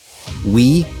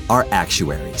We are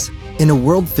actuaries. In a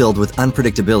world filled with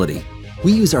unpredictability,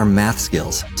 we use our math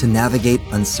skills to navigate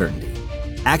uncertainty.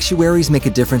 Actuaries make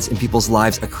a difference in people's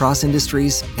lives across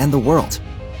industries and the world.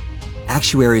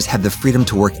 Actuaries have the freedom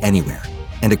to work anywhere,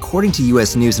 and according to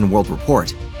U.S. News & World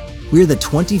Report, we're the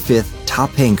 25th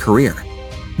top-paying career.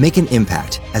 Make an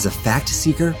impact as a fact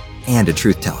seeker and a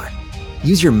truth teller.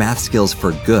 Use your math skills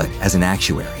for good as an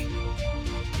actuary.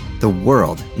 The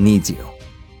world needs you.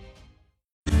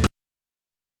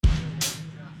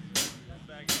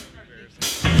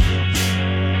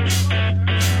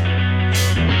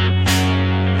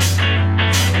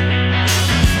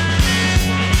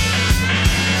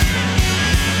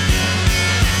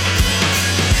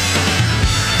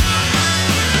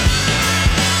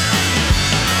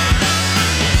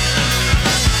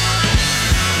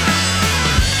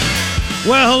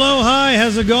 Well, hello, hi,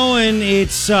 how's it going?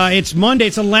 It's Monday.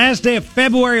 It's the last day of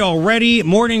February already.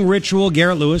 Morning Ritual,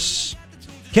 Garret Lewis.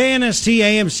 KNST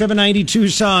AM790,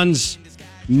 Tucson's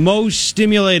most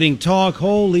stimulating talk.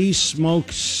 Holy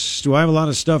smokes. Do I have a lot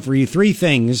of stuff for you? 3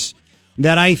 things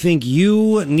that I think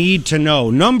you need to know.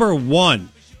 Number 1,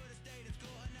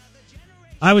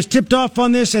 I was tipped off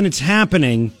on this and it's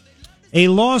happening. A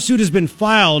lawsuit has been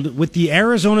filed with the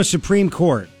Arizona Supreme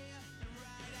Court.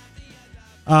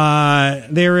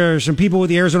 There are some people with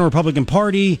the Arizona Republican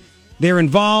Party. They're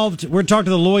involved. We're talking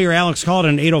to the lawyer, Alex called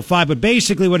at 8:05. But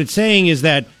basically what it's saying is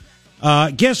that,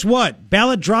 guess what?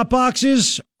 Ballot drop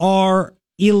boxes are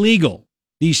illegal.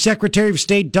 The Secretary of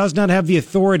State does not have the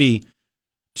authority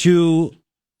to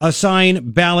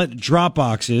assign ballot drop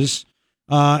boxes.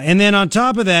 And then on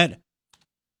top of that,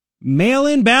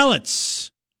 mail-in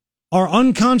ballots are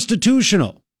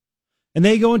unconstitutional. And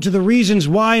they go into the reasons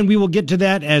why, and we will get to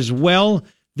that as well.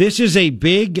 This is a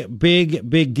big, big,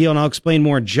 big deal, and I'll explain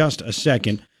more in just a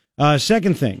second.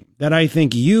 Second thing that I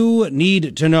think you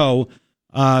need to know,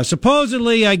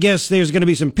 supposedly, I guess there's going to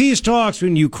be some peace talks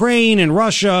between Ukraine and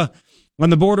Russia on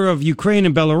the border of Ukraine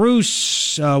and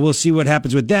Belarus. We'll see what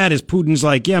happens with that as Putin's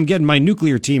like, yeah, I'm getting my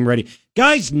nuclear team ready.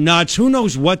 Guy's nuts. Who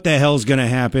knows what the hell's going to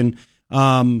happen?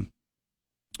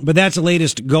 But that's the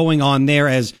latest going on there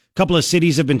as a couple of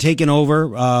cities have been taken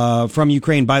over from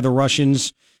Ukraine by the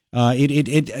Russians.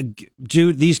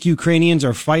 Dude, these Ukrainians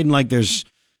are fighting like there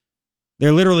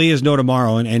literally is no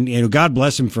tomorrow, and you know, God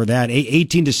bless them for that.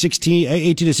 18 to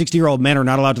 60-year-old men are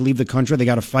not allowed to leave the country. They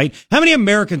got to fight. How many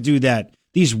Americans do that?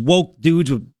 These woke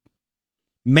dudes with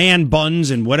man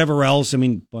buns and whatever else. I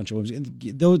mean, bunch of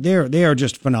they are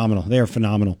just phenomenal. They are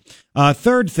phenomenal.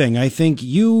 Third thing I think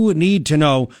you need to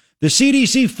know: the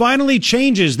CDC finally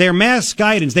changes their mask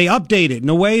guidance. They update it in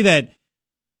a way that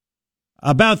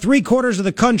about 3/4 of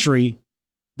the country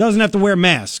doesn't have to wear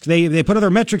masks. They put other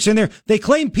metrics in there. They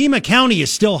claim Pima County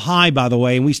is still high, by the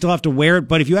way, and we still have to wear it.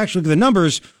 But if you actually look at the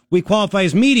numbers, we qualify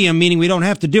as medium, meaning we don't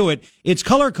have to do it. It's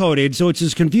color-coded, so it's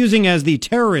as confusing as the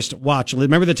terrorist watch.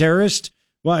 Remember the terrorist?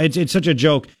 Well, it's such a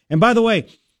joke. And by the way,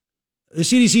 the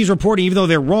CDC is reporting, even though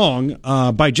they're wrong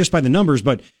by the numbers,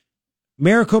 but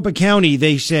Maricopa County,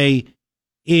 they say,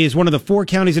 is one of the 4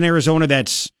 counties in Arizona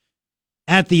that's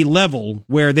at the level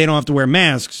where they don't have to wear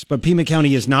masks, but Pima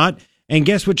County is not. And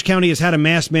guess which county has had a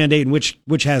mask mandate and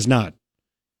which has not?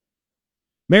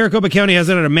 Maricopa County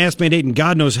hasn't had a mask mandate in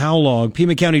God knows how long.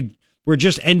 Pima County, we're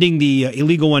just ending the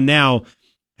illegal one now.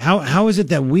 How is it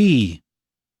that we,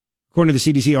 according to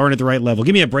the CDC, aren't at the right level?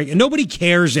 Give me a break. And nobody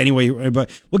cares anyway, but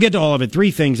we'll get to all of it.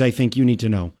 3 things I think you need to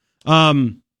know.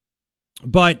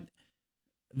 But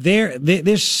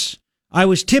I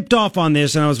was tipped off on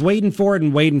this, and I was waiting for it.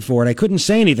 I couldn't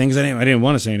say anything because I didn't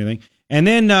want to say anything. And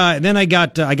then I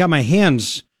got my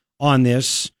hands on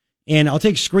this, and I'll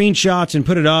take screenshots and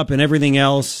put it up and everything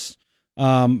else.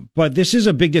 But this is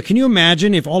a big deal. Can you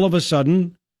imagine if all of a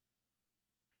sudden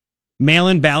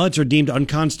mail-in ballots are deemed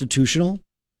unconstitutional?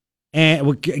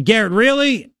 And Garrett,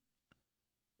 really?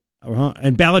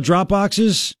 And ballot drop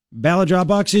boxes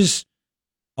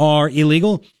are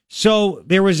illegal. So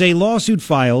there was a lawsuit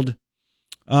filed.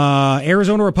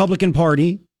 Arizona Republican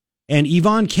Party and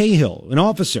Yvonne Cahill, an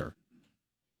officer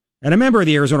and a member of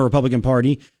the Arizona Republican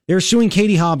Party, they're suing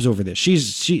Katie Hobbs over this.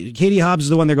 Katie Hobbs is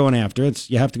the one they're going after.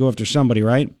 You have to go after somebody,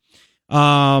 right?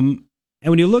 And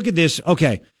when you look at this,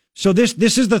 okay, so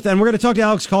this is the thing. We're going to talk to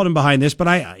Alex Calden behind this, but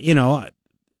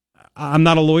I'm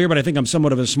not a lawyer, but I think I'm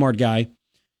somewhat of a smart guy.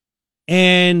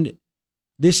 And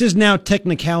this is now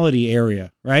technicality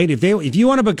area, right? If you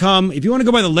want to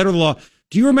go by the letter of the law,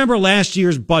 do you remember last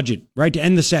year's budget, right, to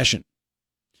end the session?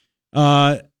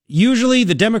 Usually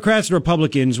the Democrats and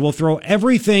Republicans will throw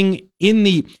everything in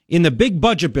the big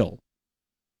budget bill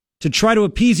to try to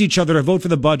appease each other to vote for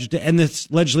the budget to end this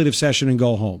legislative session and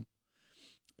go home.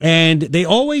 And they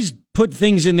always put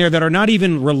things in there that are not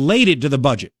even related to the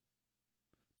budget.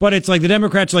 But it's like the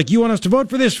Democrats are like, you want us to vote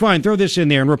for this? Fine, throw this in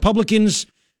there. And Republicans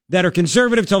that are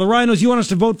conservative tell the rhinos, you want us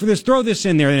to vote for this? Throw this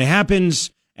in there. And it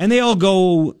happens, and they all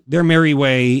go their merry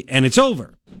way, and it's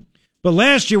over. But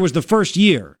last year was the first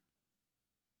year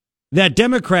that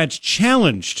Democrats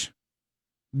challenged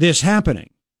this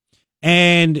happening.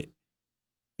 And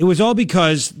it was all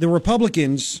because the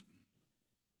Republicans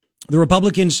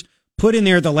put in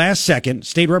there at the last second,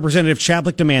 State Representative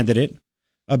Chaplik demanded it,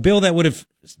 a bill that would have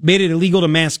made it illegal to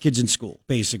mask kids in school,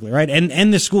 basically, right? And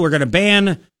end the school. We're going to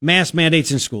ban mask mandates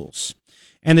in schools.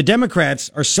 And the Democrats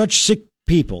are such sick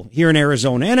people here in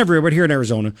Arizona and everywhere, but here in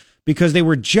Arizona, because they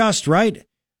were just, right?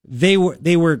 They were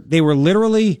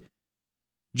literally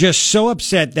just so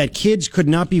upset that kids could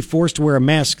not be forced to wear a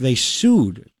mask. They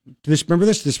sued. Remember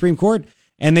this? The Supreme Court?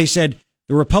 And they said,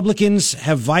 the Republicans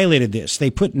have violated this. They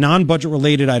put non-budget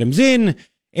related items in.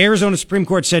 Arizona Supreme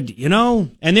Court said,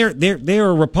 and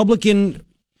they're Republican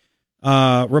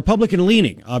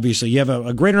leaning. Obviously, you have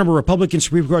a greater number of Republican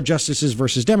Supreme Court justices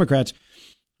versus Democrats.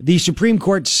 The Supreme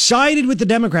Court sided with the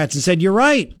Democrats and said, you're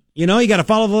right. You got to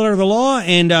follow the letter of the law.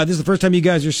 And this is the first time you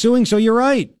guys are suing. So you're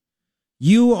right.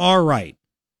 You are right.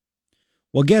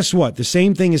 Well, guess what? The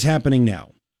same thing is happening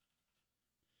now.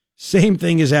 Same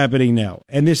thing is happening now.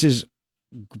 And this is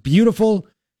beautiful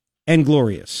and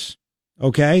glorious.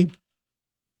 Okay?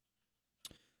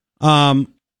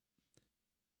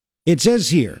 It says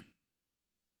here,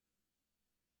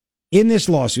 in this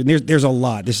lawsuit, there's a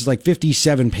lot. This is like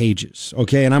 57 pages.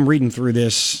 Okay? And I'm reading through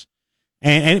this.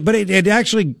 But it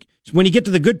actually, when you get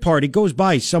to the good part, it goes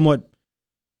by somewhat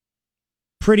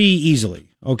pretty easily.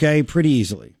 Okay? Pretty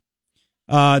easily.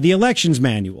 The elections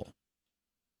manual.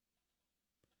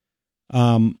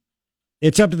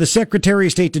 It's up to the Secretary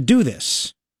of State to do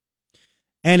this.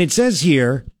 And it says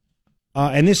here,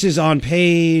 and this is on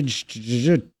page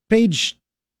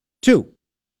 2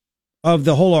 of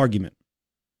the whole argument.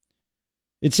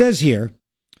 It says here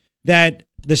that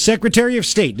the Secretary of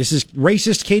State, this is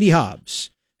racist Katie Hobbs,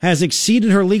 has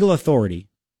exceeded her legal authority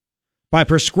by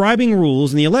prescribing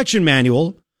rules in the election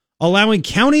manual allowing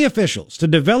county officials to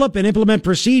develop and implement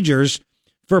procedures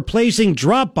for placing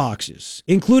drop boxes,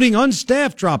 including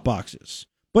unstaffed drop boxes,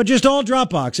 but just all drop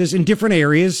boxes in different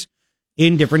areas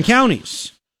in different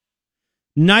counties.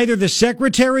 Neither the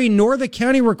secretary nor the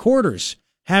county recorders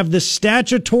have the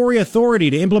statutory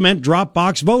authority to implement drop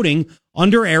box voting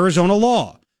under Arizona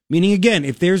law. Meaning, again,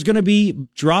 if there's going to be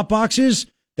drop boxes,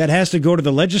 that has to go to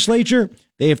the legislature.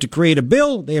 They have to create a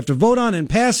bill. They have to vote on and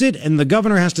pass it, and the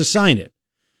governor has to sign it.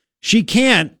 She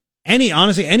can't,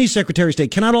 any Secretary of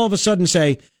State cannot all of a sudden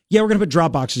say, yeah, we're going to put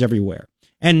drop boxes everywhere.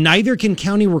 And neither can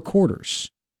county recorders.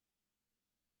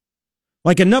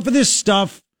 Like, enough of this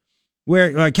stuff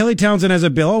where Kelly Townsend has a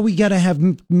bill. Oh, we got to have,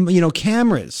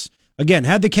 cameras. Again,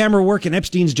 had the camera work in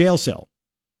Epstein's jail cell.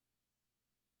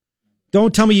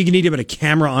 Don't tell me you need to put a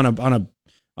camera on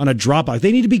a drop box.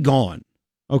 They need to be gone.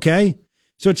 Okay?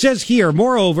 So it says here,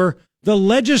 moreover, the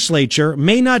legislature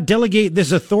may not delegate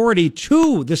this authority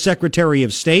to the Secretary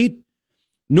of State,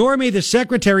 nor may the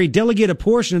Secretary delegate a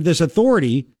portion of this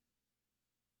authority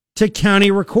to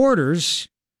county recorders,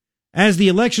 as the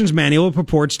elections manual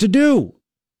purports to do.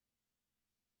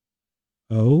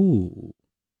 Oh.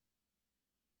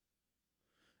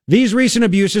 These recent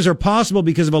abuses are possible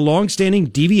because of a long-standing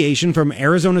deviation from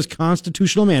Arizona's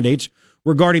constitutional mandates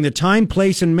regarding the time,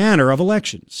 place, and manner of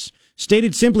elections.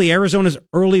 Stated simply, Arizona's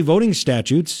early voting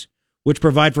statutes, which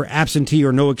provide for absentee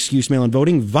or no excuse mail-in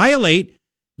voting, violate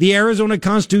the Arizona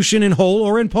Constitution in whole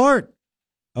or in part.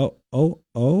 Oh.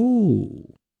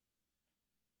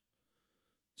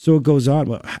 So it goes on.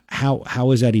 Well,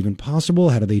 how is that even possible?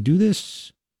 How do they do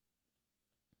this?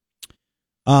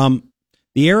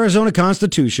 The Arizona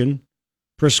Constitution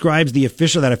prescribes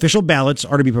that official ballots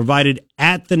are to be provided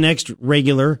at the next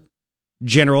regular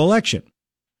general election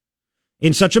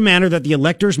in such a manner that the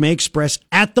electors may express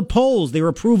at the polls their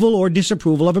approval or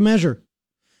disapproval of a measure.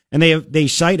 And they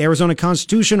cite Arizona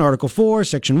Constitution, Article 4,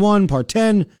 Section 1, Part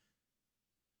 10.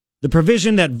 The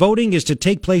provision that voting is to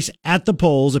take place at the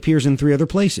polls appears in 3 other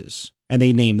places, and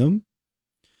they name them.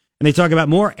 And they talk about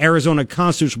more Arizona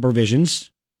constitutional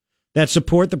provisions that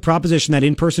support the proposition that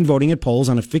in-person voting at polls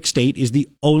on a fixed date is the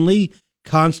only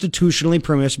constitutionally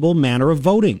permissible manner of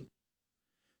voting.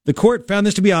 The court found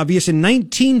this to be obvious in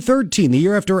 1913, the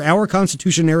year after our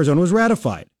Constitution in Arizona was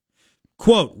ratified.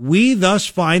 Quote, we thus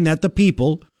find that the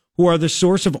people, who are the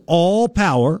source of all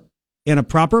power, in a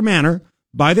proper manner,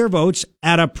 by their votes,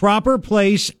 at a proper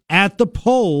place at the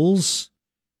polls,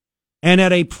 and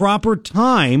at a proper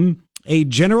time, a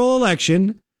general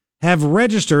election, have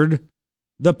registered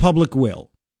the public will.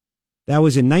 That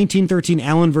was in 1913,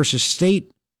 Allen versus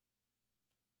State.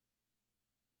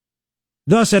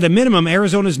 Thus, at a minimum,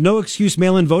 Arizona's no-excuse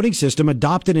mail-in voting system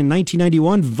adopted in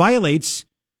 1991 violates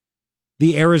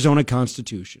the Arizona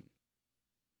Constitution.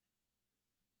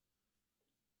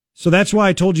 So that's why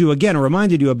I told you again, I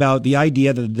reminded you about the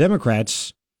idea that the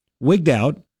Democrats wigged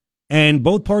out, and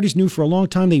both parties knew for a long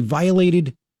time they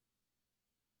violated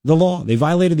the law. They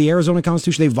violated the Arizona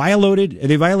Constitution.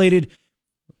 They violated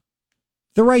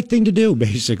the right thing to do,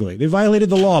 basically. They violated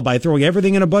the law by throwing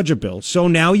everything in a budget bill. So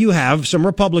now you have some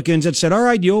Republicans that said, all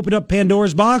right, you opened up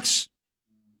Pandora's box.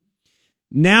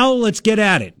 Now let's get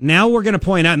at it. Now we're going to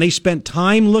point out, and they spent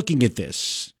time looking at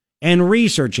this and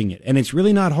researching it, and it's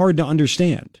really not hard to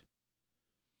understand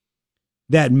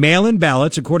that mail-in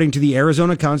ballots, according to the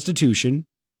Arizona Constitution,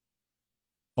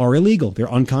 are illegal. They're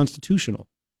unconstitutional.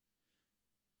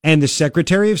 And the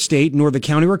Secretary of State nor the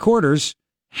county recorders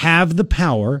have the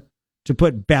power to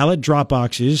put ballot drop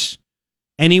boxes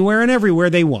anywhere and everywhere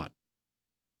they want.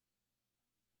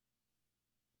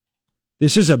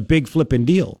 This is a big flipping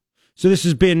deal. So this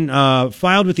has been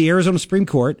filed with the Arizona Supreme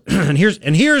Court, and here's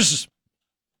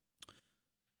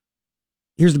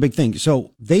the big thing.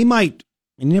 So they might,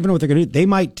 and you never know what they're going to do. They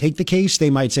might take the case. They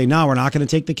might say, no, we're not going to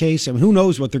take the case. I mean, who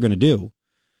knows what they're going to do?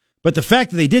 But the fact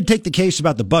that they did take the case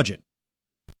about the budget,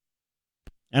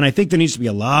 and I think there needs to be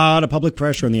a lot of public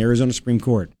pressure on the Arizona Supreme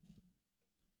Court.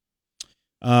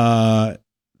 The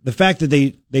fact that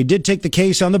they did take the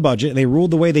case on the budget, and they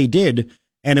ruled the way they did,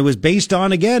 and it was based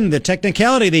on, again, the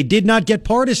technicality. They did not get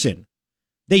partisan.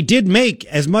 They did make,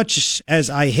 as much as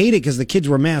I hate it because the kids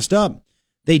were masked up,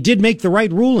 they did make the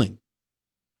right ruling.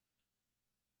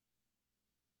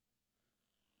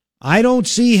 I don't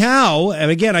see how,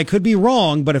 and again, I could be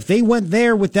wrong, but if they went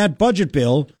there with that budget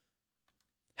bill,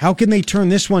 how can they turn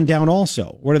this one down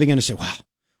also? What are they going to say? Wow,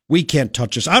 we can't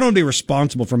touch this. I don't want to be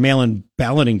responsible for mail-in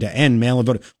balloting to end mail-in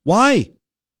voting. Why?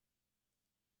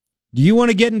 Do you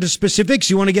want to get into specifics?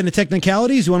 You want to get into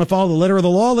technicalities? You want to follow the letter of the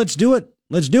law? Let's do it.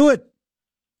 Let's do it.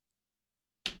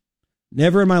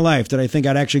 Never in my life did I think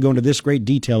I'd actually go into this great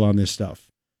detail on this stuff.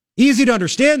 Easy to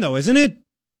understand, though, isn't it?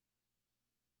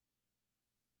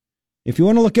 If you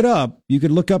want to look it up, you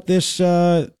could look up this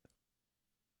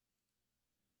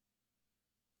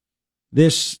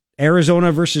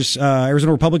Arizona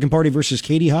Republican Party versus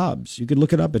Katie Hobbs. You could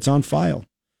look it up. It's on file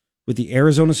with the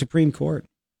Arizona Supreme Court.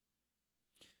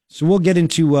 So we'll get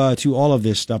into all of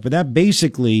this stuff, but that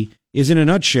basically is, in a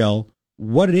nutshell,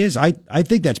 what it is. I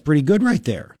think that's pretty good right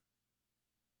there.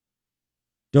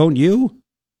 Don't you?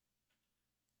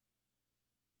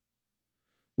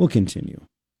 We'll continue.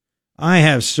 I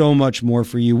have so much more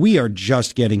for you. We are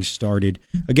just getting started.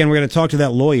 Again, we're going to talk to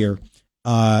that lawyer,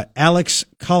 Alex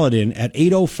Culloden, at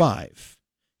 8:05.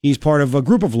 He's part of a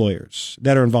group of lawyers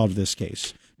that are involved in this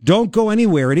case. Don't go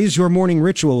anywhere. It is your morning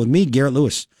ritual with me, Garret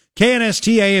Lewis.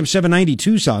 KNST AM790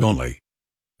 Tucson. Only.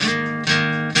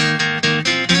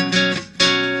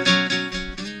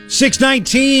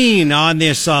 6:19 on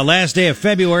this last day of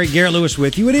February. Garret Lewis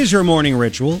with you. It is your morning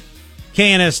ritual.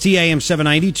 KNST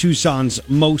AM790, Tucson's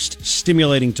most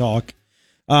stimulating talk.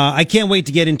 I can't wait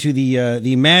to get into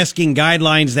the masking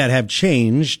guidelines that have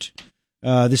changed.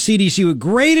 The CDC with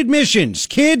great admissions.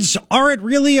 Kids aren't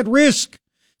really at risk.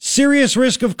 Serious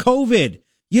risk of COVID.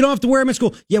 You don't have to wear them at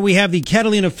school. Yeah, we have the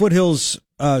Catalina Foothills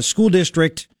School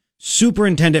District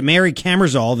Superintendent Mary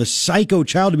Camerzal, the psycho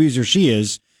child abuser she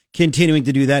is, continuing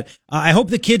to do that. I hope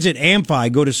the kids at Amphi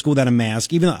go to school without a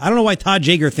mask. Even though I don't know why Todd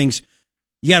Jager thinks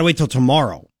you got to wait till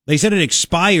tomorrow. They said it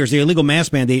expires, the illegal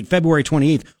mask mandate, February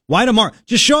 28th. Why tomorrow?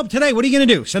 Just show up today. What are you going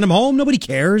to do? Send them home? Nobody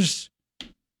cares.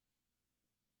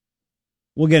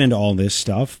 We'll get into all this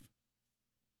stuff.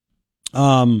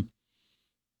 So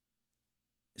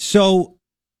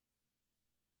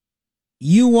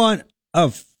you want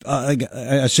a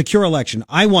secure election.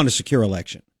 I want a secure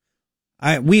election.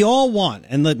 We all want,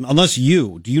 and unless do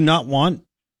you not want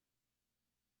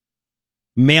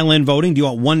mail-in voting? Do you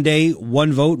want 1 day,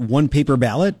 1 vote, 1 paper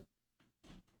ballot?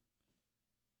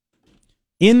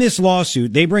 In this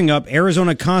lawsuit, they bring up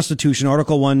Arizona Constitution,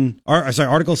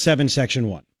 Article 7, Section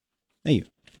 1. Thank you.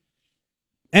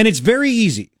 And it's very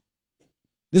easy.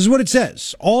 This is what it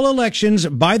says. All elections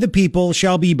by the people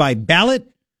shall be by ballot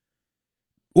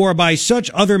or by such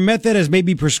other method as may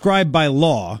be prescribed by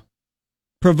law,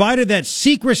 provided that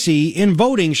secrecy in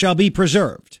voting shall be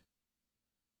preserved.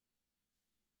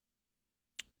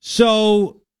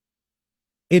 So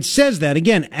it says that,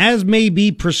 again, as may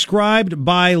be prescribed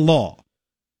by law.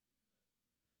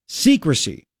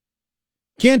 Secrecy.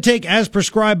 Can't take as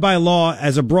prescribed by law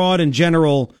as a broad and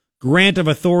general grant of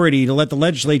authority to let the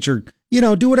legislature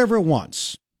do whatever it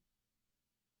wants.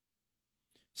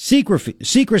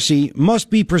 Secrecy must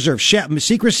be preserved.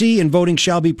 Secrecy in voting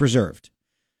shall be preserved.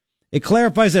 It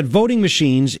clarifies that voting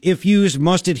machines, if used,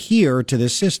 must adhere to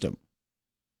this system.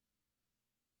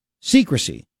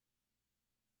 Secrecy.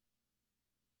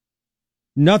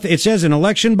 It says an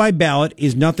election by ballot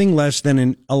is nothing less than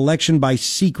an election by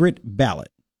secret ballot.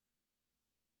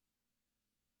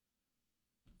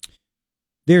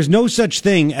 There's no such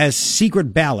thing as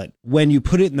secret ballot when you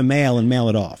put it in the mail and mail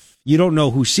it off. You don't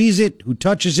know who sees it, who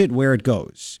touches it, where it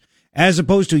goes. As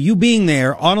opposed to you being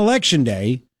there on election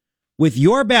day with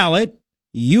your ballot,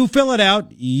 you fill it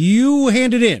out, you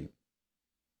hand it in.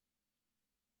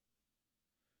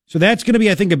 So that's going to be,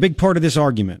 I think, a big part of this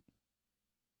argument.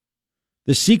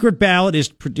 The secret ballot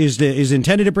is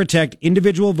intended to protect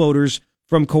individual voters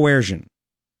from coercion.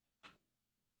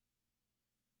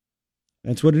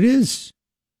 That's what it is.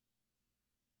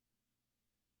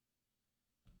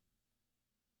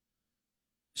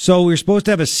 So we're supposed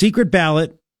to have a secret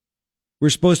ballot.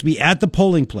 We're supposed to be at the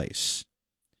polling place.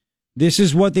 This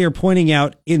is what they are pointing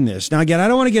out in this. Now, again, I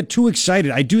don't want to get too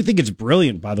excited. I do think it's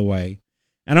brilliant, by the way.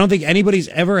 And I don't think anybody's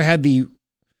ever had the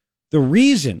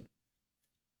reason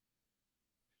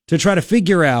to try to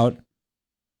figure out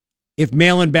if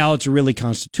mail-in ballots are really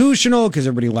constitutional, because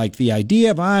everybody liked the idea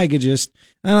of, I don't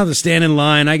have to stand in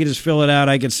line. I could just fill it out.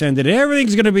 I could send it.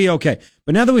 Everything's going to be okay.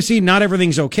 But now that we see not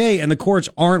everything's okay and the courts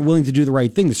aren't willing to do the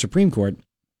right thing, the Supreme Court,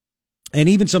 and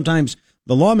even sometimes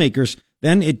the lawmakers,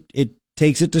 then it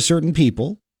takes it to certain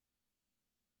people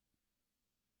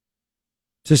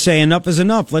to say enough is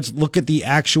enough. Let's look at the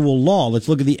actual law. Let's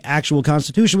look at the actual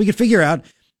Constitution. We can figure out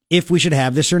if we should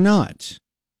have this or not.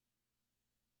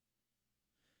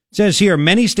 It says here,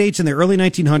 many states in the early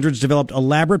 1900s developed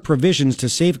elaborate provisions to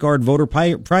safeguard voter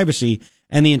privacy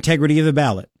and the integrity of the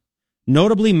ballot.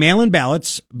 Notably, mail-in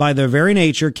ballots, by their very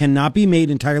nature, cannot be made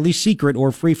entirely secret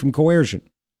or free from coercion.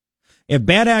 If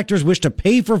bad actors wish to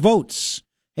pay for votes,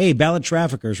 hey, ballot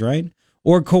traffickers, right?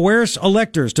 Or coerce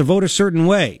electors to vote a certain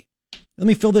way. Let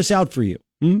me fill this out for you.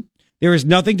 There is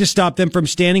nothing to stop them from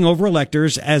standing over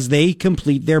electors as they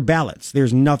complete their ballots.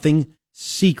 There's nothing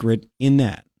secret in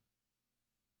that.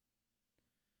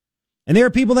 And there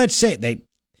are people that say, the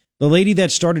lady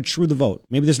that started True the Vote,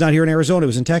 maybe this is not here in Arizona, it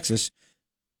was in Texas.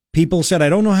 People said, I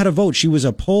don't know how to vote. She was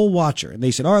a poll watcher. And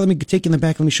they said, all right, let me take you in the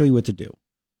back. Let me show you what to do.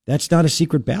 That's not a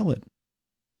secret ballot.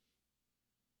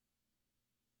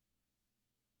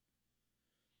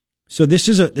 So this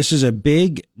is a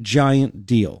big, giant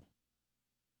deal.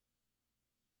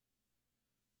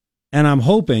 And I'm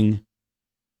hoping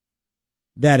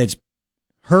that it's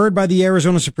heard by the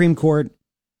Arizona Supreme Court.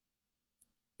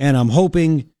 And I'm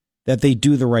hoping that they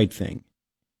do the right thing.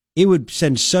 It would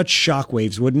send such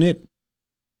shockwaves, wouldn't it?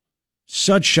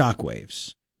 Such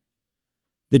shockwaves.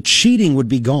 The cheating would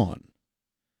be gone.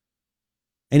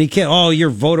 And you can't,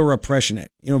 you're voter oppression.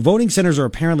 Voting centers are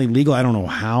apparently legal. I don't know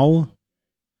how.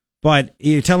 But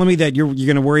you're telling me that you're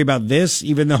going to worry about this,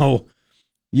 even though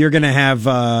you're going to have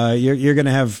you're going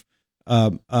to have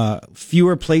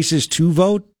fewer places to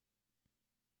vote?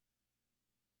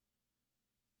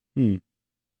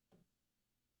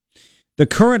 The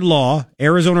current law,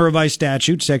 Arizona Revised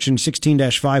Statute, Section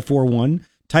 16-541,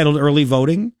 titled Early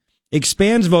Voting,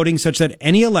 expands voting such that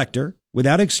any elector,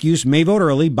 without excuse, may vote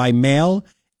early by mail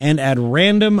and at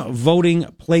random voting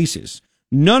places,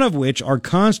 none of which are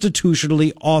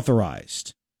constitutionally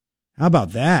authorized. How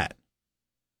about that?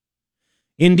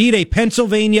 Indeed, a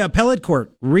Pennsylvania appellate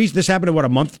court, this happened, a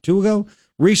month or two ago,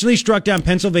 recently struck down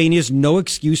Pennsylvania's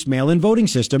no-excuse mail-in voting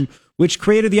system, which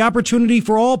created the opportunity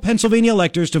for all Pennsylvania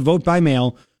electors to vote by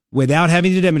mail without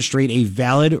having to demonstrate a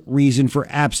valid reason for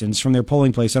absence from their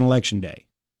polling place on Election Day,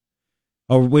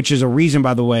 which is a reason,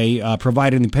 by the way,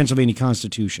 provided in the Pennsylvania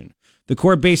Constitution. The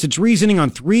court based its reasoning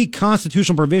on 3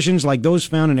 constitutional provisions like those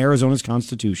found in Arizona's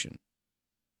Constitution.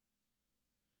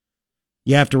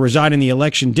 You have to reside in the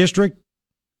election district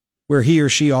where he or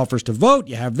she offers to vote.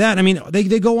 You have that. I mean,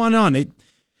 they go on and on.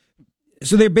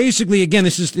 So they're basically, again,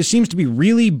 this seems to be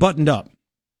really buttoned up,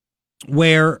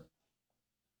 where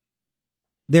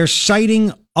they're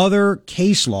citing other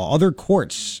case law, other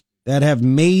courts that have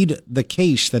made the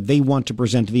case that they want to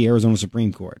present to the Arizona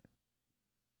Supreme Court.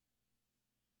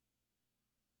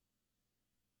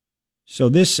 So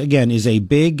this, again, is a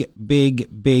big,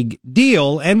 big, big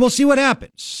deal, and we'll see what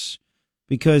happens.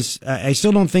 Because I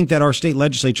still don't think that our state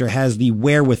legislature has the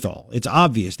wherewithal. It's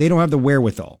obvious. They don't have the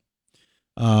wherewithal.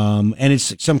 And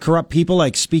it's some corrupt people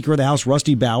like Speaker of the House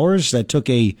Rusty Bowers that took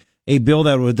a bill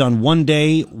that would have done 1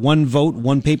 day, 1 vote,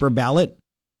 1 paper ballot.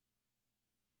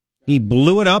 He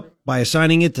blew it up by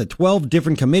assigning it to 12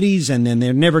 different committees, and then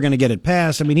they're never going to get it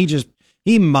passed. I mean,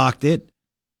 he mocked it.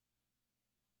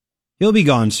 He'll be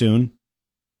gone soon.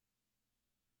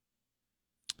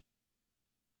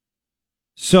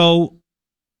 So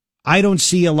I don't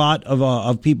see a lot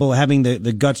of people having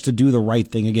the guts to do the right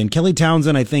thing. Again, Kelly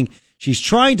Townsend, I think she's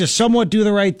trying to somewhat do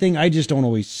the right thing. I just don't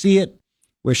always see it.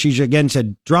 Where she again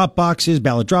said drop boxes,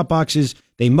 ballot drop boxes,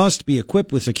 they must be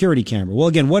equipped with security camera. Well,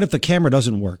 again, what if the camera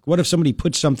doesn't work? What if somebody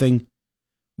puts something?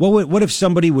 What if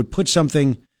somebody would put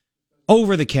something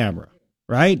over the camera?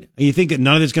 Right? You think that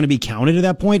none of it's going to be counted at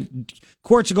that point?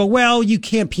 Courts will go, well, you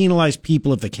can't penalize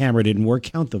people if the camera didn't work.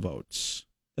 Count the votes.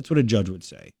 That's what a judge would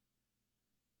say.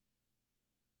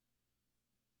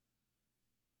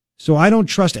 So I don't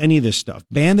trust any of this stuff.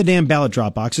 Ban the damn ballot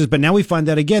drop boxes. But now we find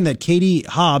out again that Katie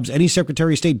Hobbs, any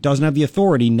Secretary of State, doesn't have the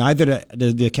authority, neither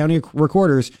the county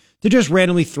recorders, to just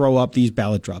randomly throw up these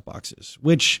ballot drop boxes,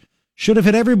 which should have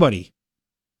hit everybody.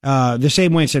 The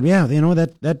same way and said, yeah, you know,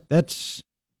 that's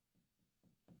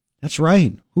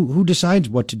right. Who decides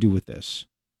what to do with this?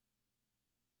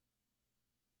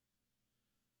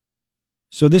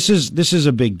 So this is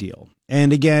a big deal.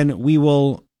 And again,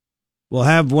 we'll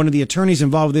have one of the attorneys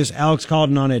involved with this, Alex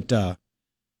Calden, on at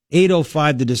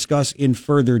 8:05 to discuss in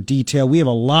further detail. We have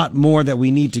a lot more that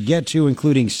we need to get to,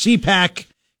 including CPAC.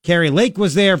 Carrie Lake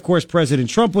was there. Of course, President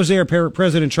Trump was there.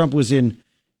 President Trump was in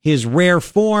his rare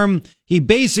form. He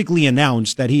basically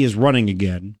announced that he is running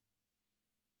again.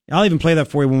 I'll even play that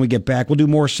for you when we get back. We'll do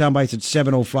more sound bites at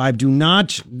 7:05. Do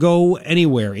not go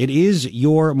anywhere. It is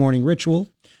your morning ritual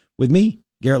with me,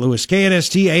 Garret Lewis,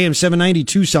 KNST AM790,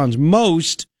 Tucson's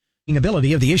most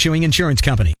ability of the issuing insurance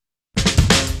company.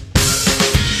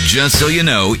 Just so you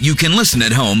know, you can listen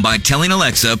at home by telling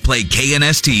Alexa, play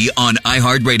KNST on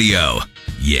iHeartRadio.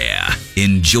 Yeah,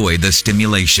 enjoy the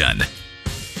stimulation.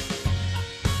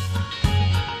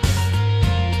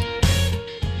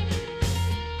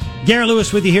 Garret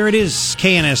Lewis with you here. It is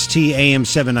KNST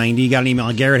AM790. Got an email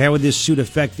on Garret. How would this suit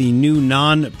affect the new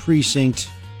non-precinct,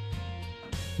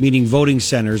 meaning voting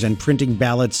centers and printing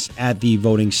ballots at the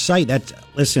voting site?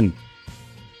 Listen,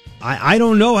 I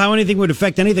don't know how anything would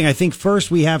affect anything. I think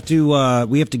first we have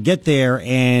to get there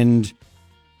and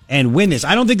win this.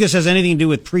 I don't think this has anything to do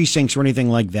with precincts or anything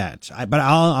like that. But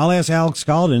I'll ask Alex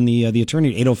Calden, the attorney,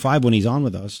 at 8:05 when he's on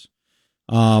with us.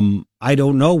 I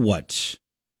don't know what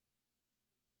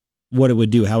it would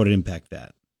do, how it would impact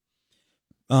that.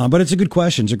 But it's a good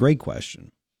question. It's a great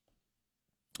question.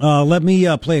 Let me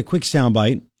play a quick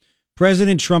soundbite.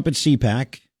 President Trump at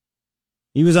CPAC.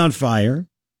 He was on fire.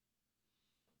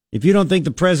 If you don't think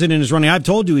the president is running, I've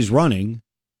told you he's running.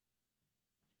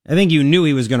 I think you knew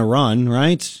he was going to run,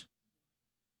 right?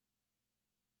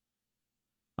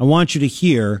 I want you to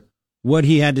hear what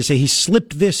he had to say. He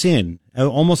slipped this in,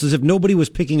 almost as if nobody was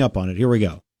picking up on it. Here we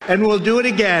go. And we'll do it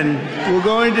again. We're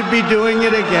going to be doing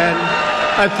it again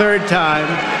a third time.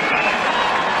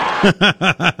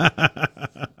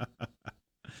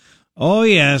 Oh,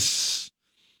 yes.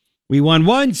 We won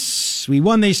once. We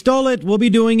won. They stole it. We'll be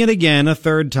doing it again a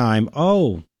third time.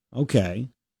 Oh, okay.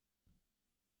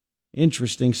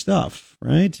 Interesting stuff,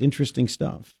 right? Interesting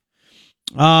stuff.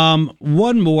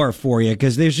 One more for you,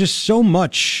 because there's just so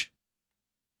much.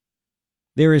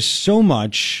 There is so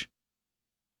much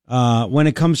when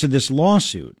it comes to this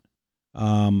lawsuit.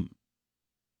 And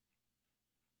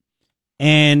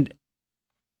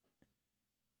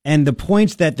the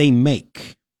points that they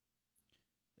make.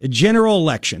 A general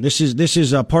election. This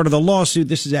is a part of the lawsuit.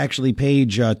 This is actually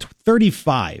page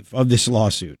 35 of this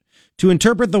lawsuit. To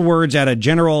interpret the words at a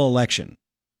general election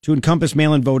to encompass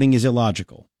mail-in voting is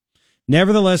illogical.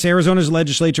 Nevertheless, Arizona's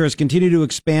legislature has continued to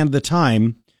expand the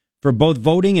time for both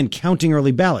voting and counting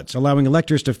early ballots, allowing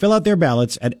electors to fill out their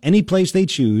ballots at any place they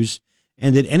choose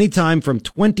and at any time from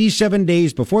 27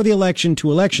 days before the election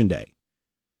to Election Day.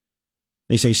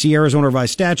 They say, see Arizona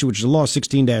Revised Statute, which is Law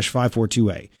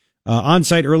 16-542A.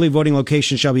 On-site early voting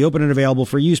locations shall be open and available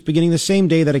for use beginning the same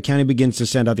day that a county begins to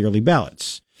send out the early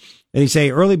ballots. And they say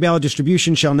early ballot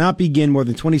distribution shall not begin more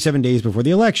than 27 days before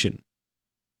the election.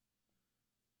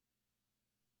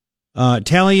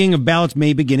 Tallying of ballots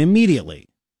may begin immediately.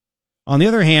 On the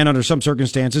other hand, under some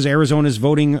circumstances, Arizona's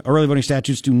early voting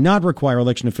statutes do not require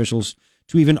election officials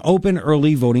to even open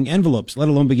early voting envelopes, let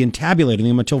alone begin tabulating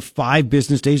them until 5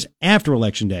 business days after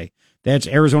Election Day. That's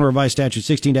Arizona Revised Statute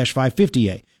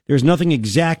 16-550A. There's nothing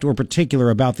exact or particular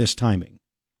about this timing.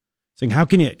 Saying how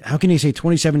can you say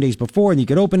 27 days before and you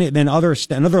could open it, and then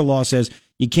another law says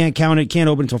you can't count it, can't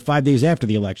open until 5 days after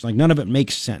the election. Like, none of it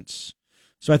makes sense.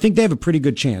 So I think they have a pretty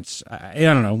good chance. I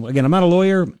don't know. Again, I'm not a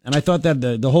lawyer, and I thought that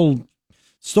the whole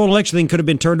Stolen election thing could have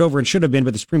been turned over and should have been,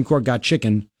 but the Supreme Court got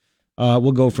chicken.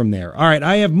 We'll go from there. All right,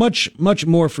 I have much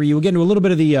more for you. We'll get into a little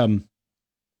bit of the,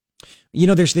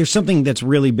 there's something that's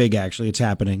really big, actually. It's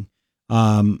happening.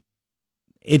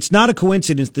 It's not a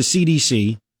coincidence. The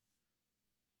CDC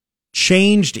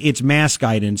changed its mask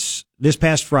guidance this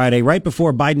past Friday, right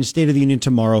before Biden's State of the Union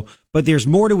tomorrow. But there's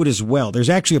more to it as well. There's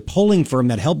actually a polling firm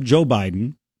that helped Joe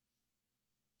Biden.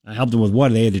 I helped him with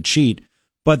what? They had to cheat.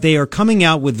 But they are coming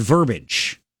out with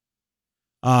verbiage.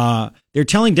 They're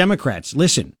telling Democrats,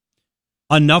 listen,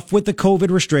 enough with the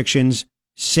COVID restrictions.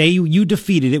 Say you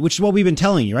defeated it, which is what we've been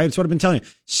telling you, right? It's what I've been telling you.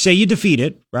 Say you defeat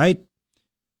it, right?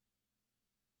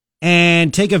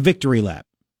 And take a victory lap.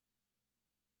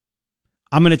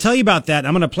 I'm going to tell you about that.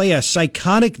 I'm going to play a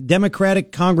psychotic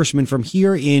Democratic congressman from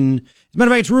here in, as a matter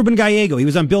of fact, it's Ruben Gallego. He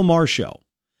was on Bill Maher's show.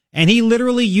 And he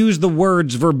literally used the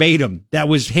words verbatim that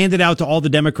was handed out to all the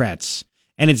Democrats.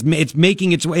 And it's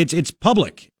making it's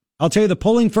public. I'll tell you the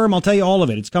polling firm. I'll tell you all of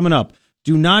it. It's coming up.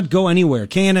 Do not go anywhere.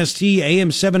 KNST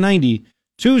AM790,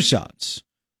 Tucson's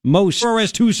most,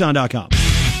 Tucson.com.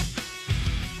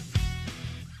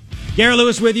 Garret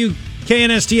Lewis with you.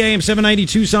 KNST AM790,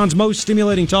 Tucson's most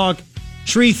stimulating talk.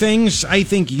 3 things I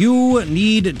think you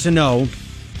need to know.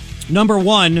 Number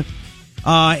one,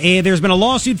 there's been a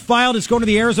lawsuit filed. It's going to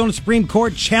the Arizona Supreme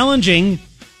Court challenging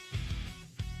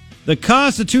the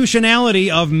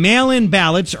constitutionality of mail-in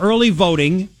ballots, early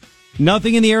voting.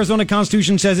 Nothing in the Arizona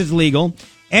Constitution says it's legal.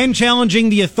 And challenging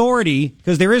the authority,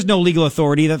 because there is no legal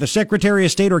authority that the Secretary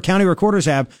of State or county recorders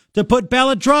have, to put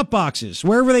ballot drop boxes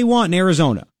wherever they want in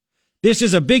Arizona. This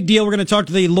is a big deal. We're going to talk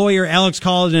to the lawyer, Alex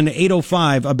Collin, at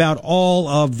 8:05 about all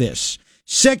of this.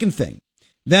 Second thing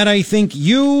that I think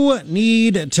you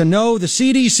need to know, the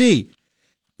CDC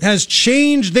has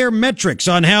changed their metrics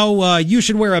on how you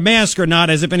should wear a mask or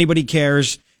not, as if anybody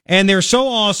cares. And they're so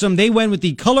awesome, they went with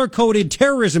the color-coded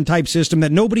terrorism type system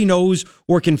that nobody knows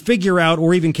or can figure out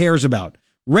or even cares about.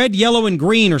 Red, yellow, and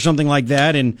green or something like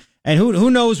that. And who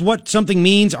knows what something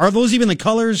means? Are those even the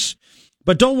colors?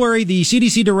 But don't worry, the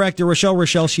CDC director,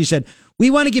 Rochelle, she said,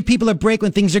 we want to give people a break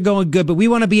when things are going good, but we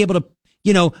want to be able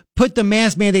to, put the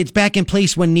mask mandates back in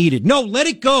place when needed. No, let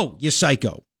it go, you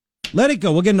psycho. Let it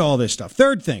go. We'll get into all this stuff.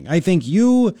 Third thing, I think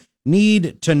you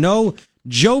need to know,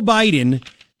 Joe Biden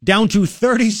down to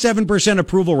 37%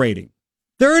 approval rating.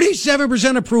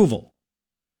 37% approval.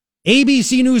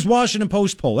 ABC News, Washington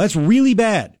Post poll. That's really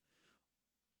bad.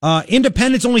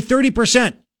 Independents, only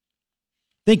 30%.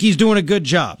 Think he's doing a good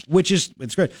job,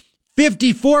 it's great.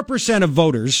 54% of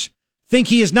voters think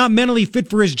he is not mentally fit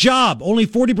for his job. Only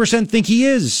 40% think he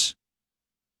is.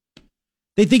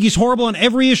 They think he's horrible on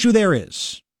every issue there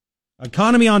is.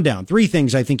 Economy on down. 3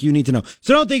 things I think you need to know.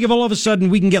 So don't think if all of a sudden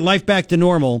we can get life back to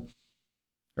normal,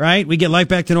 right? We get life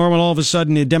back to normal. All of a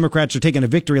sudden the Democrats are taking a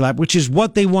victory lap, which is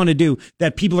what they want to do,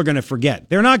 that people are going to forget.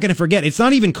 They're not going to forget. It's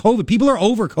not even COVID. People are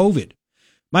over COVID.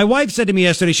 My wife said to me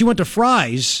yesterday, she went to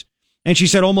Fry's, and she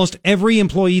said almost every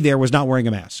employee there was not wearing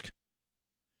a mask.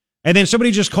 And then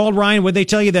somebody just called, Ryan. Would they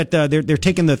tell you that they're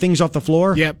taking the things off the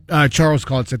floor? Yep. Charles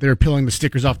called and said they were peeling the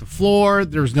stickers off the floor.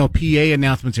 There was no PA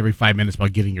announcements every 5 minutes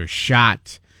about getting your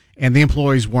shot. And the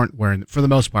employees weren't wearing, for the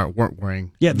most part,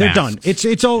 wearing Yeah, they're masks.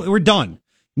 done. It's all, we're done.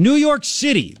 New York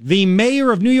City, the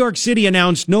mayor of New York City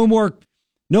announced no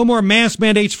more mask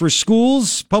mandates for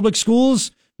schools, public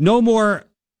schools, no more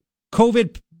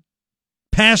COVID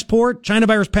passport, China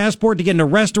virus passport to get into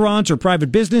restaurants or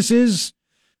private businesses.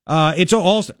 It's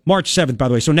all March 7th, by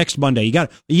the way. So next Monday,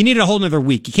 you need a whole nother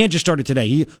week. You can't just start it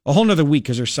today. A whole nother week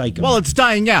because they're psycho. Well, it's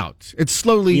dying out. It's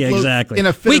slowly, exactly. In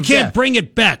a fit we of can't death. bring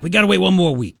it back. We got to wait one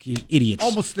more week, you idiots.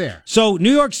 Almost there. So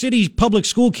New York City's public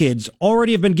school kids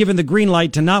already have been given the green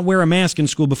light to not wear a mask in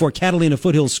school before Catalina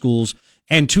Foothills schools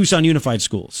and Tucson Unified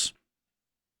schools.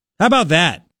 How about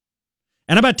that?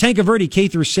 And how about Tanque Verde K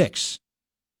through 6?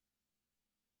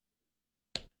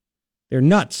 They're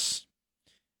nuts.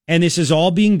 And this is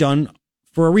all being done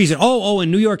for a reason.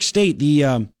 In New York State,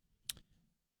 the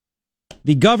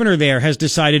governor there has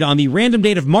decided on the random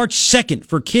date of March 2nd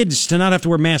for kids to not have to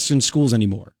wear masks in schools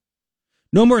anymore.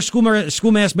 No more school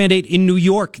mask mandate in New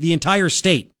York, the entire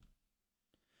state.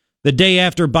 The day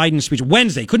after Biden's speech.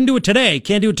 Wednesday. Couldn't do it today.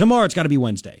 Can't do it tomorrow. It's got to be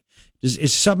Wednesday.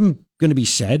 Is something going to be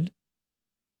said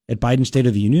at Biden's State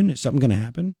of the Union? Is something going to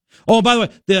happen? Oh, by the way,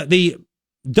 the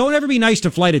don't ever be nice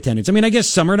to flight attendants. I mean, I guess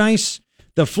some are nice.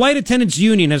 The Flight Attendants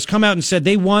Union has come out and said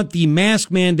they want the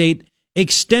mask mandate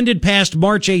extended past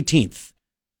March 18th.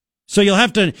 So you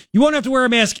won't have to wear a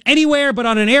mask anywhere but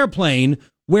on an airplane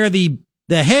where the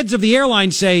heads of the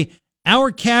airline say our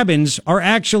cabins are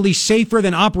actually safer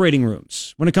than operating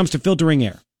rooms when it comes to filtering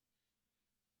air.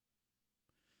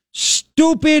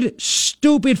 Stupid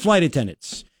flight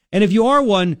attendants. And if you are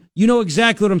one, you know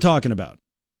exactly what I'm talking about.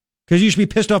 Because you should be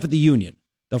pissed off at the union,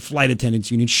 the flight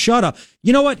attendants union. Shut up.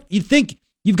 You know what? You think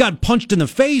you've gotten punched in the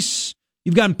face.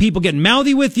 You've gotten people getting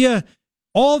mouthy with you.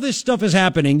 All this stuff is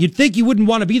happening. You'd think you wouldn't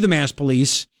want to be the mass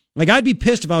police. Like, I'd be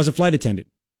pissed if I was a flight attendant.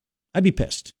 I'd be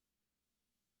pissed.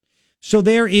 So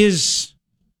we're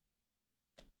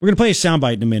going to play a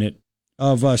soundbite in a minute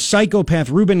of psychopath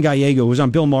Ruben Gallego, who was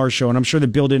on Bill Maher's show, and I'm sure that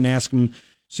Bill didn't ask him,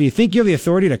 so you think you have the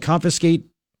authority to confiscate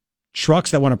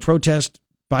trucks that want to protest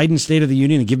Biden's State of the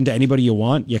Union and give them to anybody you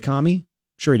want, you commie?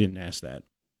 Sure, he didn't ask that.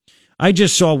 I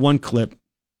just saw one clip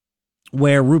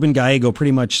where Ruben Gallego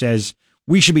pretty much says,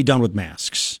 we should be done with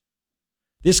masks.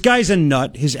 This guy's a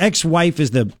nut. His ex-wife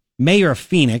is the mayor of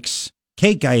Phoenix,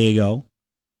 Kate Gallego,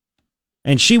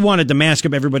 and she wanted to mask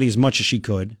up everybody as much as she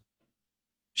could.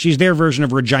 She's their version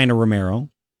of Regina Romero.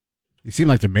 They seem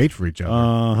like they're made for each other.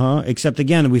 Uh-huh. Except,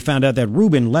 again, we found out that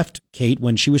Ruben left Kate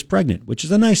when she was pregnant, which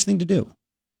is a nice thing to do.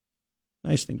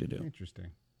 Nice thing to do.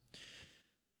 Interesting.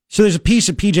 So there's a piece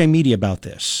of PJ Media about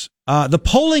this. The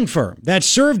polling firm that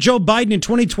served Joe Biden in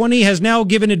 2020 has now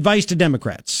given advice to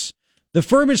Democrats. The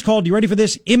firm is called, you ready for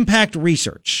this? Impact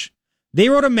Research. They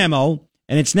wrote a memo,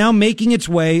 and it's now making its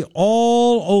way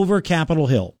all over Capitol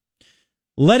Hill,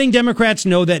 letting Democrats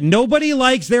know that nobody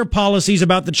likes their policies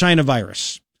about the China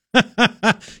virus.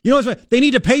 You know, they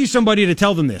need to pay somebody to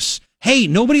tell them this. Hey,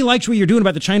 nobody likes what you're doing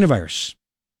about the China virus.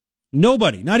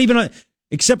 Nobody, not even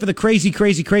except for the crazy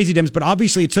Dems. But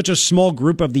obviously, it's such a small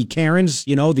group of the Karens,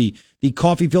 you know, the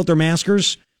coffee filter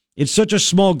maskers. It's such a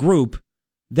small group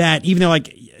that even though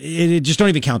just don't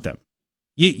even count them.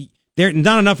 They're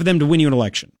not enough of them to win you an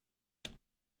election.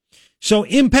 So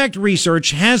Impact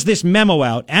Research has this memo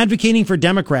out advocating for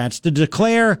Democrats to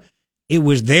declare it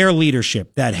was their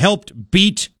leadership that helped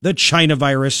beat the China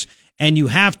virus, and you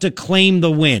have to claim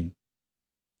the win.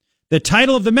 The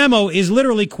title of the memo is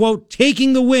literally, quote,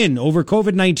 taking the win over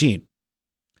COVID-19.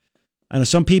 I know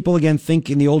some people, again, think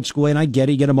in the old school, and I get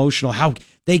it, get emotional. How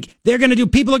they're going to do,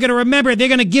 people are going to remember, they're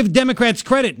going to give Democrats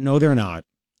credit. No, they're not.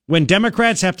 When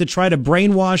Democrats have to try to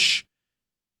brainwash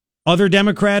other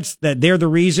Democrats that they're the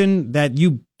reason that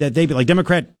they, like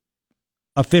Democrat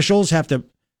officials have to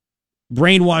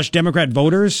brainwash Democrat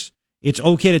voters, it's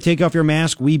okay to take off your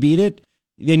mask, we beat it,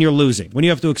 then you're losing. When you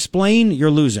have to explain, you're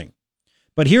losing.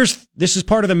 But this is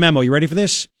part of the memo. You ready for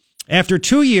this? After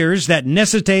 2 years that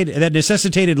necessitated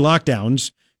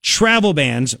lockdowns, travel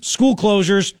bans, school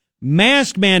closures,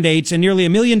 mask mandates, and nearly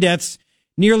 1 million deaths,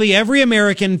 nearly every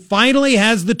American finally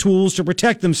has the tools to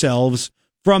protect themselves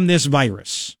from this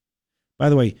virus. By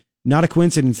the way, not a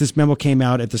coincidence, this memo came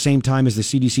out at the same time as the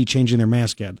CDC changing their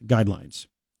mask guidelines.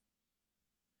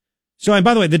 So, and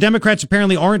by the way, the Democrats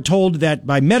apparently aren't told that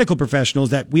by medical professionals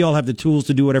that we all have the tools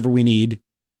to do whatever we need.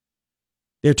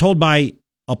 They're told by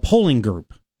a polling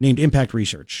group named Impact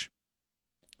Research.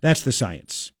 That's the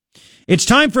science. It's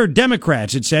time for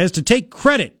Democrats, it says, to take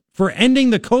credit for ending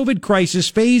the COVID crisis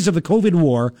phase of the COVID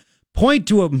war, point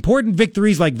to important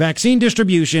victories like vaccine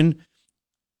distribution.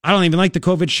 I don't even like the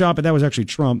COVID shot, but that was actually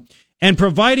Trump. And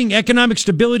providing economic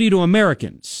stability to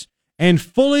Americans and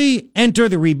fully enter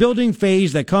the rebuilding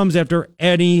phase that comes after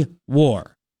any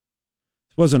war.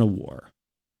 It wasn't a war.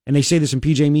 And they say this in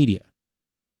PJ Media.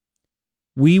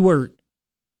 We were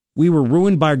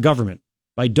ruined by our government,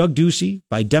 by Doug Ducey,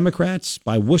 by Democrats,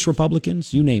 by wuss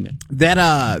Republicans, you name it.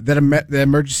 The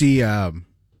emergency,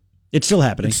 it's still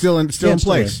happening. It's still in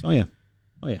place. Oh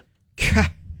yeah.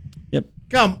 Yep.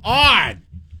 Come on.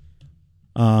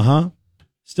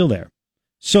 Still there.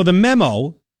 So the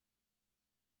memo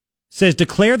says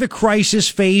declare the crisis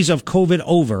phase of COVID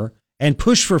over and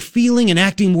push for feeling and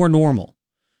acting more normal.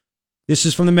 This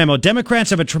is from the memo. Democrats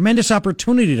have a tremendous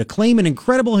opportunity to claim an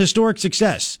incredible historic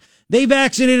success. They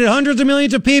vaccinated hundreds of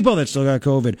millions of people that still got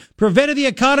COVID, prevented the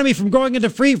economy from going into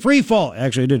free fall.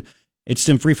 Actually, it did. It's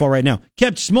in free fall right now.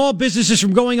 Kept small businesses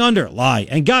from going under. Lie.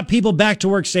 And got people back to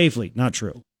work safely. Not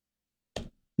true.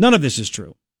 None of this is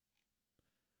true.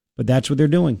 But that's what they're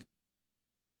doing.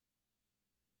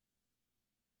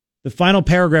 The final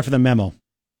paragraph of the memo.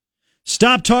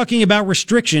 Stop talking about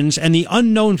restrictions and the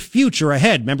unknown future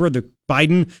ahead. Remember the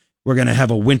Biden, we're going to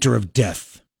have a winter of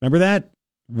death. Remember that?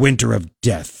 Winter of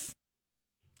death.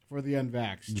 For the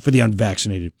unvaxxed. For the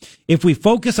unvaccinated. If we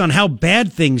focus on how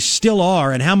bad things still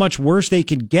are and how much worse they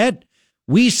could get,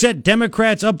 we set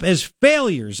Democrats up as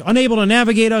failures, unable to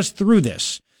navigate us through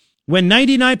this. When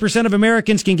 99% of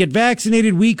Americans can get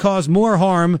vaccinated, we cause more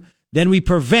harm than we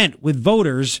prevent with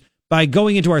voters by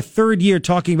going into our third year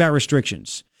talking about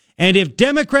restrictions. And if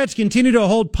Democrats continue to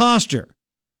hold posture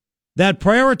that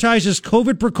prioritizes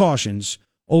COVID precautions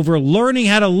over learning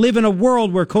how to live in a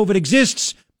world where COVID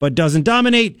exists but doesn't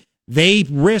dominate. They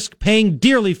risk paying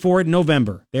dearly for it in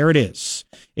November. There it is.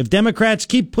 If Democrats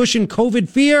keep pushing COVID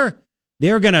fear,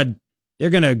 they're gonna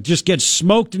just get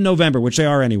smoked in November, which they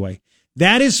are anyway.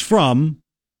 That is from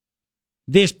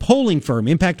this polling firm,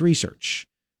 Impact Research.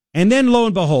 And then, lo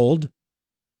and behold,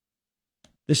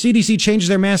 the CDC changes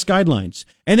their mask guidelines.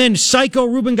 And then psycho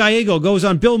Ruben Gallego goes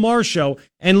on Bill Maher's show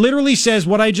and literally says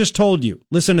what I just told you.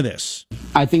 Listen to this.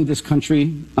 I think this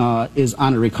country is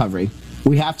on a recovery.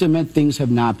 We have to admit things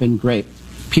have not been great.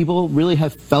 People really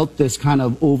have felt this kind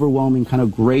of overwhelming kind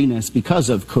of grayness because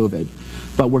of COVID.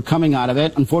 But we're coming out of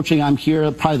it. Unfortunately, I'm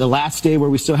here probably the last day where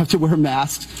we still have to wear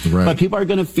masks. Right. But people are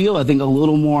going to feel, I think, a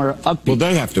little more upbeat. Well,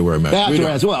 they have to wear masks. They have to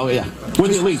wear as well, yeah. We're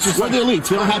the elites. We're the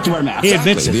elites. We don't have to wear masks. He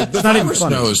admits it. The It's not even virus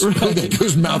funny. knows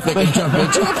whose mouth they can jump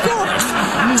into. Of course.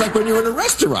 It's like when you're in a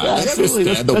restaurant. Yeah, They absolutely.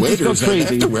 understand the Let's waiters go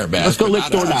crazy. have to wear masks. Let's go but lick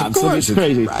not us. doorknobs. Of course. It's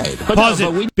crazy. Right. But Pause no,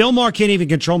 it. but we- Bill Maher can't even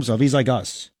control himself. He's like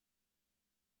us.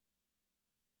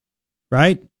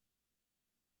 Right?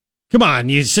 Come on,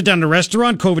 you sit down in a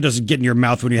restaurant, COVID doesn't get in your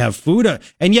mouth when you have food.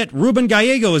 And yet Ruben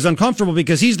Gallego is uncomfortable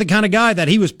because he's the kind of guy that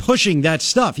he was pushing that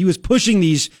stuff. He was pushing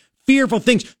these fearful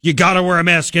things. You got to wear a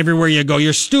mask everywhere you go.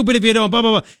 You're stupid if you don't, blah,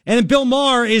 blah, blah. And then Bill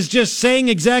Maher is just saying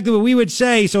exactly what we would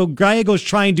say. So Gallego's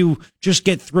trying to just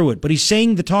get through it. But he's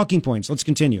saying the talking points. Let's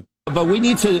continue. But we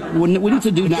need to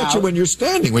do now. Get you when you're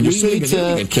standing, when you're sitting and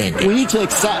eating, it can't get. We need to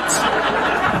accept.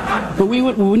 But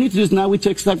what we need to do is now we need to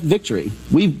accept victory.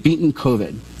 We've beaten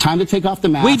COVID. Time to take off the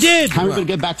mask. We did. Time to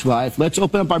get back to life. Let's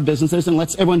open up our businesses and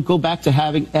let's everyone go back to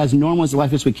having as normal as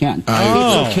life as we can.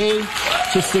 Oh. It's okay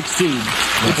to succeed.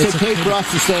 It's okay for us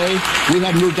to say we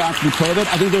have moved on from COVID.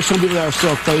 I think there's some people that are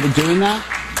still afraid of doing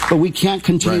that. But we can't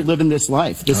continue living this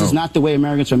life. This is not the way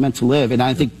Americans are meant to live. And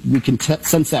I think we can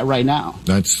sense that right now.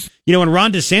 You know, when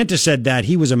Ron DeSantis said that,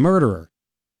 he was a murderer.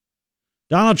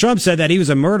 Donald Trump said that he was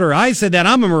a murderer. I said that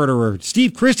I'm a murderer.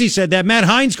 Steve Christie said that. Matt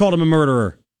Hines called him a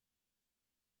murderer.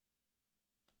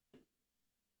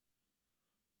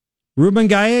 Ruben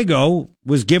Gallego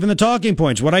was given the talking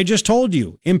points, what I just told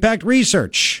you. Impact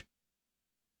Research.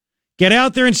 Get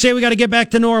out there and say we got to get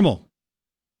back to normal.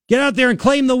 Get out there and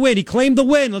claim the win. He claimed the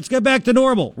win. Let's get back to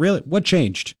normal. Really? What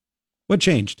changed? What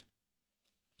changed?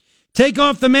 Take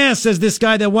off the mask, says this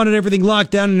guy that wanted everything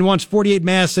locked down and wants 48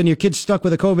 masks and your kid's stuck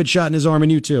with a COVID shot in his arm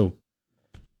and you too.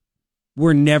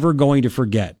 We're never going to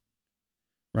forget.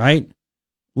 Right?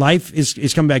 Life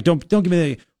is coming back. Don't give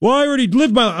me that. Well, I already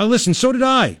lived my... Listen, so did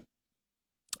I.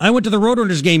 I went to the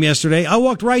Roadrunners game yesterday. I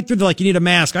walked right through like you need a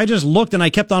mask. I just looked and I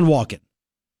kept on walking.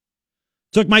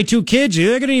 Took my two kids.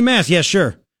 They're going to need masks. Yeah,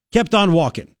 sure. Kept on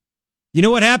walking. You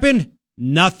know what happened?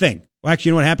 Nothing. Well, actually,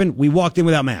 you know what happened? We walked in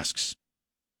without masks.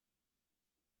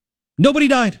 Nobody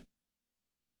died.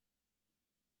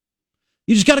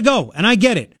 You just got to go. And I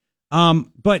get it.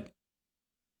 But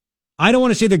I don't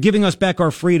want to say they're giving us back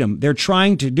our freedom. They're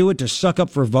trying to do it to suck up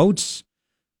for votes.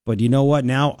 But you know what?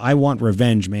 Now I want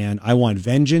revenge, man. I want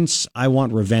vengeance. I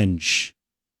want revenge.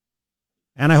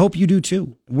 And I hope you do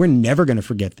too. We're never going to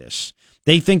forget this.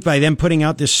 They think by them putting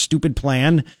out this stupid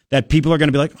plan that people are going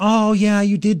to be like, oh, yeah,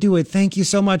 you did do it. Thank you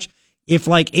so much. If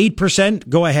like 8%,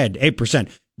 go ahead, 8%.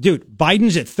 Dude,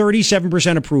 Biden's at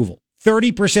 37% approval.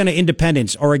 30% of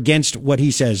independents are against what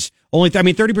he says.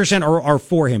 30% are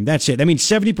for him. That's it.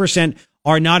 70%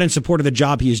 are not in support of the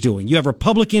job he is doing. You have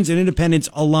Republicans and independents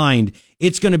aligned.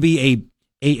 It's going to be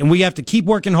and we have to keep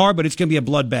working hard, but it's going to be a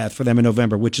bloodbath for them in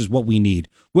November, which is what we need.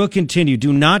 We'll continue.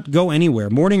 Do not go anywhere.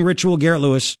 Morning Ritual, Garret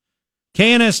Lewis,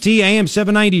 KNST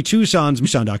AM790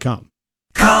 Tucson.com.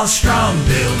 Call Strong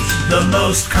builds the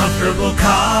most comfortable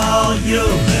call you'll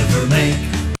ever make.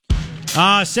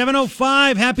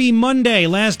 7:05, happy Monday,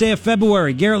 last day of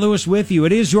February. Garret Lewis with you.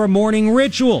 It is your morning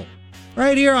ritual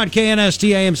right here on KNST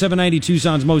AM790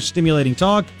 Tucson's most stimulating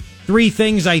talk. 3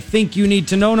 things I think you need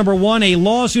to know. Number 1, a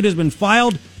lawsuit has been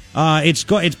filed. It's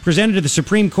presented to the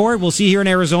Supreme Court. We'll see here in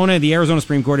Arizona, the Arizona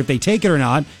Supreme Court, if they take it or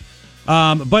not.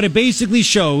 But it basically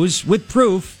shows with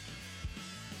proof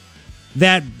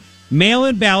that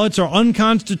mail-in ballots are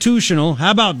unconstitutional.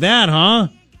 How about that, huh?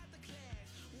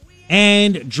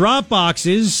 And drop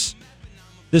boxes,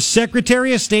 the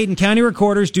Secretary of State and county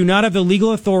recorders do not have the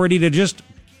legal authority to just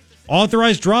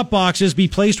authorize drop boxes be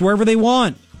placed wherever they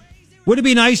want. Would it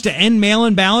be nice to end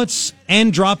mail-in ballots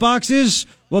and drop boxes?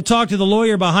 We'll talk to the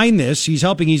lawyer behind this. He's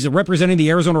representing the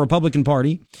Arizona Republican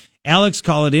Party. Alex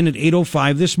called it in at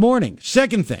 8:05 this morning.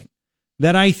 Second thing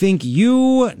that I think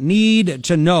you need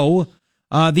to know,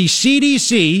 the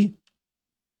CDC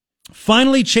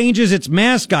finally changes its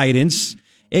mask guidance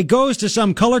It goes to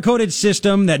some color-coded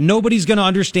system that nobody's going to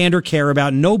understand or care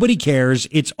about. Nobody cares.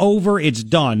 It's over. It's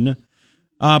done.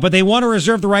 But they want to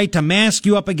reserve the right to mask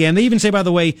you up again. They even say, by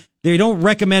the way, they don't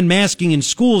recommend masking in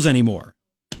schools anymore.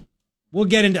 We'll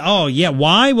get into,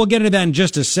 why? We'll get into that in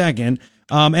just a second.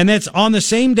 And that's on the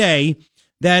same day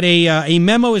that a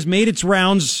memo has made its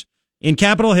rounds in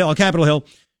Capitol Hill,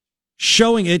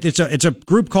 showing it. It's a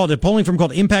group called, a polling firm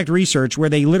called Impact Research, where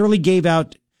they literally gave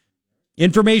out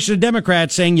information to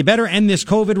Democrats saying, you better end this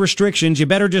COVID restrictions. You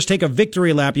better just take a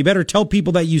victory lap. You better tell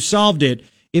people that you solved it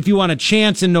if you want a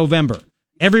chance in November.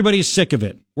 Everybody's sick of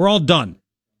it. We're all done.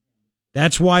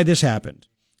 That's why this happened.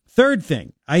 Third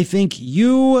thing, I think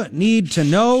you need to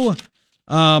know,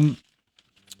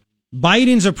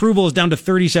 Biden's approval is down to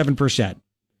 37%.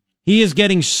 He is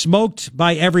getting smoked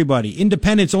by everybody.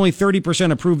 Independents, only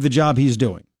 30% approve the job he's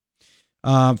doing.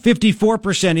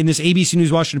 54% in this ABC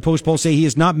News Washington Post poll say he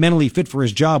is not mentally fit for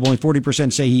his job. Only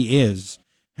 40% say he is.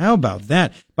 How about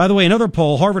that? By the way, another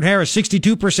poll, Harvard-Harris,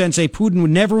 62% say Putin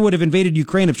never would have invaded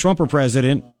Ukraine if Trump were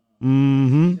president.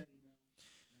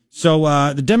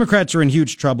 So the Democrats are in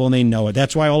huge trouble, and they know it.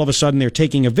 That's why all of a sudden they're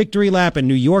taking a victory lap, and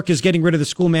New York is getting rid of the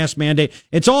school mask mandate.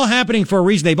 It's all happening for a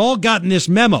reason. They've all gotten this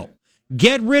memo.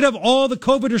 Get rid of all the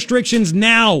COVID restrictions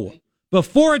now,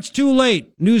 before it's too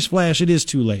late. Newsflash, it is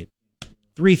too late.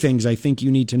 3 things I think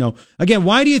you need to know. Again,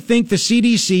 why do you think the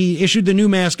CDC issued the new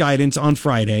mask guidance on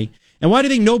Friday? And why do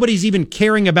you think nobody's even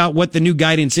caring about what the new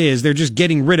guidance is? They're just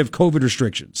getting rid of COVID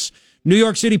restrictions. New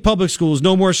York City public schools,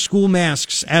 no more school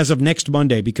masks as of next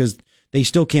Monday because they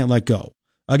still can't let go.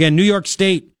 Again, New York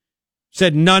State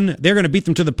said none. They're going to beat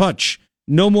them to the punch.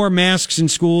 No more masks in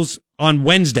schools on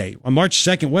Wednesday, on March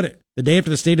 2nd. What, the day after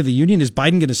the State of the Union? Is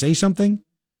Biden going to say something?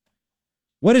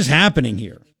 What is happening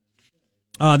here?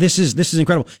 This is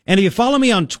incredible. And if you follow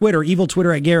me on Twitter, evil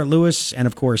Twitter at Garret Lewis, and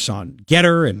of course on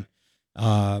Getter and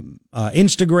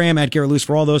Instagram at Garret Lewis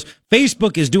for all those.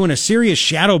 Facebook is doing a serious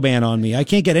shadow ban on me. I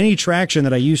can't get any traction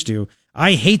that I used to.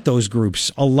 I hate those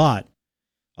groups a lot.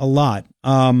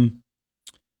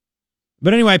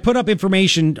 But anyway, I put up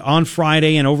information on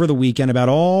Friday and over the weekend about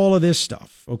all of this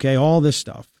stuff. Okay, all this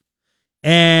stuff.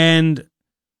 And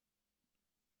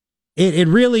it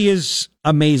really is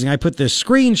amazing. I put the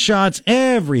screenshots,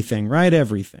 everything, right?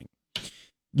 Everything.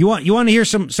 You want to hear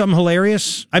something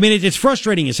hilarious? I mean, it's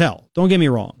frustrating as hell. Don't get me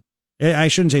wrong. I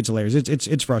shouldn't say it's hilarious.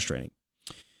 It's frustrating.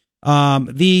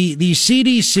 The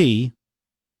CDC,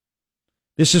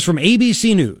 this is from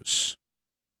ABC News.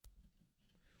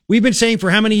 We've been saying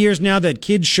for how many years now that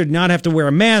kids should not have to wear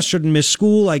a mask, shouldn't miss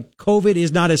school, like COVID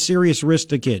is not a serious risk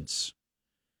to kids.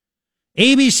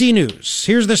 ABC News.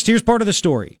 Here's part of the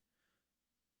story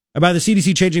about the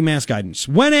CDC changing mask guidance.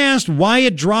 When asked why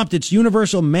it dropped its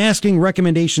universal masking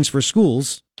recommendations for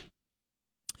schools,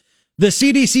 the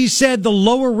CDC said the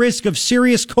lower risk of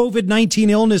serious COVID-19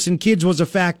 illness in kids was a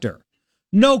factor.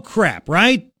 No crap,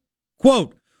 right?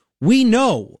 Quote, we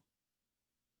know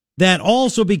that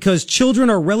also because children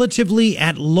are relatively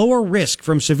at lower risk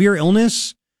from severe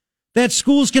illness, that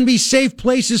schools can be safe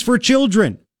places for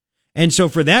children. And so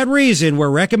for that reason, we're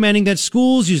recommending that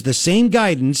schools use the same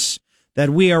guidance that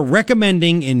we are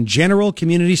recommending in general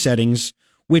community settings,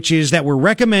 which is that we're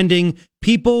recommending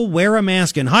people wear a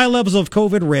mask in high levels of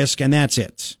COVID risk, and that's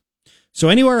it. So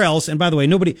anywhere else, and by the way,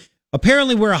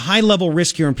 apparently we're a high level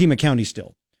risk here in Pima County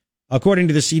still, according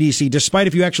to the CDC, despite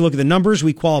if you actually look at the numbers,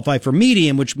 we qualify for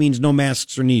medium, which means no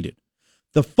masks are needed.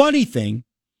 The funny thing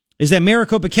is that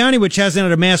Maricopa County, which hasn't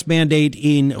had a mask mandate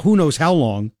in who knows how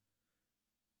long,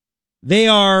 they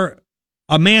are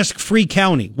a mask-free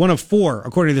county, one of 4,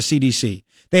 according to the CDC.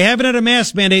 They haven't had a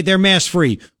mask mandate, they're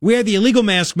mask-free. We had the illegal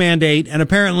mask mandate, and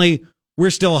apparently we're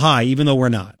still high, even though we're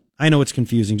not. I know it's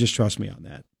confusing, just trust me on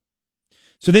that.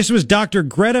 So this was Dr.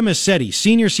 Greta Massetti,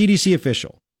 senior CDC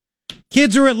official.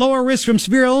 Kids are at lower risk from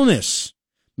severe illness.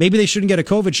 Maybe they shouldn't get a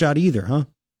COVID shot either, huh?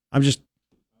 I'm just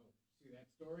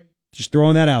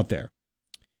throwing that out there.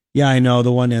 Yeah, I know,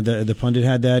 the one, the pundit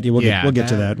had that. Yeah, we'll get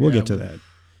to that. We'll get to that.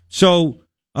 So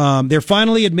they're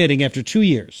finally admitting after 2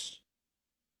 years,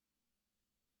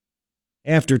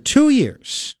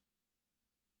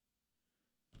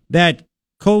 that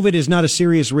COVID is not a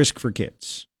serious risk for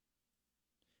kids.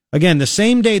 Again, the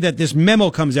same day that this memo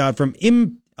comes out from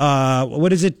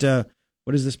what is it?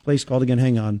 What is this place called again?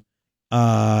 Hang on.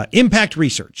 Impact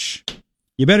Research.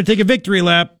 You better take a victory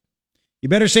lap. You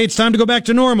better say it's time to go back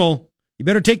to normal. You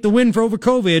better take the win for over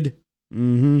COVID.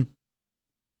 Mm-hmm.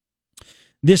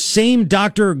 This same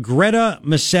Dr. Greta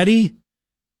Massetti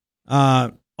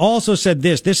also said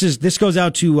this. This goes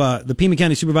out to the Pima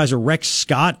County Supervisor Rex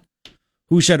Scott,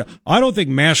 who said, I don't think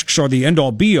masks are the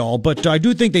end-all be-all, but I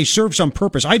do think they serve some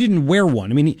purpose. I didn't wear one.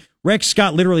 I mean, Rex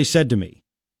Scott literally said to me,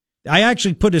 I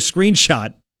actually put a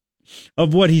screenshot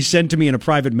of what he sent to me in a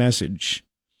private message.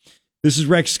 This is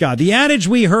Rex Scott. The adage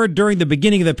we heard during the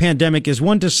beginning of the pandemic is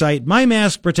one to cite, my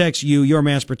mask protects you, your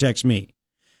mask protects me.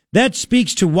 That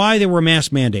speaks to why there were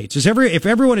mask mandates. If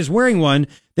everyone is wearing one,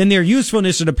 then their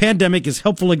usefulness in a pandemic is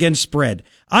helpful against spread.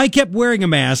 I kept wearing a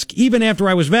mask even after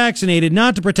I was vaccinated,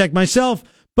 not to protect myself,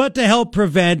 but to help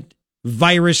prevent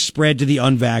virus spread to the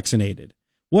unvaccinated.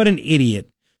 What an idiot.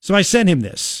 So I sent him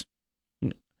this.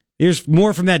 Here's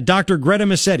more from that Dr. Greta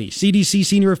Massetti, CDC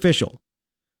senior official.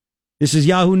 This is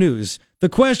Yahoo News. The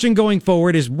question going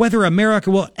forward is whether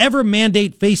America will ever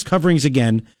mandate face coverings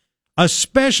again,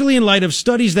 especially in light of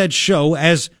studies that show,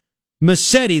 as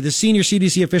Massetti, the senior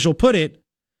CDC official, put it,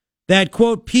 that,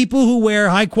 quote, people who wear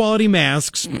high-quality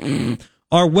masks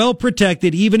are well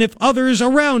protected even if others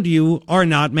around you are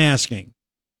not masking.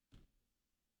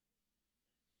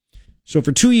 So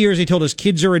for 2 years, he told us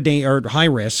kids are high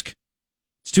risk.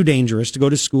 It's too dangerous to go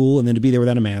to school and then to be there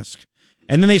without a mask.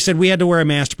 And then they said we had to wear a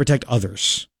mask to protect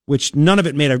others, which none of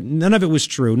it was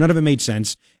true. None of it made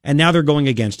sense. And now they're going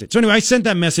against it. So anyway, I sent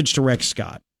that message to Rex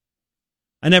Scott.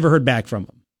 I never heard back from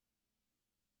him.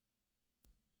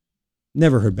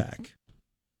 Never heard back.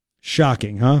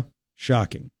 Shocking, huh?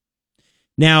 Shocking.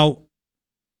 Now,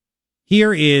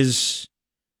 here is,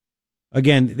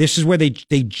 again, this is where they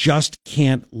just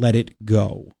can't let it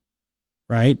go,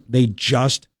 right? They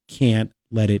just can't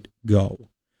let it go.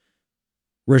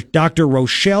 Dr.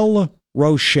 Rochelle.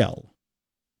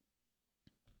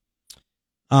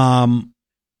 And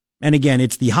again,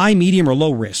 it's the high, medium, or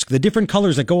low risk, the different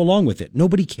colors that go along with it.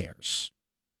 Nobody cares.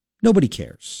 Nobody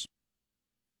cares.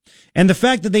 And the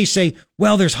fact that they say,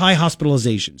 well, there's high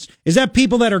hospitalizations. Is that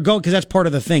people that are going, because that's part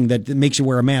of the thing that makes you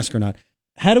wear a mask or not.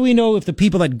 How do we know if the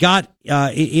people that got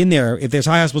in there, if there's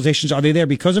high hospitalizations, are they there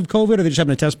because of COVID or they just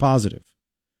happen to test positive?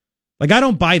 Like, I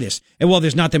don't buy this. And well,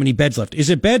 there's not that many beds left.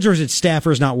 Is it beds or is it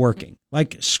staffers not working?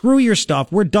 Like, screw your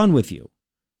stuff. We're done with you.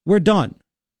 We're done.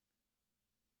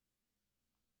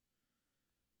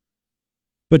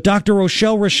 But Dr.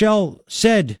 Rochelle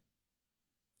said,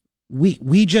 we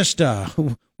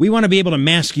want to be able to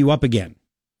mask you up again.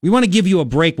 We want to give you a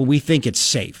break when we think it's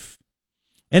safe.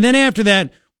 And then after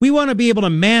that, we want to be able to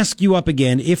mask you up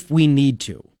again if we need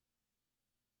to.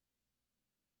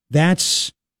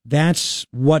 That's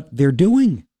what they're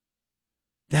doing.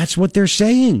 That's what they're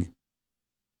saying.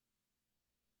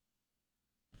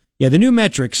 Yeah, the new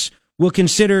metrics will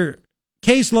consider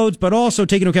caseloads, but also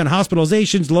take into account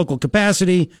hospitalizations, local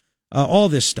capacity, all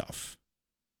this stuff.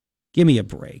 Give me a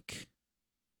break.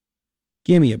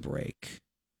 Give me a break.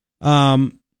 I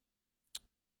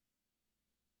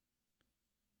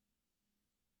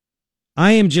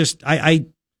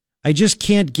just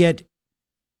can't get,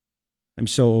 I'm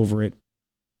so over it.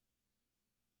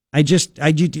 I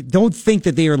don't think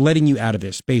that they are letting you out of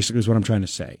this, basically, is what I'm trying to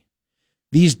say.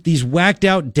 These whacked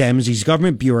out Dems, these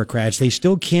government bureaucrats, they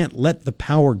still can't let the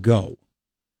power go.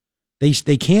 They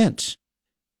can't.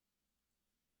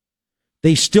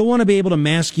 They still want to be able to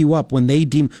mask you up when they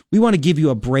deem, we want to give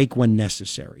you a break when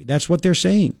necessary. That's what they're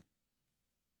saying.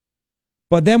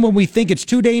 But then when we think it's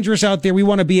too dangerous out there, we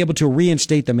want to be able to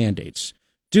reinstate the mandates.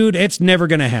 Dude, it's never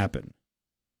going to happen.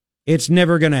 It's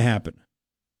never going to happen.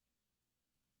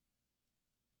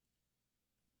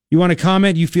 You want to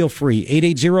comment? You feel free.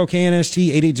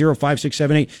 880-KNST,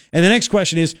 880-5678. And the next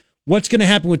question is, what's going to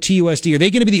happen with TUSD? Are they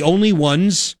going to be the only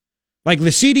ones? Like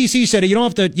the CDC said,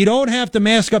 you don't have to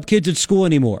mask up kids at school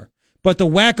anymore. But the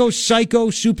wacko psycho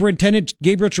superintendent,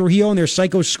 Gabriel Trujillo, and their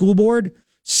psycho school board,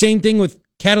 same thing with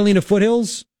Catalina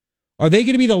Foothills. Are they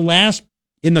going to be the last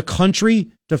in the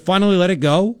country to finally let it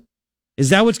go? Is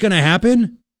that what's going to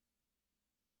happen?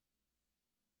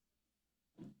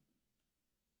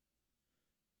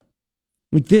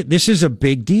 This is a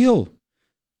big deal.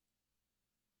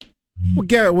 Well,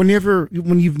 Garrett, when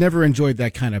you've never enjoyed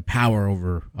that kind of power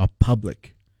over a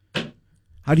public,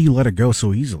 how do you let it go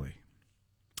so easily?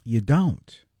 You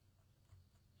don't.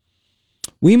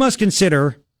 We must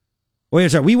consider,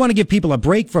 we want to give people a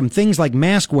break from things like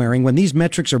mask wearing when these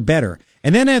metrics are better,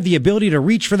 and then have the ability to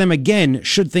reach for them again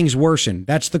should things worsen.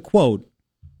 That's the quote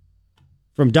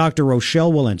from Dr.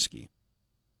 Rochelle Walensky.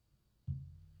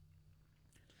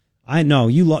 I know,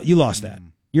 you lost that.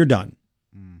 You're done.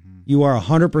 You are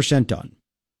 100% done.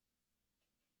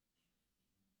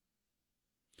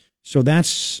 So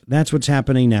that's what's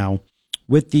happening now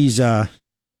with these new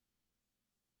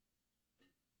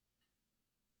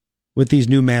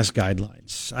mask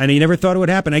guidelines. I never thought it would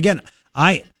happen. Again,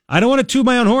 I don't want to toot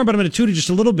my own horn, but I'm going to toot it just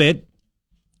a little bit.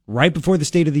 right before the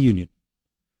State of the Union,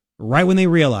 right when they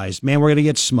realized, man, we're going to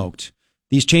get smoked.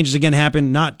 These changes again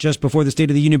happen not just before the State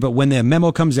of the Union, but when the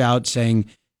memo comes out saying,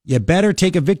 you better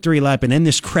take a victory lap and end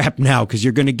this crap now because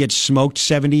you're going to get smoked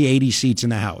 70, 80 seats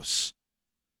in the House.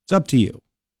 It's up to you.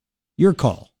 Your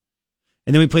call.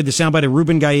 And then we played the soundbite of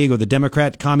Ruben Gallego, the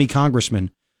Democrat commie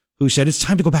congressman, who said it's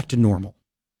time to go back to normal.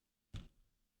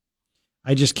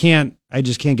 I just can't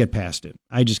get past it.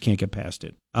 I just can't get past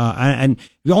it. And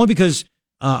only because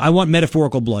I want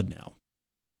metaphorical blood now.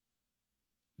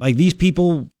 Like these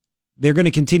people, they're going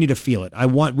to continue to feel it.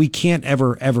 We can't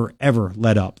ever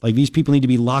let up. Like these people need to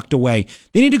be locked away.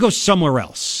 They need to go somewhere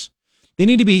else. They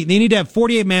need to have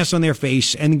 48 masks on their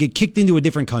face and get kicked into a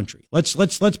different country. Let's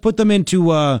put them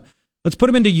into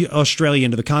Australia,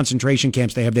 into the concentration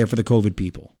camps they have there for the COVID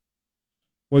people,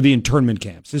 or the internment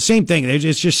camps. The same thing.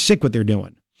 It's just sick what they're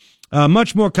doing.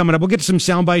 Much more coming up. We'll get to some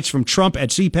sound bites from Trump at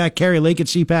CPAC, Carrie Lake at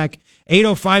CPAC.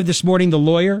 8:05 this morning. The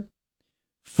lawyer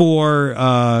for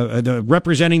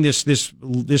representing this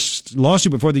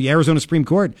lawsuit before the Arizona Supreme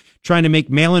Court, trying to make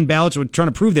mail-in ballots, or trying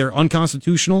to prove they're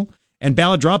unconstitutional, and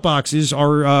ballot drop boxes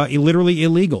are literally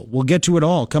illegal. We'll get to it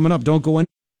all coming up. Don't go in.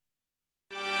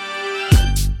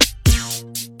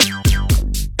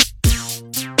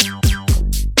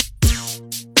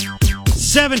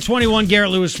 $7:21,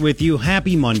 Garrett Lewis with you.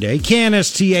 Happy Monday.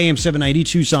 KNST AM790,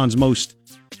 Tucson's most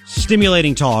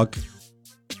stimulating talk.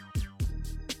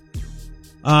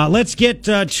 Let's get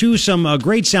to some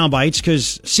great sound bites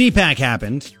because CPAC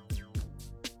happened.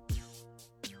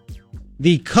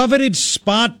 The coveted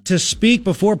spot to speak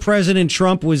before President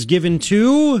Trump was given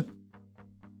to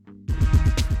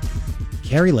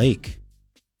Carrie Lake.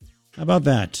 How about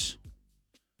that?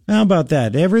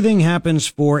 Everything happens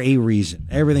for a reason.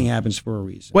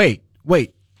 Wait.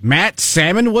 Matt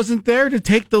Salmon wasn't there to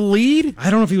take the lead?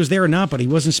 I don't know if he was there or not, but he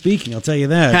wasn't speaking. I'll tell you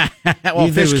that. Well,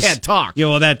 fish can't talk. Yeah,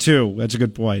 well, that too. That's a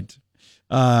good point.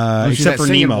 Except for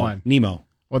Nemo. Nemo.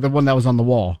 Or the one that was on the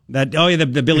wall.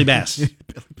 The Billy Bass.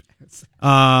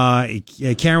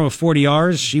 Karen with 40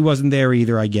 R's. She wasn't there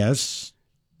either, I guess.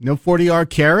 No 40R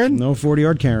Karen? No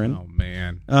 40R Karen. Oh,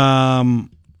 man.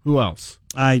 Who else?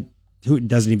 Who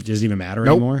doesn't even matter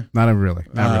anymore? Not really.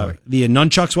 The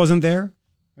Nunchucks wasn't there.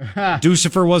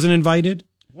 Ducifer wasn't invited.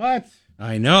 What?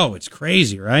 I know. It's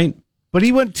crazy, right? But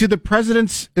he went to the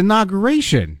president's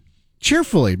inauguration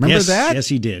cheerfully. Remember that? Yes,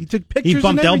 he did. He took pictures. He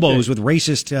bumped elbows with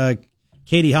racist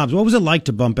Katie Hobbs. What was it like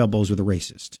to bump elbows with a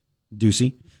racist?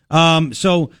 Ducey.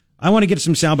 So I want to get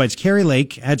some sound bites. Carrie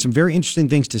Lake had some very interesting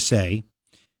things to say.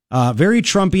 Very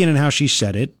Trumpian in how she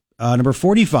said it. Number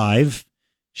 45.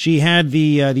 She had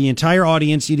the entire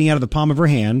audience eating out of the palm of her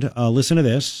hand. Listen to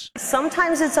this.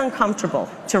 Sometimes it's uncomfortable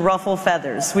to ruffle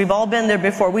feathers. We've all been there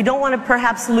before. We don't want to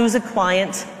perhaps lose a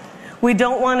client. We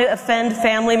don't want to offend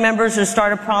family members or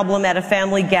start a problem at a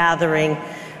family gathering.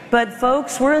 But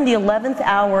folks, we're in the 11th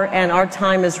hour and our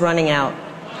time is running out.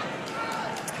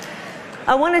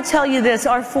 I want to tell you this.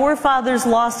 Our forefathers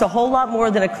lost a whole lot more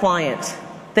than a client.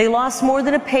 They lost more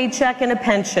than a paycheck and a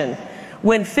pension.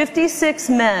 When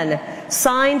 56 men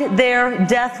signed their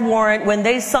death warrant, when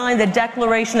they signed the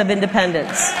Declaration of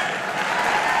Independence.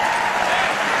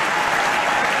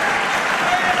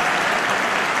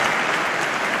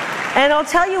 And I'll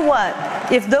tell you what,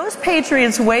 if those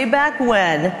patriots way back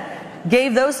when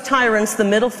gave those tyrants the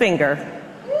middle finger,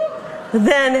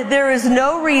 then there is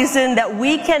no reason that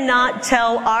we cannot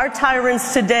tell our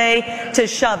tyrants today to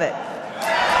shove it.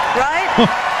 Right?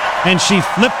 And she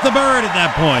flipped the bird at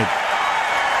that point.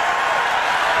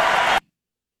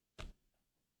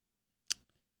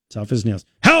 Tough as nails.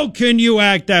 How can you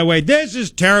act that way? This is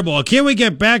terrible. Can't we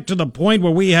get back to the point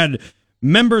where we had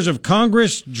members of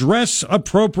Congress dress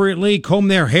appropriately, comb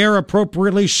their hair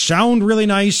appropriately, sound really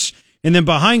nice, and then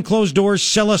behind closed doors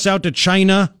sell us out to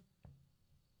China?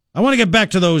 I want to get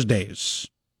back to those days.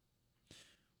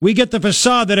 We get the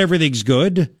facade that everything's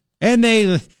good, and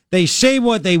they say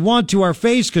what they want to our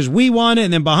face because we want it,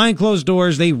 and then behind closed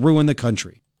doors they ruin the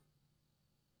country.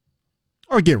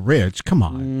 Or get rich. Come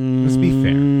on. Let's be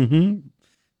fair. Mm-hmm.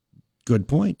 Good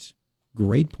point.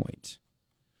 Great point.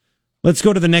 Let's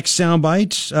go to the next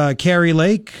soundbite. Carrie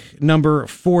Lake, number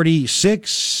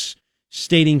 46,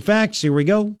 stating facts. Here we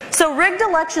go. So rigged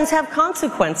elections have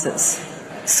consequences.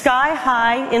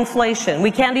 Sky-high inflation.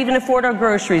 We can't even afford our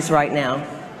groceries right now.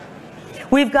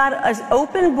 We've got an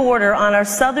open border on our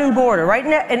southern border, right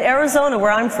in Arizona,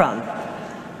 where I'm from.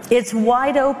 It's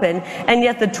wide open, and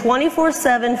yet the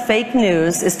 24/7 fake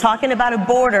news is talking about a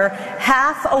border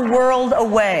half a world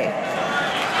away.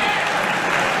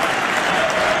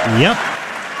 Yep.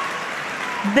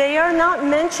 They are not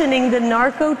mentioning the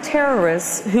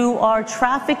narco-terrorists who are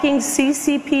trafficking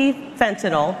CCP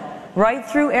fentanyl right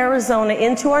through Arizona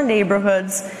into our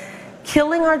neighborhoods,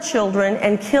 killing our children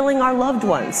and killing our loved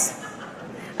ones.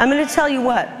 I'm going to tell you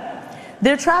what.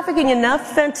 They're trafficking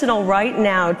enough fentanyl right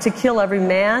now to kill every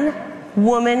man,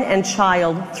 woman, and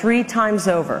child 3 times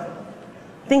over.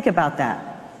 Think about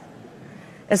that.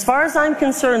 As far as I'm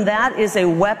concerned, that is a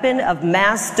weapon of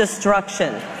mass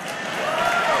destruction.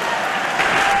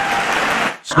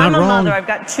 I'm a mother. I've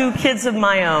got 2 kids of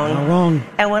my own. Not wrong.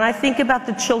 And when I think about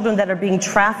the children that are being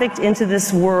trafficked into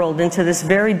this world, into this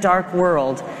very dark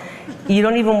world, you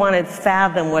don't even want to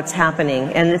fathom what's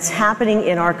happening. And it's happening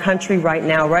in our country right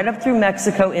now, right up through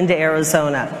Mexico into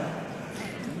Arizona.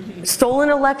 Stolen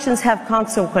elections have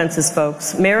consequences,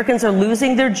 folks. Americans are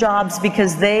losing their jobs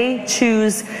because they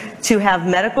choose to have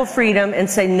medical freedom and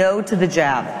say no to the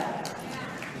jab.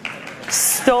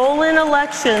 Stolen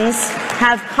elections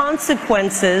have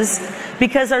consequences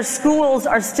because our schools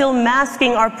are still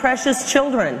masking our precious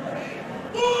children.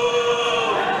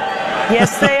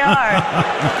 Yes, they are.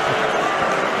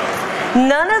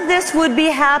 None of this would be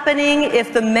happening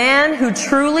if the man who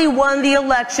truly won the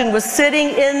election was sitting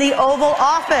in the Oval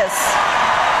Office.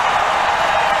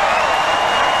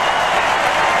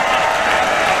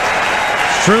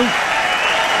 True.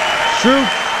 True.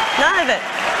 None of it.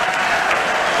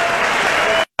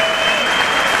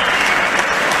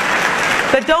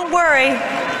 But don't worry,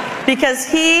 because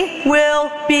he will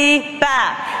be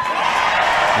back.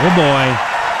 Oh, boy.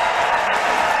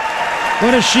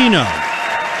 What does she know?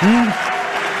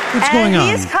 What's going on?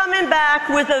 And he's coming back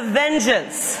with a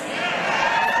vengeance.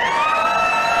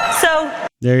 So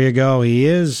there you go. He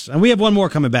is. And we have one more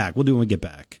coming back. We'll do when we get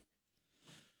back.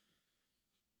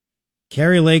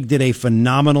 Kari Lake did a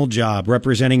phenomenal job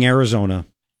representing Arizona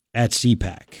at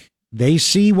CPAC. They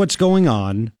see what's going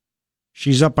on.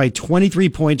 She's up by 23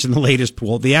 points in the latest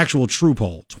poll, the actual true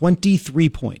poll. 23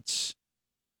 points.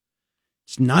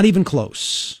 It's not even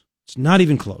close. It's not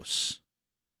even close.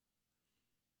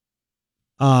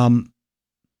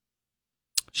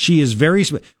 She is very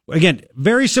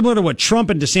similar to what Trump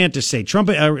and DeSantis say.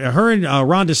 Her and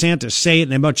Ron DeSantis say it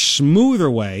in a much smoother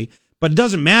way, but it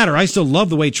doesn't matter. I still love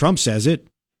the way Trump says it.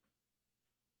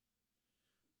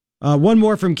 One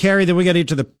more from Kari, then we got to get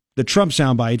to the Trump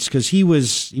sound bites, because he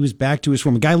was back to his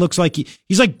form. The guy looks like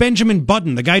he's like Benjamin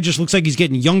Button. The guy just looks like he's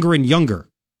getting younger and younger.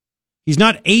 He's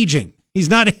not aging.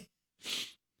 Biden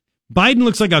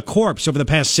looks like a corpse over the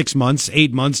past 6 months,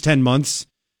 8 months, 10 months.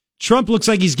 Trump looks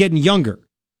like he's getting younger.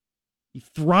 He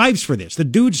thrives for this. The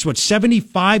dude's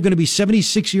 75, going to be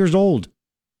 76 years old.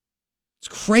 It's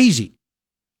crazy.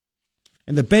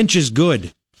 And the bench is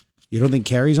good. You don't think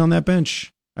Kari's on that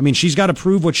bench? I mean, she's got to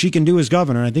prove what she can do as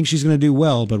governor. I think she's going to do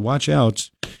well, but watch out.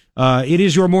 It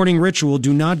is your morning ritual.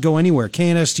 Do not go anywhere.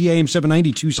 KNST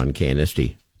AM790 Tucson. On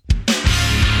KNST.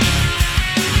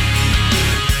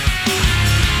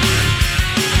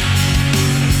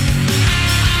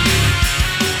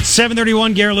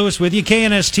 .731, Garret Lewis with you.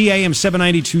 KNST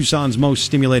AM790 Tucson's most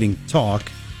stimulating talk.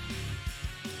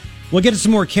 We'll get to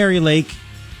some more Kari Lake.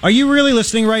 Are you really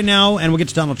listening right now? And we'll get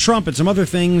to Donald Trump and some other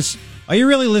things. Are you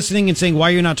really listening and saying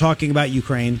why you're not talking about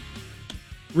Ukraine?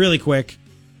 Really quick.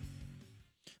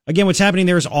 Again, what's happening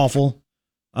there is awful.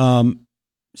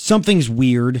 Something's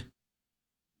weird.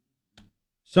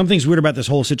 Something's weird about this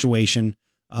whole situation.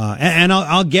 And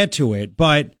I'll get to it,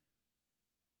 but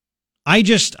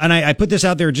I put this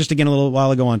out there just again a little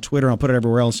while ago on Twitter. I'll put it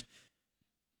everywhere else.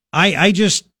 I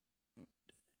just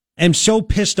am so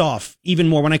pissed off even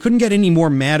more. When I couldn't get any more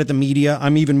mad at the media,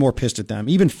 I'm even more pissed at them.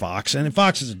 Even Fox. And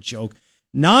Fox is a joke.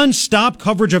 Non-stop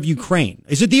coverage of Ukraine.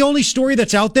 Is it the only story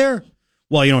that's out there?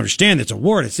 Well, you don't understand. It's a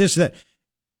war. It's this, that.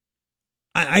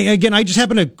 I just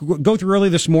happened to go through early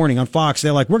this morning on Fox.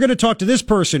 They're like, we're going to talk to this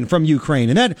person from Ukraine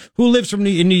and that who lives in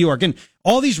New York, and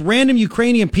all these random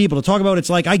Ukrainian people to talk about. It's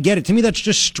like, I get it. To me, that's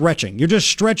just stretching. You're just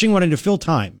stretching, wanting to fill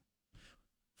time.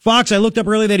 Fox, I looked up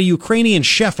earlier, they had a Ukrainian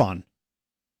chef on.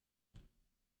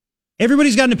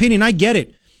 Everybody's got an opinion. I get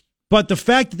it. But the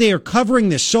fact that they are covering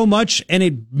this so much, and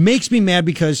it makes me mad,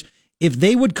 because if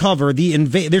they would cover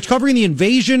they're covering the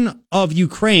invasion of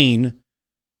Ukraine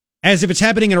as if it's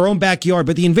happening in our own backyard,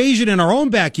 but the invasion in our own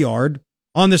backyard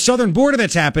on the southern border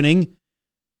that's happening,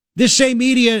 this same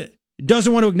media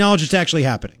doesn't want to acknowledge it's actually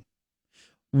happening.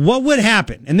 What would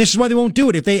happen, and this is why they won't do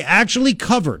it, if they actually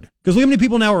covered, because look how many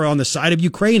people now are on the side of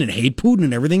Ukraine and hate Putin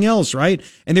and everything else, right?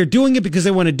 And they're doing it because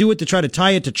they want to do it to try to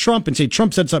tie it to Trump and say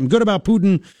Trump said something good about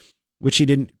Putin, which he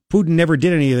didn't. Putin never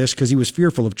did any of this because he was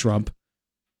fearful of Trump.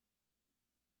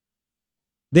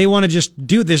 They want to just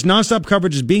do this. Nonstop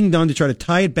coverage is being done to try to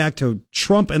tie it back to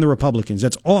Trump and the Republicans.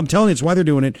 That's all I'm telling you. It's why they're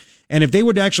doing it. And if they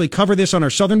would actually cover this on our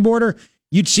southern border,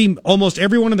 you'd see almost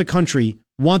everyone in the country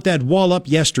want that wall up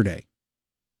yesterday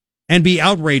and be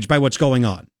outraged by what's going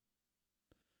on.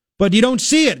 But you don't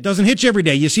see it. It doesn't hit you every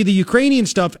day. You see the Ukrainian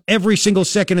stuff every single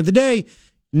second of the day.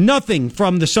 Nothing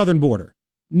from the southern border.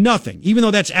 Nothing. Even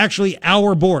though that's actually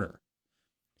our border.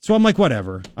 So I'm like,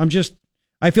 whatever.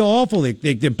 I feel awful.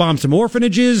 They bombed some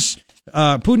orphanages.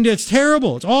 Putin did. It's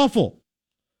terrible. It's awful.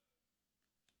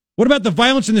 What about the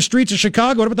violence in the streets of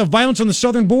Chicago? What about the violence on the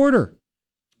southern border?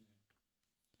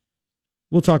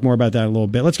 We'll talk more about that in a little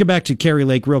bit. Let's get back to Kari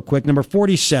Lake real quick. Number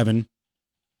 47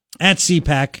 at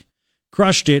CPAC.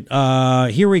 Crushed it.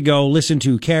 Here we go. Listen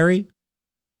to Kari.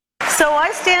 So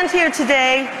I stand here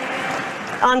today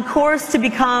on course to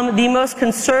become the most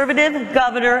conservative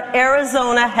governor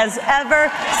Arizona has ever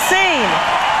seen.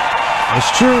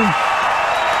 That's true.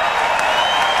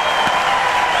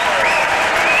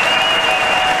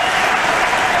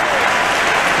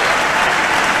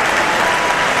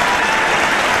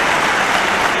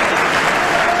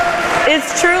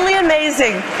 It's truly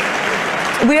amazing.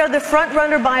 We are the front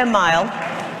runner by a mile.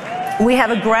 We have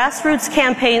a grassroots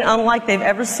campaign unlike they've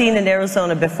ever seen in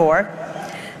Arizona before.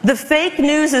 The fake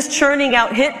news is churning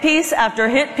out hit piece after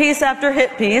hit piece after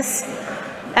hit piece,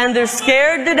 and they're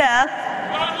scared to death.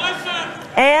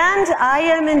 And I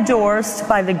am endorsed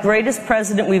by the greatest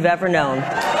president we've ever known.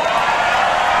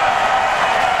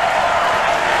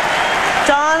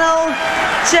 Donald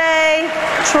J.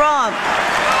 Trump.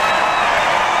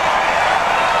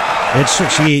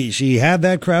 She had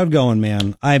that crowd going,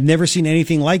 man. I've never seen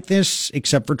anything like this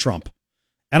except for Trump.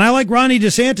 And I like Ronnie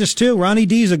DeSantis, too. Ronnie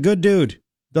D's a good dude.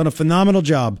 Done a phenomenal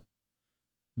job.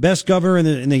 Best governor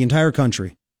in the entire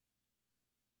country.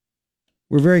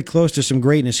 We're very close to some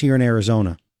greatness here in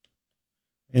Arizona.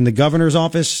 In the governor's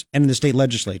office and in the state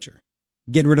legislature.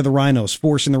 Getting rid of the rhinos,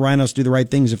 forcing the rhinos to do the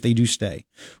right things if they do stay.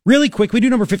 Really quick, we do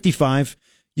number 55.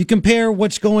 You compare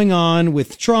what's going on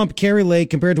with Trump, Kari Lake,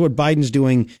 compared to what Biden's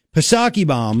doing.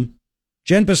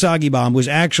 Jen Psaki was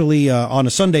actually on a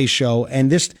Sunday show,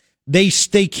 and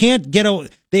they can't get out.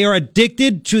 They are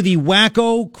addicted to the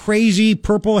wacko, crazy,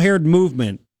 purple-haired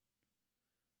movement.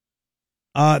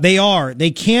 They are.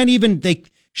 They can't even.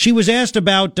 She was asked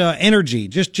about energy,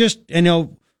 just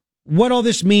what all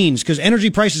this means, because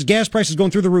energy prices, gas prices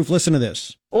going through the roof. Listen to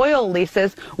this. Oil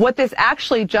leases. What this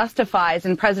actually justifies,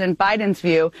 in President Biden's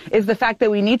view, is the fact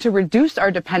that we need to reduce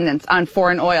our dependence on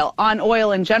foreign oil, on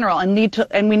oil in general, and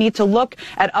we need to look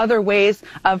at other ways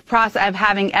of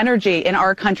having energy in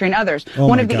our country and others.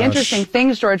 One of the interesting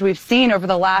things, George, we've seen over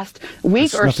the last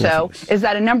week or so is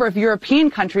that a number of European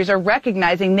countries are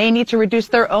recognizing they need to reduce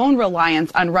their own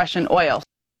reliance on Russian oil.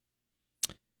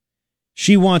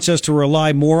 She wants us to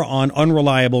rely more on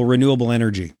unreliable renewable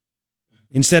energy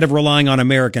instead of relying on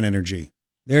American energy.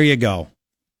 There you go.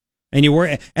 And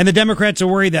the Democrats are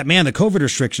worried that, man, the COVID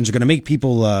restrictions are going to make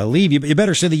people leave. You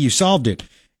better say that you solved it.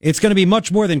 It's going to be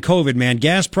much more than COVID, man.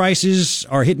 Gas prices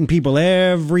are hitting people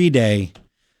every day.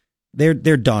 They're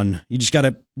done. We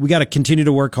got to continue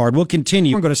to work hard. We'll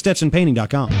continue. Go to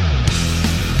StetsonPainting.com.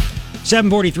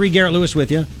 743, Garrett Lewis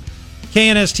with you.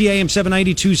 KNST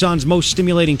AM790, Tucson's most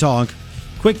stimulating talk.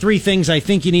 Quick three things I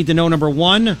think you need to know. Number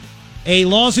one, a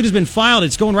lawsuit has been filed.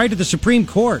 It's going right to the Supreme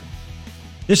Court.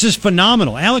 This is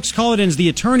phenomenal. Alex Cullidan's the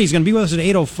attorney. He's going to be with us at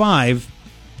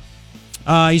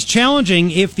 8:05. He's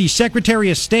challenging if the Secretary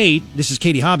of State, this is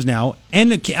Katie Hobbs now,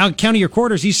 and the county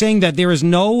recorders, he's saying that there is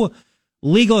no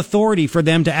legal authority for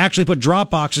them to actually put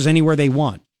drop boxes anywhere they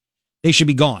want. They should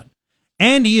be gone.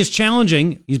 And he is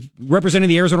challenging, he's representing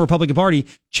the Arizona Republican Party,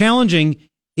 challenging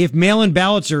if mail-in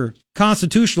ballots are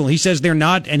constitutional. He says they're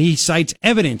not, and he cites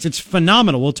evidence. It's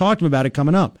phenomenal. We'll talk to him about it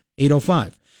coming up,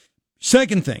 8:05.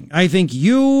 Second thing, I think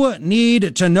you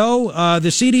need to know,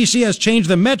 the CDC has changed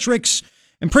the metrics,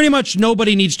 and pretty much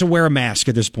nobody needs to wear a mask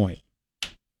at this point.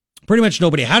 Pretty much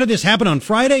nobody. How did this happen on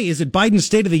Friday? Is it Biden's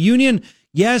State of the Union?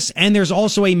 Yes, and there's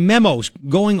also a memo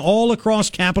going all across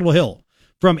Capitol Hill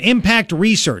from Impact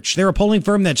Research. They're a polling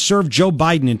firm that served Joe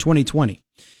Biden in 2020.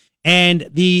 And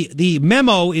the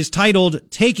memo is titled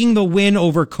Taking the Win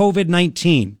Over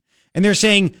COVID-19. And they're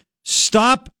saying,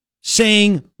 stop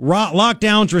saying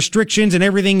lockdowns, restrictions, and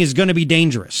everything is going to be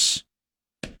dangerous.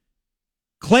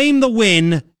 Claim the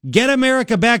win. Get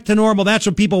America back to normal. That's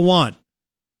what people want.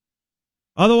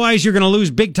 Otherwise, you're going to lose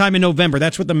big time in November.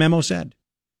 That's what the memo said.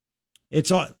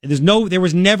 There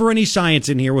was never any science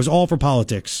in here. It was all for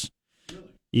politics.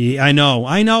 Yeah, I know.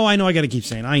 I got to keep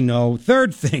saying, I know.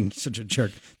 Third thing, such a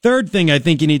jerk. Third thing I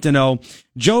think you need to know,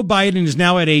 Joe Biden is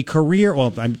now at a career,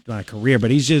 well, not a career,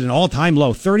 but he's at an all-time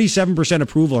low, 37%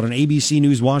 approval on an ABC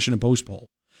News Washington Post poll.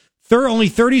 Only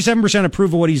 37%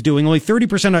 approve of what he's doing. Only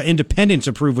 30% of independents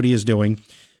approve what he is doing.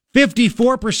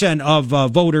 54%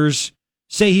 of voters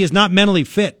say he is not mentally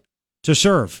fit to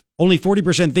serve. Only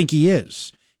 40% think he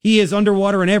is. He is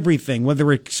underwater in everything,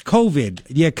 whether it's COVID,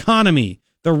 the economy,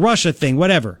 the Russia thing,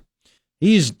 whatever.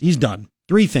 He's done.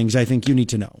 Three things I think you need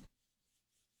to know.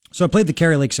 So I played the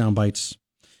Carrie Lake sound bites.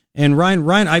 And Ryan,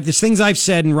 there's things I've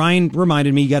said, and Ryan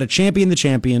reminded me, you got to champion the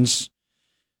champions.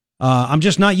 I'm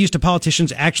just not used to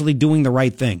politicians actually doing the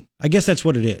right thing. I guess that's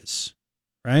what it is,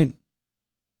 right?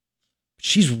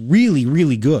 She's really,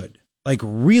 really good. Like,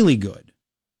 really good.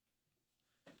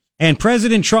 And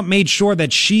President Trump made sure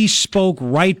that she spoke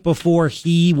right before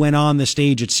he went on the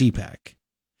stage at CPAC.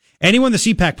 And he won the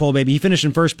CPAC poll, baby. He finished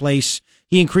in first place.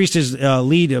 He increased his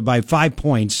lead by 5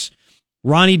 points.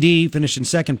 Ronnie D finished in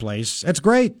second place. That's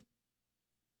great.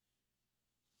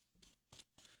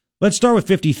 Let's start with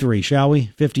 53, shall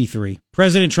we? 53.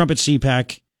 President Trump at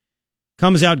CPAC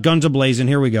comes out guns a-blazing.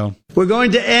 Here we go. We're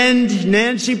going to end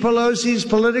Nancy Pelosi's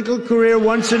political career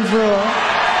once and for all.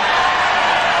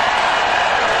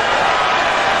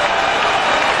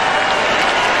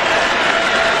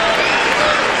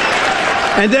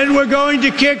 And then we're going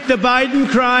to kick the Biden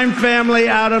crime family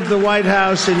out of the White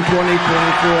House in 2024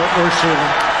 or sooner.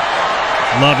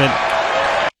 Love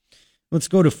it. Let's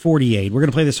go to 48. We're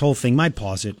going to play this whole thing. Might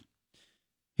pause it.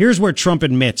 Here's where Trump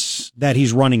admits that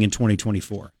he's running in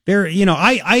 2024.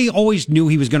 I always knew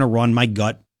he was going to run. My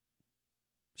gut.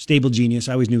 Stable genius.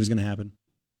 I always knew it was going to happen.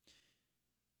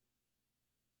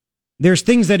 There's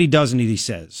things that he does and he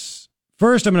says.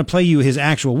 First, I'm going to play you his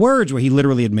actual words where he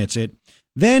literally admits it.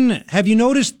 Then, have you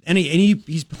noticed, and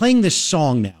he's playing this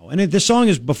song now, and the song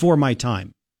is before my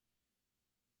time.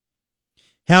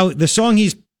 How the song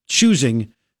he's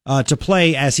choosing to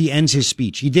play as he ends his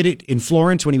speech. He did it in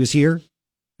Florence when he was here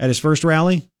at his first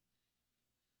rally.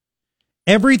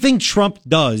 Everything Trump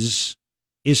does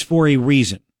is for a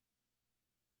reason.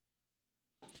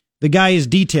 The guy is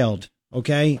detailed,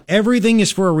 okay? Everything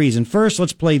is for a reason. First,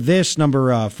 let's play this,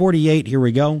 number 48. Here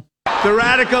we go. The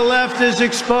radical left is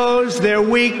exposed. They're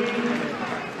weak,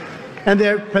 and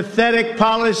their pathetic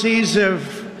policies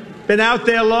have been out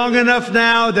there long enough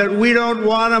now that we don't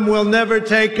want them. We'll never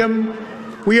take them.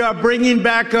 We are bringing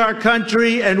back our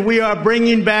country, and we are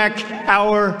bringing back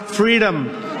our freedom.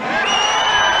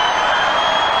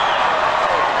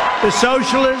 The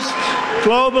socialists,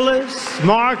 globalists,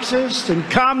 Marxists, and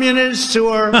communists who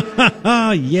are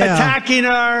attacking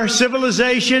our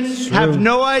civilization have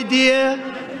no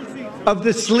idea of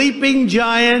the sleeping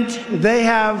giant they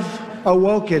have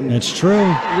awoken. That's true.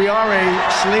 We are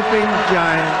a sleeping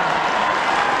giant.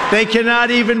 They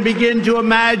cannot even begin to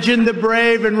imagine the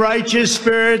brave and righteous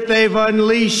spirit they've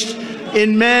unleashed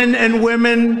in men and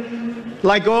women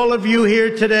like all of you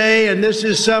here today. And this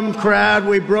is some crowd.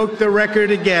 We broke the record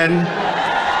again.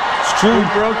 It's true. We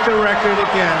broke the record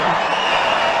again.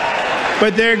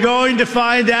 But they're going to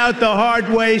find out the hard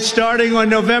way starting on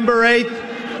November 8th.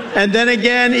 And then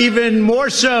again, even more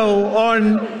so,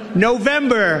 on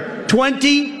November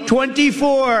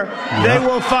 2024, they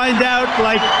will find out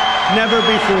like never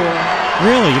before.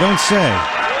 Really? You don't say.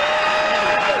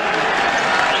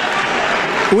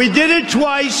 We did it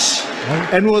twice,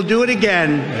 and we'll do it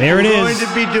again. There it is. We're going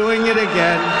to be doing it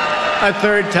again a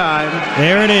third time.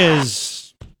 There it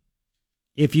is.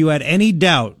 If you had any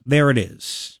doubt, there it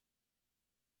is.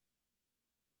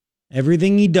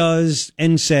 Everything he does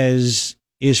and says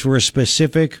is for a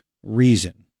specific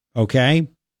reason, okay?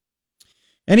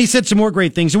 And he said some more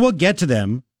great things, and we'll get to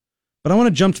them, but I want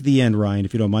to jump to the end, Ryan,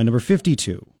 if you don't mind. Number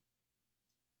 52.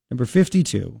 Number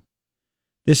 52.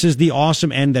 This is the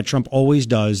awesome end that Trump always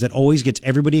does, that always gets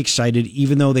everybody excited,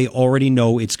 even though they already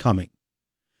know it's coming.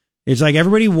 It's like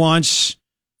everybody wants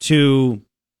to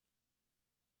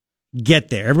get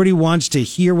there. Everybody wants to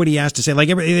hear what he has to say. Like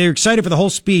they're excited for the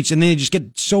whole speech, and then they just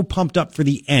get so pumped up for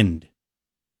the end.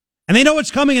 And they know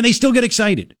it's coming, and they still get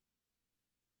excited.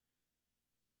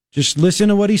 Just listen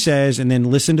to what he says, and then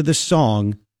listen to the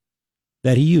song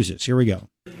that he uses. Here we go.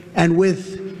 And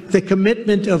with the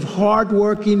commitment of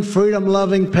hardworking,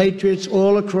 freedom-loving patriots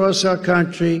all across our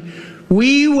country,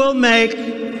 we will make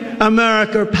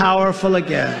America powerful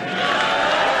again.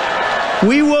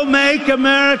 We will make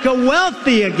America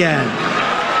wealthy again.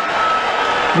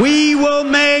 We will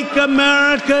make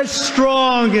America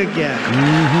strong again.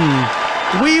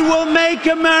 Mm-hmm. We will make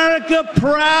America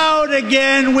proud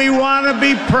again. We want to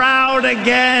be proud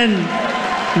again.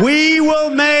 We will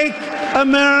make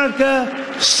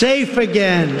America safe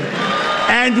again.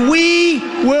 And we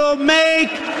will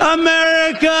make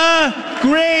America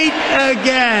great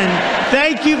again.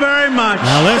 Thank you very much.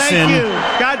 Now listen. Thank you.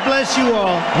 God bless you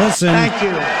all. Listen. Thank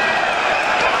you.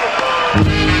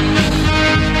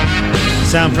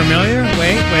 Sound familiar?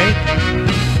 Wait.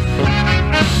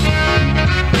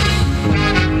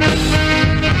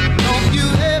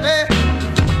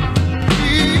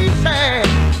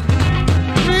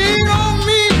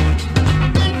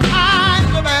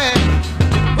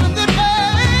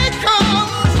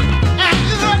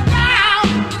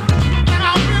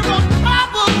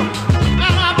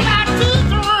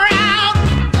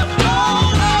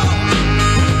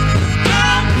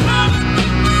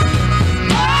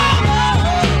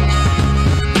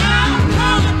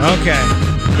 Okay.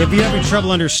 If you're having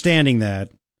trouble understanding that,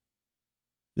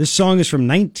 this song is from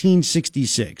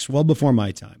 1966, well before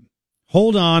my time.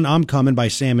 Hold On, I'm Coming by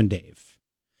Sam and Dave.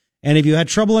 And if you had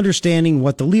trouble understanding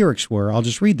what the lyrics were, I'll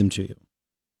just read them to you.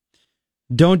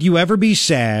 Don't you ever be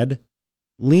sad,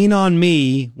 lean on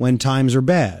me when times are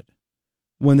bad.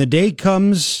 When the day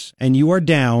comes and you are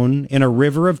down in a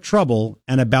river of trouble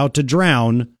and about to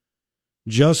drown,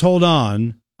 just hold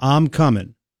on, I'm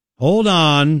coming. Hold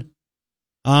on,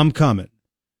 I'm coming.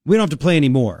 We don't have to play any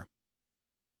more.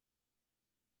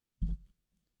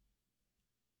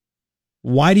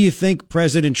 Why do you think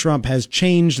President Trump has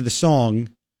changed the song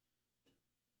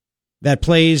that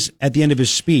plays at the end of his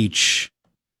speech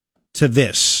to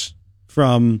this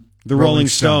from the Rolling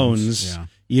Stones? Yeah.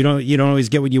 You don't always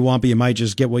get what you want, but you might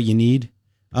just get what you need.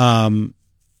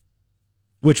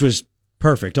 Which was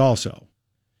perfect also.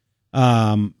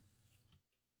 Maybe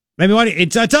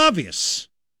it's obvious.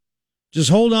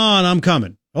 Just hold on, I'm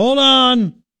coming. Hold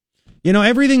on. You know,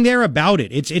 everything there about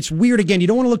it. It's weird. Again, you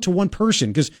don't want to look to one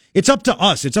person because it's up to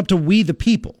us. It's up to we the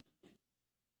people.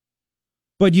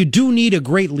 But you do need a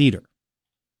great leader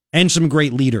and some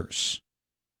great leaders.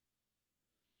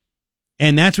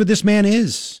 And that's what this man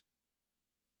is.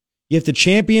 You have to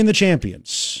champion the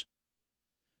champions.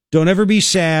 Don't ever be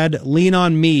sad. Lean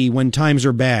on me when times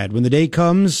are bad. When the day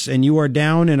comes and you are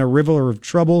down in a river of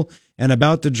trouble and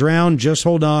about to drown, just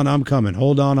hold on, I'm coming.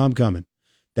 Hold on, I'm coming.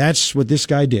 That's what this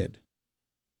guy did.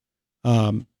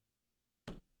 Again,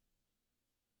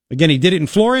 he did it in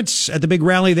Florence at the big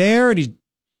rally there, and he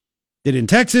did it in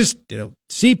Texas, did it at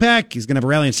CPAC. He's going to have a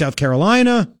rally in South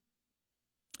Carolina.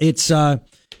 It's on.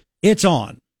 It's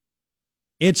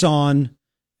on.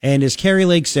 And as Carrie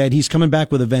Lake said, he's coming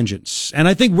back with a vengeance. And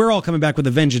I think we're all coming back with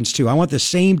a vengeance, too. I want the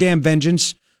same damn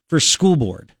vengeance for school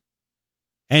board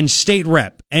and state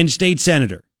rep and state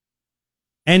senator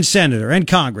and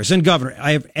Congress and governor.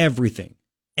 I have everything.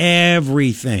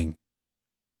 Everything.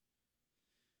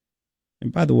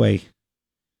 And by the way,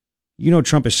 you know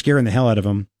Trump is scaring the hell out of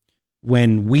him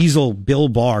when Weasel Bill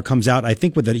Barr comes out, I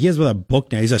think he has a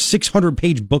book now. He's a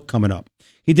 600-page book coming up.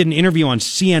 He did an interview on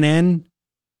CNN,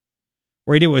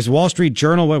 where he did was Wall Street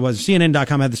Journal. What was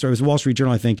CNN.com had the story. It was Wall Street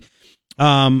Journal, I think.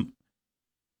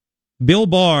 Bill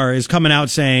Barr is coming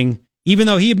out saying, even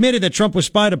though he admitted that Trump was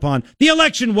spied upon, the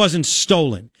election wasn't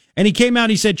stolen. And he came out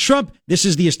and he said, Trump, this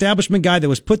is the establishment guy that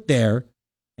was put there.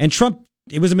 And Trump,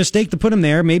 it was a mistake to put him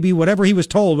there. Maybe whatever he was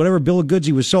told, whatever bill of goods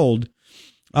he was sold.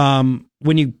 When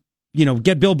you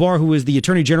get Bill Barr, who is the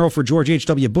attorney general for George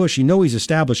H.W. Bush, you know he's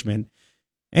establishment.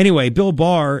 Anyway, Bill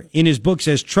Barr in his book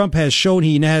says Trump has shown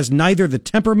he has neither the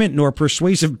temperament nor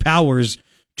persuasive powers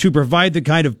to provide the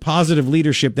kind of positive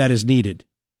leadership that is needed.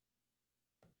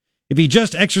 If he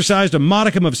just exercised a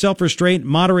modicum of self-restraint,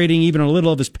 moderating even a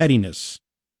little of his pettiness.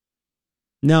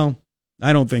 No,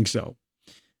 I don't think so.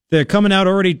 They're coming out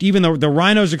already, even though the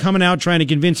rhinos are coming out trying to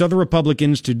convince other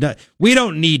Republicans to, we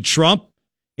don't need Trump.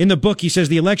 In the book, he says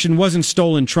the election wasn't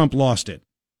stolen, Trump lost it.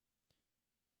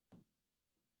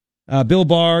 Bill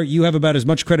Barr, you have about as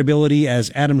much credibility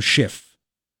as Adam Schiff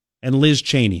and Liz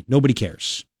Cheney. Nobody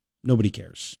cares. Nobody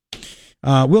cares.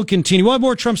 We'll continue. We'll have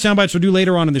more Trump soundbites we'll do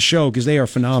later on in the show because they are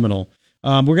phenomenal.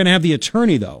 We're going to have the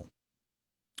attorney, though,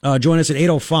 join us at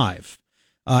 8:05.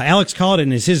 Alex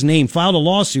Collin is his name, filed a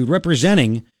lawsuit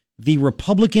representing the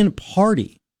Republican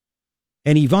Party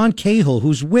and Yvonne Cahill,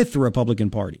 who's with the Republican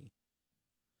Party,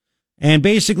 and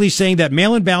basically saying that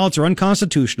mail-in ballots are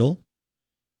unconstitutional.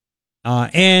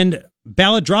 And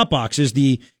ballot drop boxes,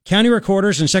 the county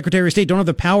recorders and Secretary of State don't have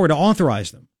the power to authorize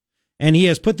them. And he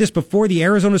has put this before the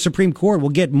Arizona Supreme Court.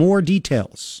 We'll get more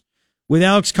details with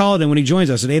Alex Collin when he joins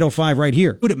us at 8:05 right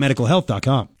here at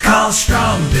medicalhealth.com. Call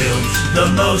Strong Build,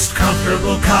 the most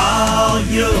comfortable call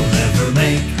you'll ever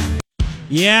make.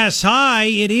 Yes, hi,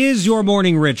 it is your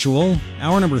morning ritual.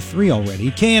 Hour number 3 already.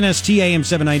 KNST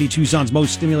AM790, Tucson's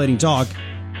most stimulating talk.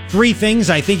 3 things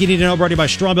I think you need to know, brought to you by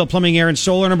Strongbill Plumbing, Air, and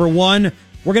Solar. Number 1,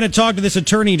 we're going to talk to this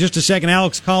attorney in just a second,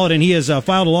 Alex Collett, and he has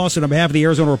filed a lawsuit on behalf of the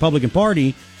Arizona Republican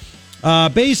Party.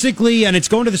 Basically, and it's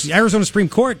going to the Arizona Supreme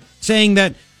Court, saying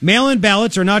that mail-in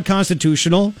ballots are not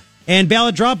constitutional and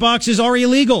ballot drop boxes are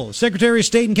illegal. Secretary of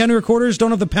State and county recorders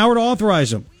don't have the power to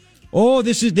authorize them. Oh,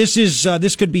 this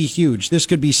could be huge. This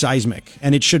could be seismic,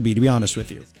 and it should be, to be honest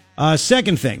with you.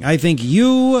 Second thing, I think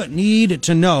you need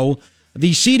to know,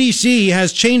 the CDC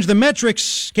has changed the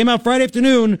metrics, came out Friday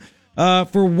afternoon,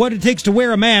 for what it takes to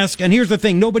wear a mask, and here's the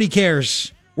thing, nobody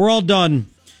cares. We're all done.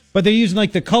 But they're using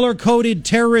like the color-coded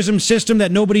terrorism system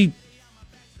that nobody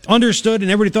understood,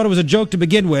 and everybody thought it was a joke to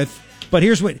begin with. But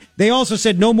here's what they also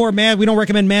said: no more masks. We don't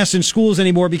recommend masks in schools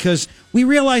anymore because we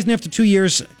realized after 2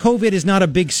 years, COVID is not a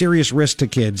big serious risk to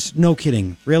kids. No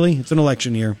kidding, really. It's an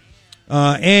election year,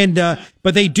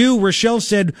 but they do. Rochelle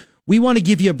said, "We want to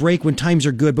give you a break when times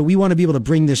are good, but we want to be able to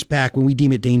bring this back when we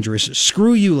deem it dangerous."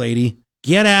 Screw you, lady.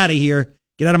 Get out of here.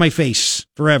 Get out of my face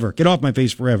forever. Get off my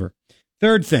face forever.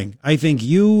 Third thing, I think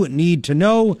you need to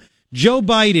know: Joe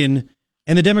Biden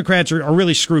and the Democrats are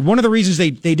really screwed. One of the reasons they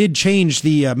did change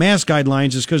the mask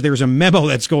guidelines is because there's a memo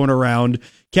that's going around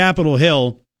Capitol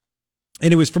Hill,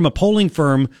 and it was from a polling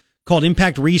firm called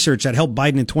Impact Research that helped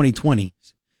Biden in 2020.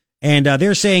 And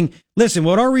they're saying, listen,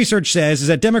 what our research says is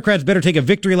that Democrats better take a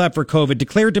victory lap for COVID,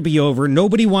 declare it to be over.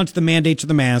 Nobody wants the mandates of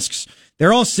the masks.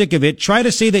 They're all sick of it. Try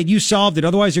to say that you solved it.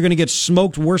 Otherwise, you're going to get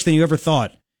smoked worse than you ever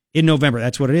thought in November.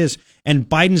 That's what it is. And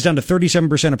Biden's down to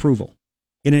 37% approval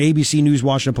in an ABC News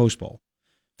Washington Post poll.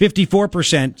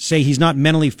 54% say he's not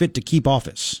mentally fit to keep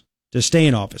office, to stay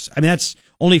in office. I mean, that's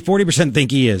only 40% think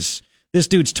he is. This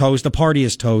dude's toast. The party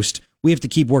is toast. We have to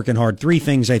keep working hard. 3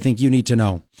 things I think you need to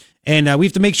know. And we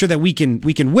have to make sure that we can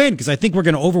win, because I think we're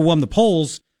going to overwhelm the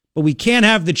polls, but we can't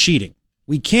have the cheating.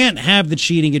 We can't have the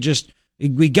cheating.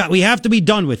 We have to be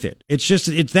done with it. It's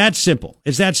that simple.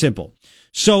 It's that simple.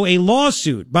 So a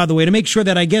lawsuit, by the way, to make sure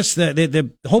that I guess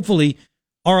that hopefully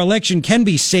our election can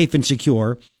be safe and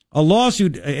secure. A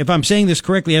lawsuit, if I'm saying this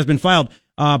correctly, has been filed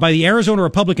by the Arizona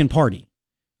Republican Party.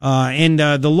 And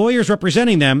the lawyers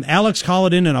representing them, Alex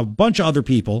Collett and a bunch of other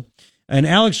people. And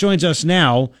Alex joins us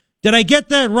now. Did I get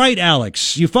that right,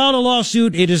 Alex? You filed a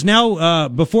lawsuit. It is now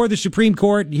before the Supreme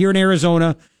Court here in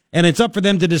Arizona, and it's up for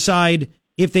them to decide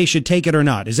if they should take it or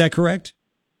not. Is that correct?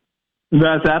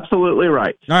 That's absolutely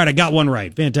right. All right, I got one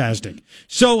right. Fantastic.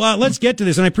 So let's get to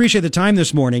this, and I appreciate the time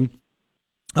this morning.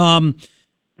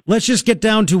 Let's just get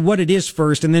down to what it is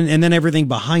first, and then everything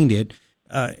behind it.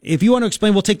 If you want to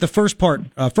explain, we'll take the first part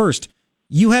first.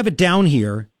 You have it down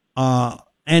here,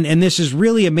 and this is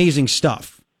really amazing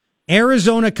stuff.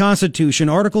 Arizona Constitution,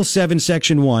 Article 7,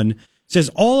 Section 1, says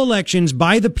all elections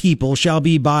by the people shall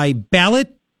be by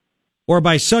ballot or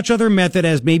by such other method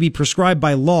as may be prescribed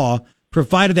by law,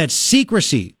 provided that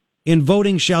secrecy in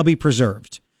voting shall be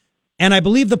preserved. And I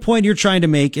believe the point you're trying to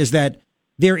make is that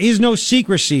there is no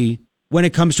secrecy when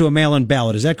it comes to a mail-in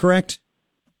ballot. Is that correct?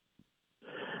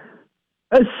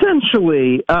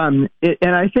 Essentially, and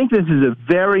I think this is a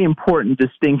very important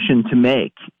distinction to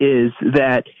make, is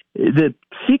that the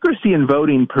secrecy in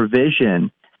voting provision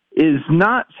is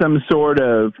not some sort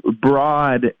of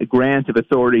broad grant of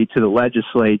authority to the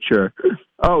legislature.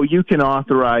 Oh, you can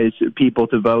authorize people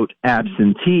to vote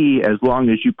absentee as long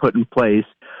as you put in place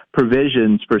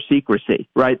provisions for secrecy,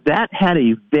 right? That had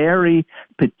a very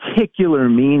particular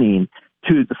meaning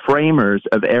to the framers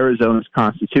of Arizona's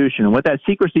Constitution. And what that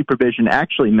secrecy provision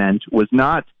actually meant was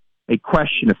not a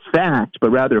question of fact,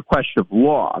 but rather a question of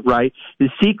law, right? The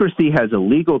secrecy has a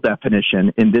legal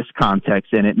definition in this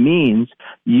context, and it means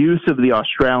use of the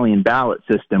Australian ballot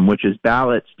system, which is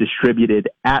ballots distributed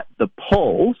at the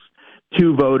polls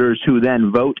to voters who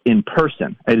then vote in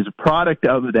person. It is a product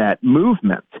of that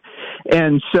movement.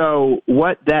 And so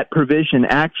what that provision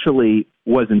actually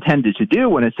was intended to do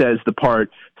when it says the part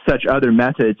such other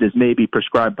methods as may be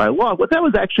prescribed by law, what that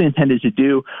was actually intended to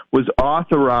do was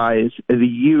authorize the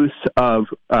use of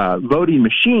voting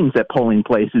machines at polling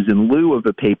places in lieu of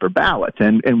a paper ballot.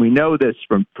 And we know this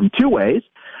from 2 ways.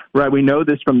 Right, we know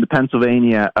this from the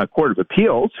Pennsylvania Court of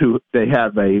Appeals, who they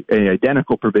have a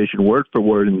identical provision word for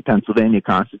word in the Pennsylvania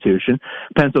Constitution.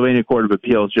 Pennsylvania Court of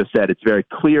Appeals just said it's very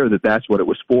clear that that's what it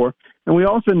was for. And we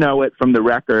also know it from the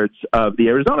records of the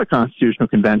Arizona Constitutional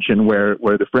Convention, where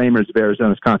the framers of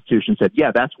Arizona's Constitution said,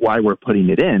 yeah, that's why we're putting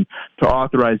it in, to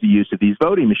authorize the use of these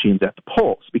voting machines at the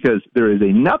polls, because there is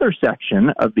another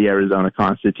section of the Arizona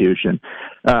Constitution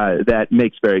that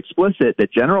makes very explicit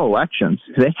that general elections,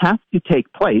 they have to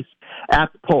take place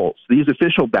at the polls. These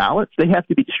official ballots, they have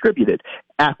to be distributed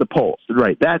at the polls.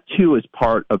 Right. That, too, is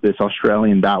part of this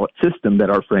Australian ballot system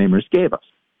that our framers gave us.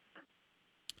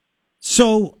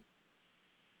 So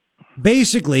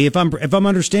basically, if I'm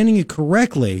understanding it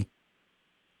correctly,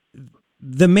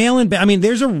 the mail-in, I mean,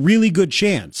 there's a really good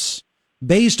chance,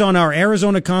 based on our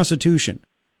Arizona Constitution,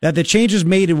 that the changes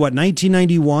made in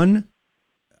 1991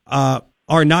 are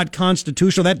not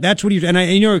constitutional. That's what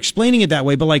and you're explaining it that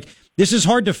way, but like, this is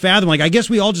hard to fathom. Like, I guess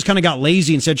we all just kind of got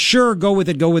lazy and said, sure, go with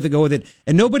it.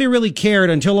 And nobody really cared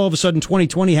until all of a sudden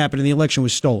 2020 happened and the election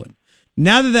was stolen.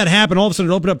 Now that happened, all of a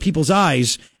sudden it opened up people's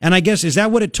eyes. And I guess, is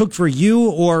that what it took for you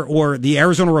or the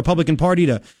Arizona Republican Party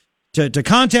to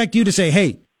contact you to say,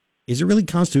 hey, is it really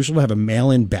constitutional to have a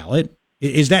mail-in ballot?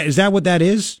 Is that what that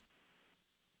is?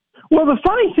 Well, the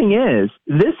funny thing is,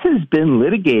 this has been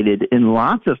litigated in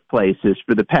lots of places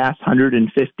for the past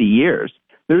 150 years.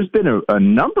 There's been a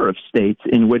number of states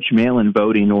in which mail-in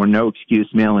voting or no-excuse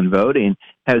mail-in voting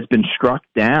has been struck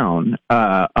down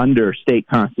under state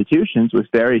constitutions with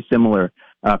very similar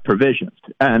provisions.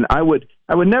 And I would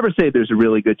never say there's a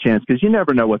really good chance, because you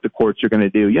never know what the courts are going to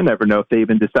do. You never know if they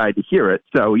even decide to hear it.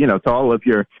 So, to all of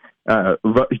your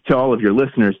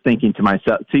listeners thinking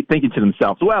to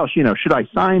themselves, well, should I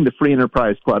sign the Free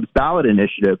Enterprise Club's ballot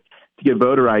initiative to get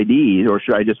voter ID, or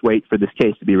should I just wait for this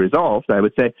case to be resolved? I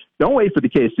would say, don't wait for the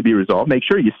case to be resolved. Make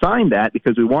sure you sign that,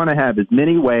 because we want to have as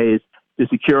many ways to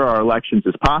secure our elections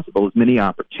as possible, as many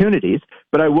opportunities.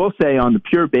 But I will say, on the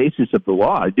pure basis of the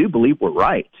law, I do believe we're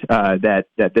right, that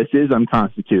this is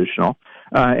unconstitutional.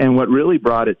 And what really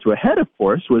brought it to a head, of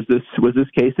course, was this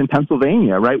case in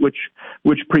Pennsylvania, right, which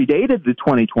predated the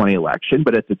 2020 election.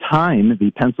 But at the time, the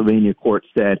Pennsylvania court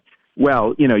said,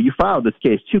 well, you filed this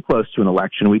case too close to an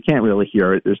election. We can't really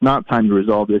hear it. There's not time to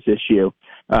resolve this issue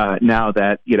now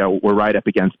that, we're right up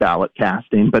against ballot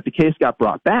casting. But the case got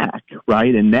brought back,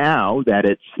 right? And now that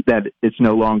it's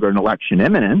no longer an election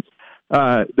imminent,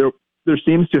 there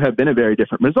seems to have been a very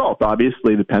different result.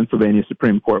 Obviously, the Pennsylvania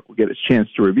Supreme Court will get its chance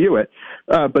to review it.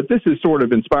 But this is sort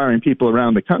of inspiring people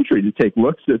around the country to take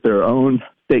looks at their own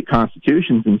state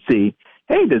constitutions and see,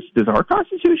 hey, does our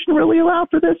Constitution really allow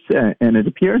for this? And it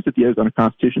appears that the Arizona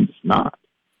Constitution does not.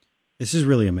 This is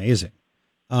really amazing.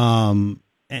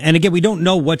 And again, we don't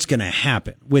know what's going to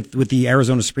happen with the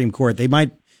Arizona Supreme Court. They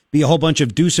might be a whole bunch of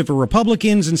Ducifer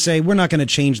Republicans and say, we're not going to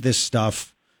change this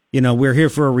stuff. We're here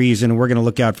for a reason, and we're going to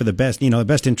look out for the best, the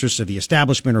best interests of the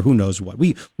establishment, or who knows what.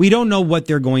 We don't know what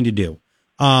they're going to do.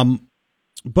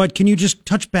 But can you just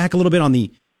touch back a little bit on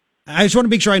I just want to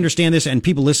make sure I understand this, and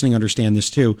people listening understand this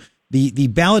too. The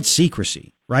ballot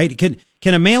secrecy, right?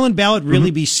 Can a mail-in ballot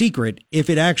really be secret if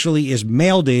it actually is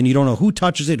mailed in? You don't know who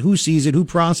touches it, who sees it, who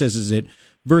processes it,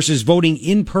 versus voting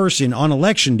in person on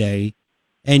election day,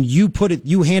 and you put it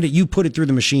through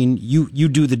the machine. You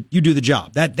do the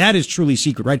job. That is truly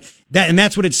secret, right?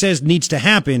 That's what it says needs to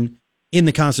happen in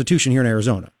the Constitution here in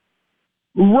Arizona.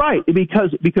 Right,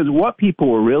 because what people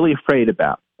were really afraid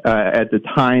about at the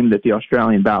time that the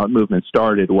Australian ballot movement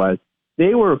started was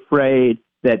they were afraid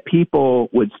that people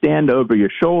would stand over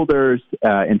your shoulders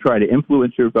and try to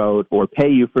influence your vote or pay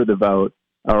you for the vote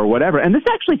or whatever. And this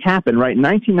actually happened, right, in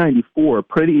 1994,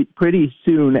 pretty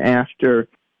soon after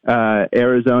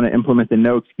Arizona implemented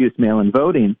no-excuse mail-in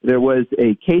voting. There was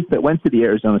a case that went to the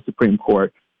Arizona Supreme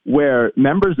Court where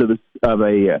members of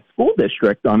a school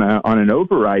district on an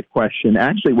override question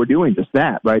actually were doing just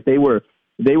that, right? They were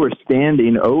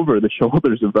standing over the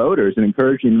shoulders of voters and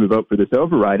encouraging them to vote for this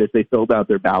override as they filled out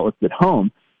their ballots at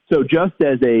home. So just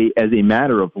as a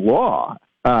matter of law,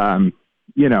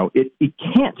 it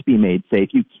can't be made safe.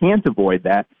 You can't avoid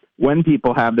that when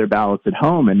people have their ballots at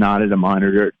home and not at a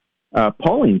monitored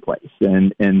polling place.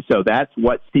 And so that's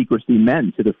what secrecy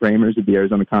meant to the framers of the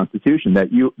Arizona Constitution,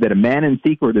 that a man in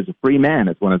secret is a free man,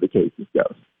 as one of the cases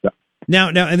goes. So. Now,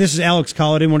 and this is Alex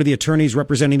Colladin, one of the attorneys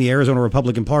representing the Arizona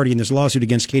Republican Party in this lawsuit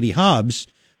against Katie Hobbs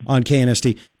on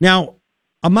KNST. Now,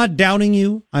 I'm not doubting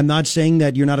you. I'm not saying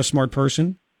that you're not a smart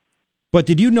person. But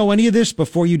did you know any of this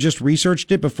before you just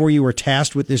researched it, before you were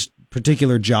tasked with this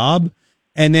particular job?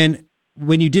 And then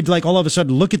when you did, all of a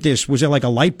sudden look at this, was there like a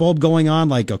light bulb going on,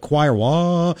 like a choir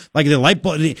wah? Like the light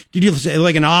bulb, did you say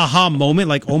like an aha moment,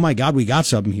 like, oh my God, we got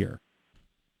something here?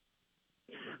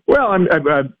 Well, I'm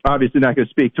obviously not going to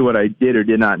speak to what I did or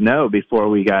did not know before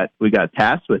we got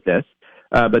tasked with this.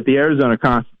 But the Arizona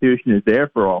Constitution is there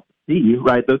for all to see,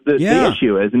 right? The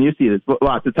issue is, and you see this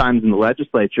lots of times in the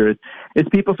legislature, is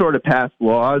people sort of pass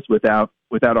laws without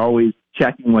always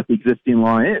checking what the existing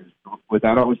law is,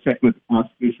 without always checking what the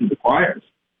Constitution requires.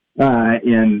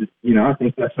 And, I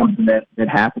think that's something that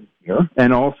happens here.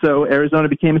 And also, Arizona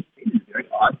became a state at a very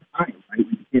odd time, right?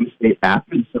 We became a state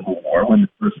after the Civil War, when the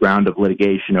first round of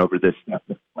litigation over this stuff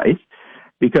took place,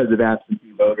 because of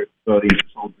absentee voters voting for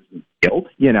soldiers of guilt.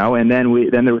 and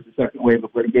then there was a second wave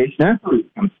of litigation after we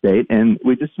become state, and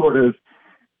we just sort of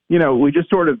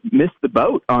missed the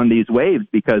boat on these waves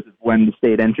because of when the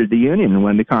state entered the union and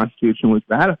when the Constitution was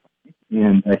ratified.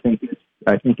 And I think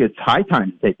it's high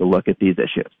time to take a look at these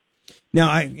issues.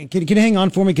 Now, can you hang on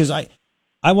for me, because I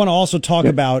want to also talk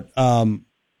about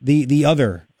the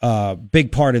other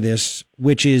big part of this,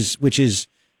 which is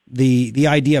the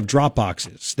idea of drop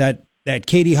boxes that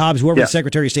Katie Hobbs, whoever the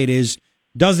Secretary of State is,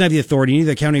 doesn't have the authority.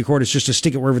 Neither the county court is just to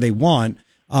stick it wherever they want.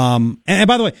 And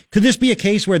by the way, could this be a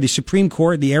case where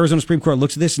the Arizona Supreme Court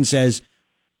looks at this and says,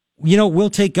 we'll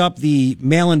take up the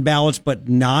mail-in ballots, but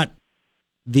not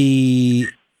the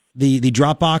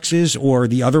drop boxes, or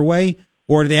the other way?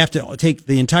 Or do they have to take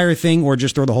the entire thing, or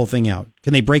just throw the whole thing out?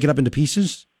 Can they break it up into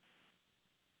pieces?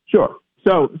 Sure.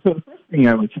 So the first thing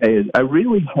I would say is I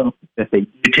really hope that they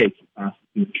do take the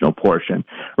constitutional portion,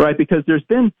 right? Because it's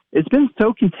been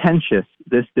so contentious,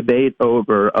 this debate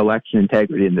over election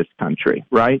integrity in this country,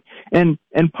 right? And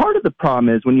part of the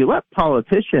problem is when you let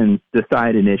politicians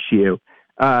decide an issue,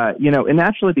 it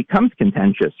naturally becomes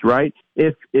contentious, right?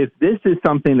 If this is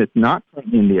something that's not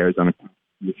currently in the Arizona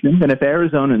Constitution, then if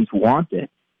Arizonans want it,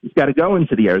 it's got to go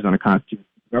into the Arizona Constitution.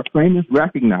 Our framers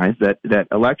recognize that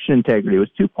election integrity was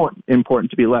too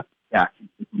important to be left to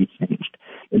be changed.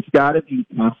 It's got to be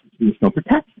constitutional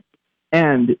protection.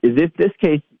 And if this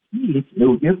case succeeds, it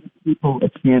will give people a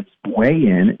chance to weigh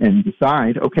in and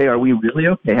decide, okay, are we really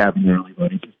okay having an early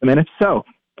voting system? And if so,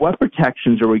 what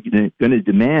protections are we going to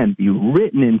demand be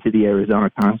written into the Arizona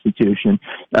Constitution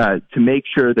to make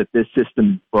sure that this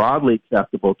system is broadly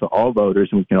acceptable to all voters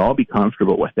and we can all be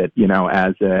comfortable with it,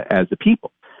 as a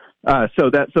people? So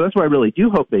that's why I really do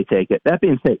hope they take it. That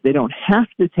being said, they don't have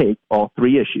to take all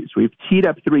three issues. We've teed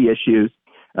up three issues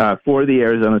for the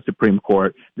Arizona Supreme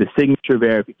Court: the signature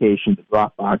verification, the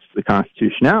drop box, the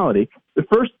constitutionality. The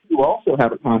first two also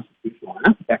have a constitutional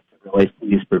aspect that relates to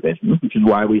these provisions, which is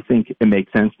why we think it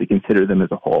makes sense to consider them as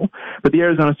a whole. But the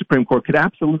Arizona Supreme Court could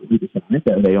absolutely decide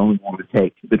that they only want to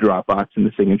take the drop box and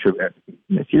the signature verification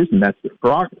issues, and that's their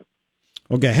prerogative.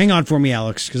 Okay, hang on for me,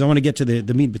 Alex, because I want to get to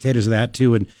the meat and potatoes of that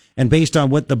too, and based on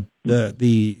what the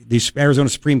Arizona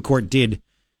Supreme Court did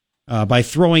by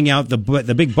throwing out the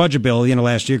big budget bill at the end of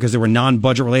last year, because there were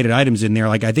non-budget related items in there,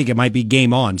 I think it might be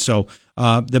game on. So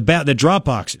the drop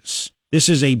boxes, this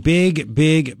is a big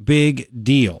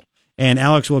deal, and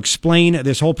Alex will explain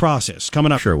this whole process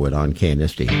coming up. Sherwood on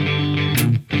KNST.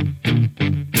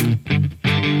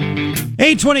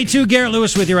 822, Garrett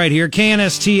Lewis with you right here.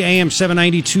 KNST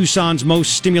AM790, Tucson's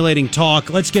most stimulating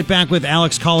talk. Let's get back with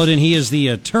Alex Colladin. He is the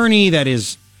attorney that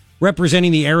is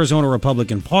representing the Arizona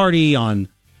Republican Party on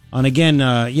again,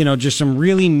 just some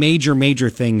really major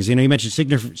things. You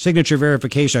mentioned signature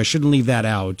verification. I shouldn't leave that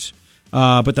out.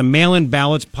 But the mail-in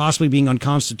ballots possibly being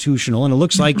unconstitutional. And it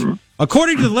looks like,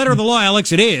 according to the letter of the law,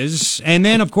 Alex, it is. And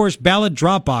then, of course, ballot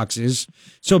drop boxes.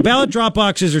 So ballot drop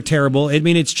boxes are terrible.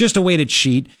 It's just a way to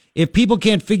cheat. If people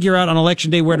can't figure out on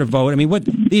election day where to vote,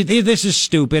 this is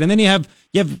stupid. And then you have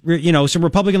some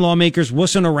Republican lawmakers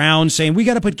wussing around saying we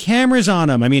got to put cameras on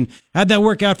them. How'd that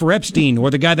work out for Epstein, or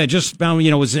the guy that just found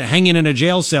was hanging in a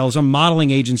jail cell, some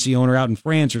modeling agency owner out in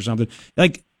France or something?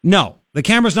 No, the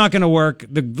camera's not going to work.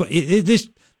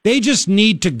 They just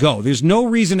need to go. There's no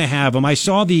reason to have them. I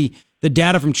saw the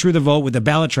data from True the Vote with the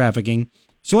ballot trafficking.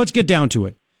 So let's get down to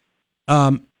it.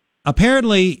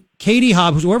 Apparently, Katie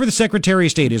Hobbs, whoever the Secretary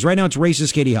of State is, right now it's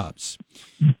racist Katie Hobbs.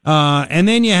 And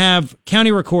then you have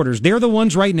county recorders. They're the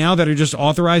ones right now that are just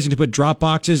authorizing to put drop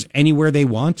boxes anywhere they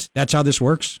want. That's how this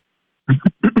works?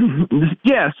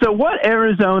 Yeah, so what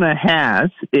Arizona has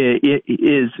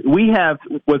is we have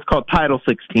what's called Title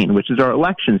 16, which is our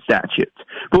election statutes.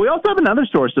 But we also have another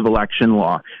source of election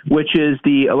law, which is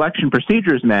the Election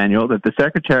Procedures Manual that the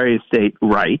Secretary of State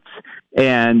writes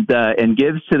and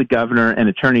gives to the governor and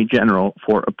attorney general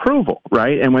for approval,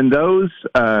 right? And when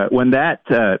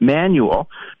that manual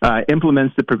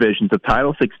implements the provisions of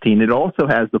Title 16, it also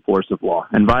has the force of law,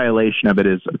 and violation of it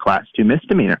is a Class 2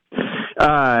 misdemeanor.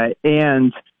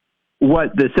 And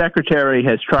what the secretary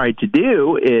has tried to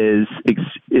do is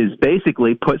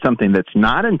basically put something that's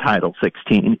not in Title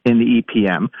 16 in the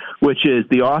EPM, which is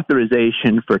the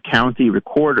authorization for county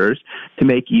recorders to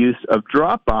make use of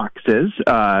drop boxes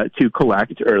to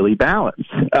collect early ballots.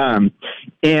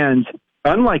 And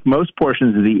unlike most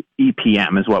portions of the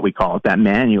EPM, is what we call it, that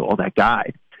manual, that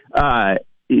guide,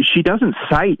 she doesn't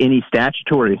cite any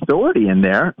statutory authority in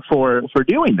there for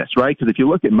doing this, right? Because if you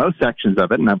look at most sections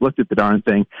of it, and I've looked at the darn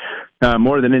thing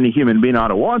more than any human being ought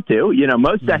to want to,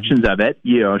 most sections of it,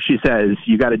 she says,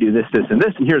 you got to do this, this, and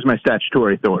this, and here's my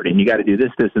statutory authority, and you got to do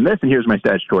this, this, and this, and here's my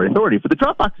statutory authority. For the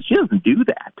drop boxes, she doesn't do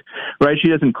that, right? She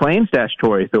doesn't claim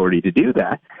statutory authority to do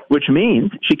that, which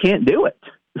means she can't do it.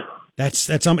 It's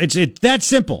that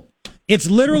simple. It's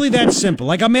literally that simple.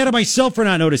 Like, I'm mad at myself for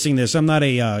not noticing this. I'm not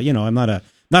I'm not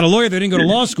a lawyer that didn't go to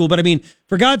law school, but I mean,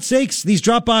 for God's sakes, these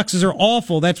drop boxes are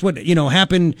awful. That's what,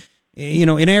 happened,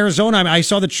 in Arizona. I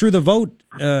saw the True the Vote,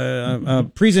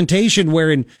 presentation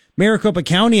where in Maricopa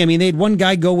County, I mean, they had one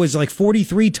guy go was like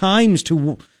 43 times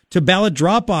to ballot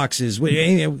drop boxes.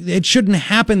 It shouldn't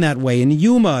happen that way. In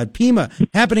Yuma, Pima,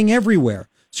 happening everywhere.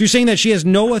 So you're saying that she has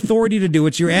no authority to do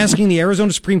it. So you're asking the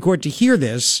Arizona Supreme Court to hear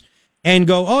this and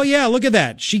go, oh yeah, look at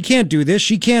that. She can't do this.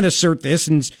 She can't assert this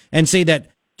and say that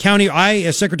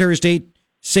as Secretary of State,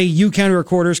 say you county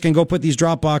recorders can go put these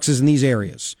drop boxes in these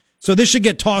areas. So this should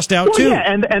get tossed out too.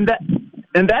 Yeah,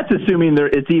 and that's assuming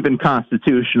it's even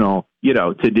constitutional,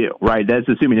 to do, right? That's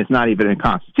assuming it's not even a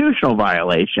constitutional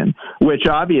violation, which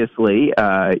obviously,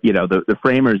 the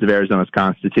framers of Arizona's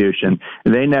Constitution,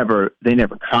 they never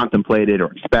contemplated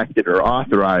or expected or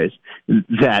authorized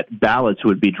that ballots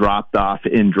would be dropped off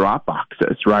in drop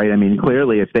boxes, right? I mean,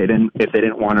 clearly, if they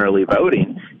didn't want early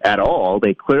voting at all,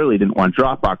 they clearly didn't want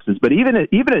drop boxes. But even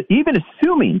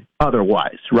assuming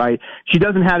otherwise, right? She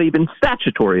doesn't have even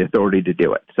statutory authority to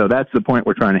do it. So that's the point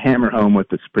we're trying to hammer home with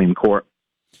the Supreme Court.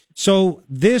 So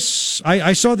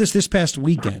I saw this past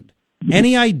weekend.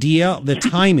 Any idea the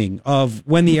timing of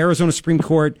when the Arizona Supreme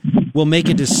Court will make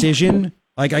a decision?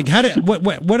 Like,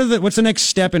 what's the next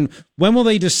step, and when will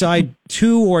they decide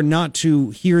to or not to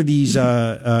hear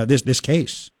this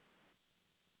case?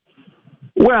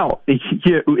 Well,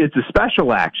 it's a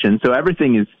special action, so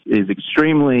everything is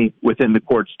extremely within the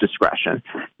court's discretion.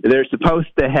 They're supposed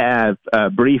to have a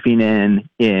briefing in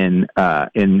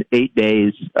 8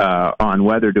 days on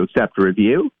whether to accept a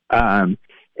review,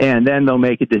 and then they'll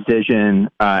make a decision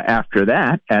after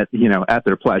that at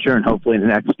their pleasure and hopefully in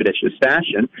an expeditious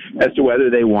fashion as to whether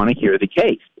they want to hear the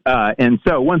case. And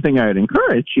so one thing I would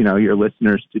encourage, your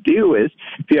listeners to do is,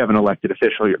 if you have an elected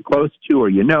official you're close to, or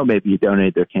maybe you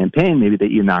donate their campaign, maybe that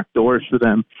you knock doors for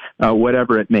them,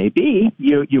 whatever it may be,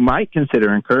 you might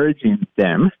consider encouraging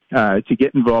them to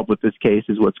get involved with this case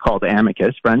as what's called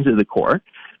amicus, friends of the court,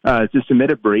 to submit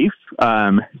a brief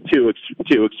to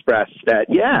express that,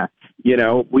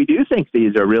 we do think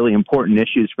these are really important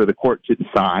issues for the court to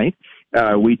decide.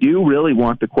 We do really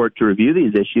want the court to review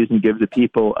these issues and give the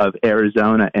people of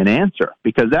Arizona an answer,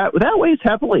 because that weighs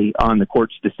heavily on the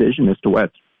court's decision as to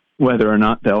whether or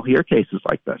not they'll hear cases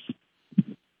like this.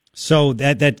 So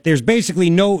that there's basically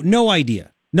no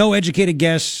idea, no educated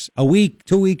guess, a week,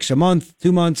 2 weeks, a month,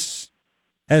 2 months,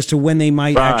 as to when they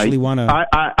might actually want to.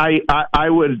 I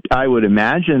would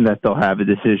imagine that they'll have a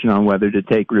decision on whether to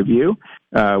take review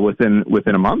within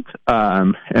a month,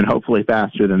 and hopefully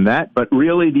faster than that. But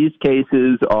really, these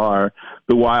cases are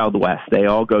the Wild West. They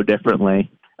all go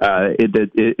differently. As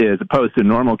opposed to a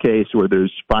normal case where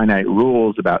there's finite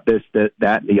rules about this, that,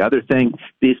 the other thing.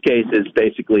 These cases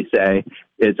basically say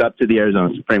it's up to the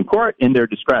Arizona Supreme Court in their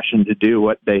discretion to do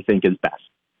what they think is best.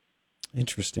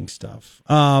 Interesting stuff.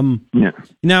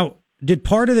 Now, did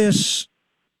part of this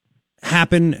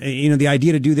happen, the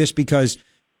idea to do this, because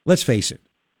let's face it,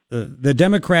 the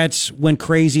Democrats went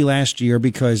crazy last year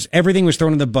because everything was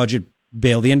thrown in the budget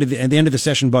bill, the end of the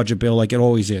session budget bill, like it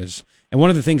always is. And one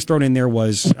of the things thrown in there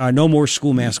was no more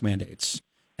school mask mandates.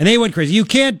 And they went crazy. You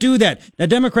can't do that. Now,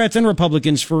 Democrats and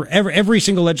Republicans for every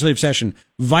single legislative session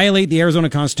violate the Arizona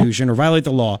Constitution or violate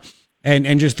the law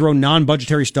and just throw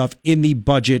non-budgetary stuff in the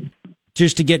budget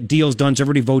just to get deals done so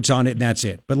everybody votes on it and that's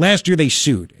it. But last year they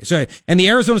sued. And the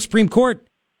Arizona Supreme Court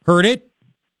heard it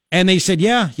and they said,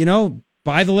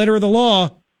 by the letter of the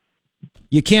law,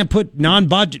 you can't put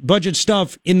non-budget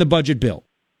stuff in the budget bill.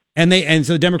 And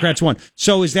so the Democrats won.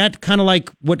 So is that kind of like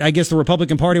what I guess the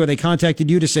Republican Party, where they contacted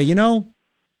you to say,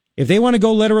 if they want to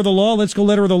go letter of the law, let's go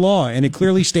letter of the law. And it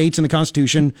clearly states in the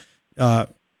Constitution,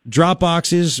 drop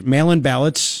boxes, mail-in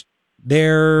ballots,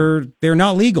 they're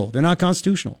not legal. They're not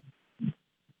constitutional.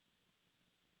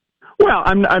 Well,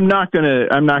 I'm not going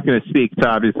to speak to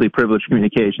obviously privileged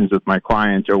communications with my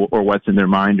clients or what's in their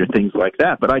mind or things like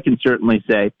that. But I can certainly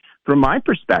say, from my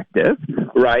perspective,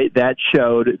 right, that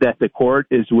showed that the court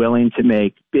is willing to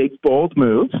make big, bold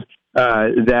moves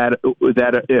that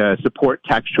support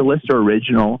textualist or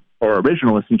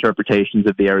originalist interpretations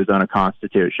of the Arizona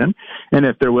Constitution. And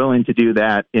if they're willing to do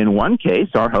that in one case,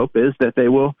 our hope is that they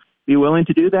will be willing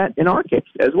to do that in our case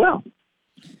as well.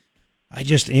 I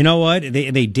just, you know what?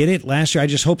 They did it last year. I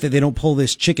just hope that they don't pull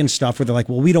this chicken stuff where they're like,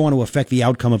 well, we don't want to affect the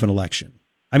outcome of an election.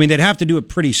 I mean, they'd have to do it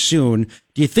pretty soon.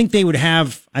 Do you think they would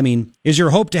have, I mean, is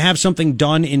your hope to have something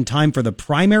done in time for the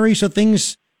primary so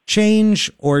things change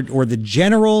or the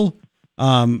general?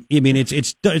 I mean,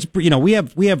 it's you know, we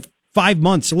have 5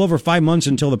 months, a little over 5 months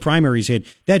until the primaries hit.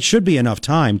 That should be enough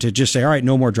time to just say, all right,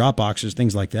 no more drop boxes,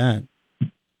 things like that.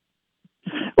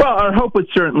 Well, our hope would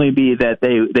certainly be that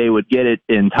they would get it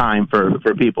in time for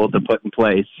people to put in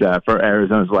place, for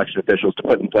Arizona's election officials to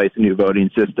put in place a new voting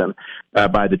system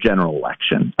by the general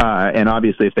election. And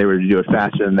obviously, if they were to do it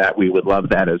faster than that, we would love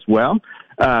that as well.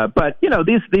 But you know,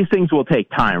 these things will take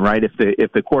time, right?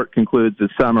 If the court concludes that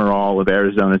some or all of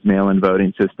Arizona's mail-in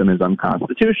voting system is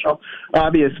unconstitutional,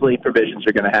 obviously provisions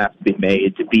are going to have to be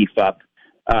made to beef up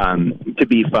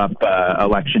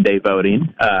election day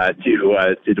voting,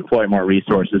 to deploy more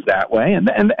resources that way, and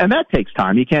that takes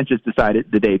time. You can't just decide it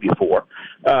the day before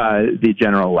the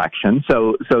general election.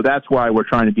 So that's why we're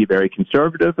trying to be very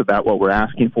conservative about what we're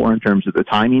asking for in terms of the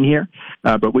timing here.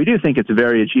 But we do think it's a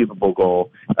very achievable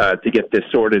goal to get this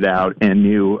sorted out and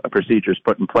new procedures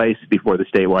put in place before the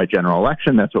statewide general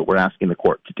election. That's what we're asking the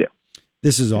court to do.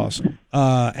 This is awesome,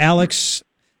 Alex.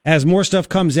 As more stuff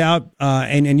comes out,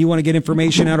 and you want to get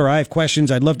information out, or I have questions,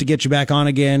 I'd love to get you back on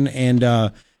again.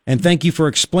 And thank you for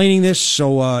explaining this,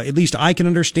 so at least I can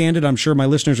understand it. I'm sure my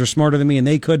listeners are smarter than me, and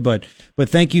they could. But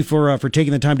thank you for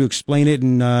taking the time to explain it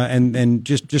and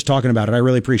just talking about it. I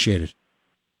really appreciate it.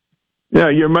 Yeah,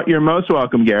 you're most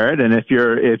welcome, Garrett. And if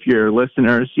your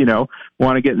listeners, you know,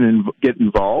 want to get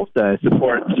involved,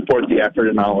 support the effort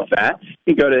and all of that,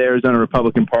 you can go to the Arizona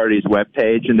Republican Party's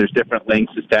webpage, and there's different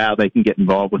links as to how they can get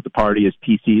involved with the party as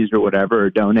PCs or whatever, or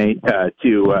donate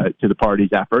to the party's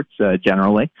efforts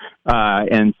generally.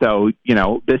 And so, you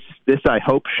know, this I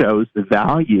hope shows the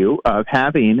value of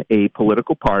having a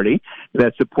political party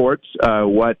that supports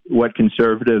what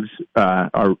conservatives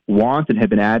want and have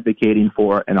been advocating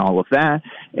for, and all of that.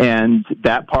 And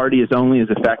that party is only as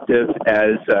effective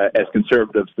as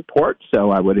conservative support. So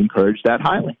I would encourage that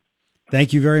highly.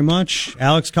 Thank you very much,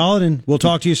 Alex Colladin. We'll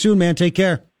talk to you soon, man. Take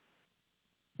care.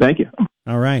 Thank you.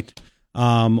 All right.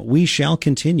 We shall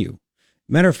continue.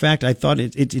 Matter of fact, I thought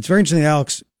it's very interesting that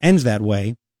Alex ends that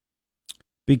way,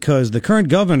 because the current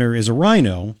governor is a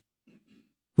rhino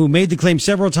who made the claim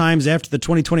several times after the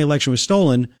 2020 election was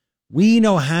stolen. We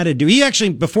know how to do. He actually,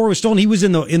 before it was stolen, he was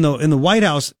in the White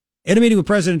House at a meeting with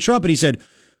President Trump, and he said,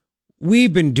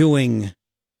 we've been doing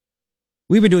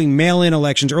mail-in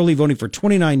elections, early voting for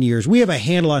 29 years. We have a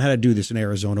handle on how to do this in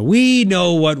Arizona. We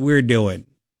know what we're doing.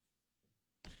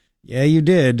 Yeah, you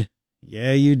did.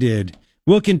 Yeah, you did.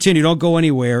 We'll continue. Don't go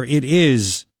anywhere. It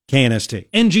is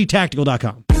KNST.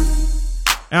 NGTactical.com.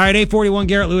 All right, 841,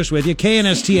 Garrett Lewis with you.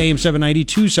 KNST AM790,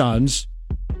 Tucson's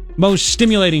most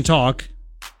stimulating talk.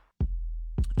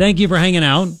 Thank you for hanging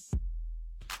out.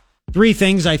 3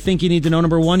 things I think you need to know.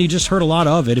 Number 1, you just heard a lot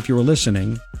of it if you were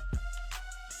listening.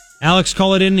 Alex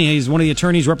Colladin, he's one of the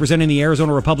attorneys representing the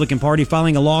Arizona Republican Party,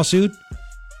 filing a lawsuit,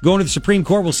 going to the Supreme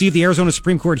Court. We'll see if the Arizona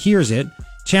Supreme Court hears it,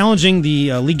 challenging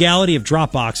the legality of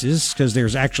drop boxes, because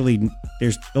there's the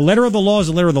letter of the law is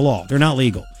the letter of the law. They're not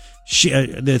legal.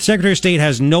 The Secretary of State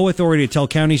has no authority to tell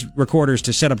county recorders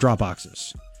to set up drop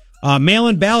boxes.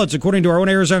 Mail-in ballots, according to our own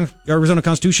Arizona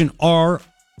Constitution, are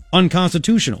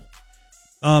unconstitutional.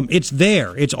 It's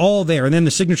there. It's all there. And then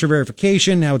the signature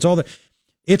verification, now it's all there.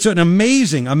 It's an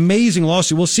amazing, amazing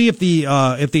lawsuit. We'll see if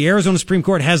the Arizona Supreme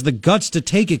Court has the guts to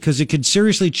take it, because it could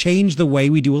seriously change the way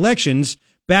we do elections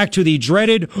back to the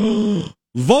dreaded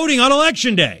voting on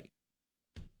Election Day.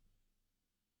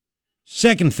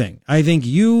 Second thing, I think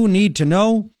you need to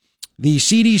know, the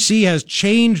CDC has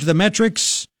changed the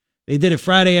metrics. They did it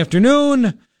Friday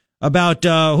afternoon about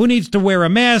who needs to wear a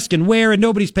mask and where, and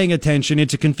nobody's paying attention.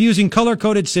 It's a confusing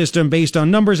color-coded system based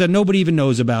on numbers that nobody even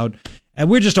knows about. And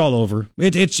we're just all over.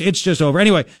 It's just over.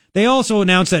 Anyway, they also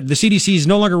announced that the CDC is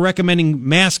no longer recommending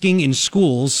masking in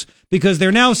schools, because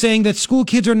they're now saying that school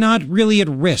kids are not really at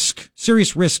risk,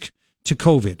 serious risk to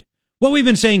COVID. What we've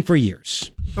been saying for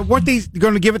years. But weren't they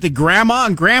going to give it to grandma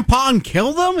and grandpa and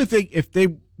kill them if they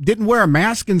didn't wear a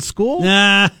mask in school?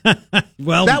 Well,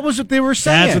 that was what they were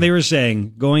saying. That's what they were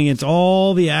saying, going into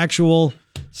all the actual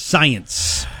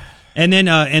science. And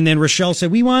then Rochelle said,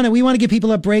 we want to give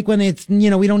people a break when it's, we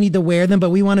don't need to wear them, but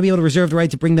we want to be able to reserve the right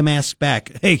to bring the mask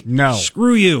back. Hey, no,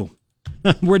 screw you.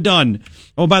 We're done.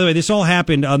 Oh, by the way, this all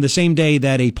happened on the same day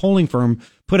that a polling firm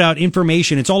put out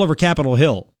information. It's all over Capitol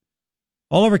Hill.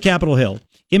 All over Capitol Hill.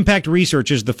 Impact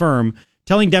Research is the firm,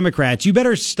 telling Democrats, you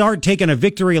better start taking a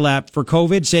victory lap for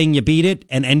COVID, saying you beat it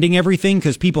and ending everything,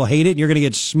 because people hate it and you're going to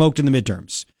get smoked in the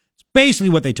midterms. It's Basically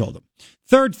what they told him.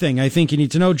 Third thing I think you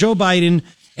need to know, Joe Biden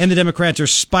and the Democrats are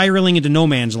spiraling into no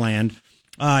man's land.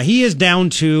 He is down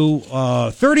to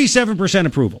 37%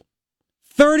 approval.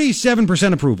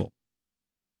 37% approval.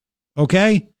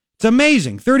 Okay? It's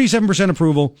amazing. 37%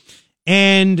 approval.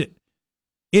 And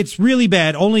it's really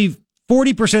bad. Only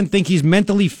 40% think he's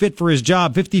mentally fit for his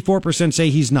job. 54% say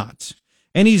he's not.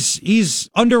 And he's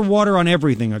underwater on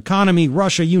everything. Economy,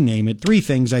 Russia, you name it. 3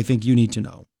 things I think you need to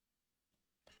know.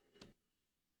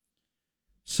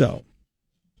 So,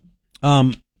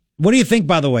 what do you think,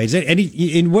 by the way? Is it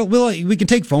we can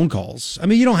take phone calls. I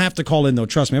mean, you don't have to call in, though.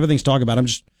 Trust me, everything's talked about.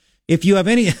 If you have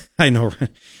any, I know.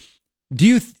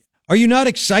 Are you not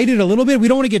excited a little bit? We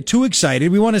don't want to get too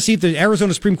excited. We want to see if the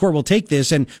Arizona Supreme Court will take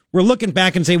this. And we're looking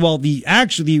back and say, well, the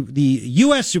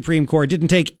U.S. Supreme Court didn't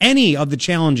take any of the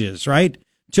challenges, right?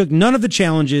 Took none of the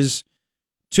challenges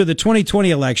to the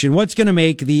 2020 election. What's going to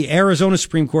make the Arizona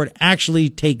Supreme Court actually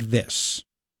take this?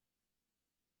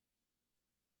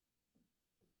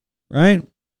 Right?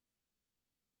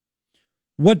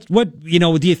 What,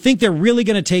 do you think they're really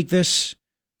going to take this?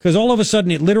 Because all of a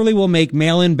sudden it literally will make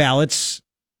mail-in ballots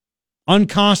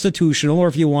unconstitutional, or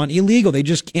if you want, illegal. They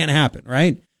just can't happen,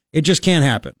 right? It just can't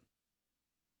happen.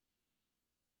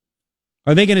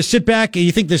 Are they going to sit back?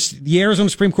 You think the Arizona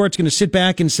Supreme Court's going to sit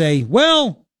back and say,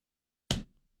 well,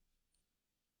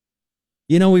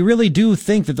 we really do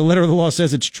think that the letter of the law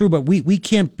says it's true, but we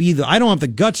can't be I don't have the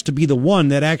guts to be the one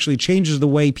that actually changes the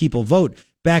way people vote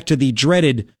back to the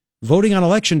dreaded voting on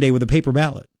election day with a paper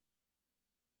ballot.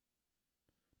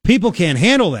 People can't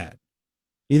handle that.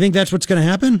 You think that's what's going to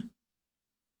happen?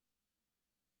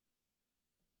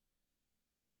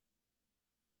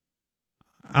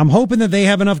 I'm hoping that they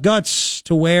have enough guts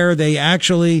to where they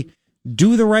actually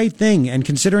do the right thing. And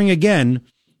considering, again,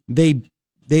 they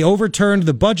overturned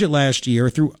the budget last year,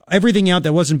 threw everything out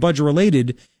that wasn't budget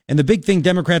related. And the big thing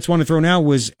Democrats want to throw now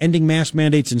was ending mask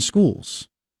mandates in schools.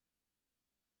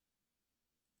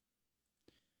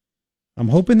 I'm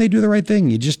hoping they do the right thing.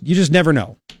 You just never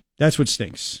know. That's what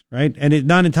stinks, right? And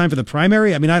not in time for the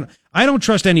primary. I mean, I don't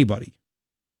trust anybody.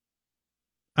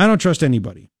 I don't trust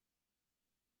anybody.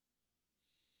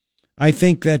 I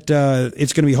think that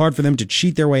it's going to be hard for them to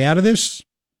cheat their way out of this.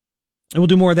 And we'll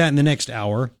do more of that in the next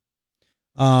hour.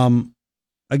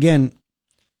 Again,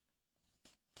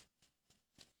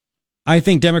 I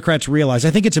think Democrats realize,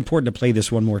 I think it's important to play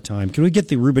this one more time. Can we get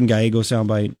the Ruben Gallego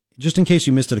soundbite? Just in case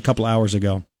you missed it a couple hours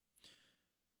ago.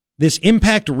 This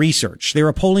Impact Research, they're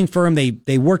a polling firm.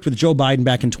 They worked with Joe Biden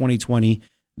back in 2020.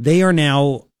 They are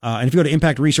now, and if you go to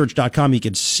impactresearch.com, you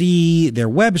can see their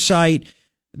website.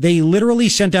 They literally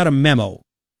sent out a memo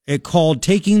called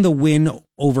Taking the Win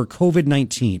Over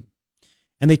COVID-19.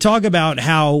 And they talk about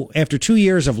how after 2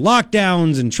 years of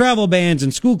lockdowns and travel bans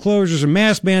and school closures and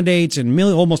mask mandates and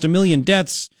almost 1 million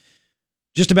deaths,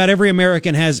 just about every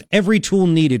American has every tool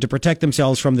needed to protect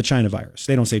themselves from the China virus.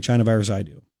 They don't say China virus, I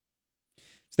do.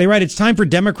 So they write, it's time for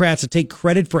Democrats to take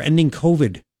credit for ending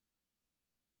COVID.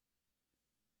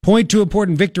 Point to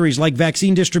important victories like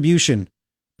vaccine distribution,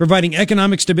 providing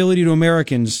economic stability to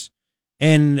Americans,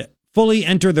 and fully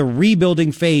enter the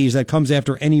rebuilding phase that comes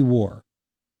after any war.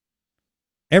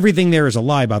 Everything there is a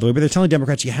lie, by the way, but they're telling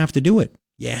Democrats you have to do it.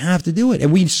 You have to do it.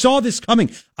 And we saw this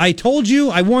coming. I told you,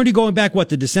 I warned you going back,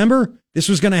 to December? This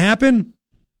was going to happen.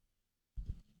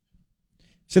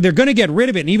 So they're going to get rid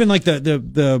of it. And even like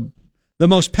the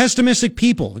most pessimistic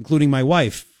people, including my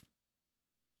wife.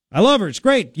 I love her. It's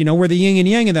great. We're the yin and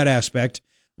yang in that aspect.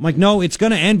 I'm like, no, it's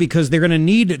going to end because they're going to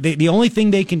need the only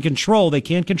thing they can control. They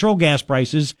can't control gas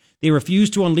prices. They refuse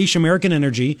to unleash American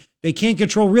energy. They can't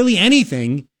control really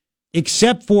anything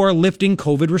except for lifting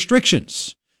COVID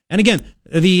restrictions. And again,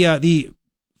 the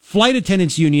flight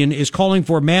attendants union is calling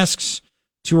for masks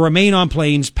to remain on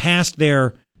planes past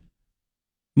their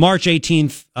March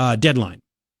 18th deadline.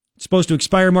 It's supposed to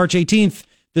expire March 18th.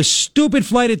 The stupid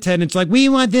flight attendants like, we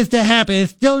want this to happen.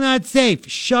 It's still not safe.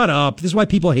 Shut up. This is why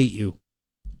people hate you.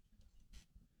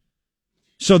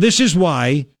 So this is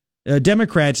why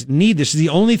Democrats need this. This is the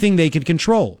only thing they can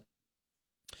control.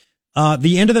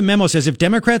 The end of the memo says, if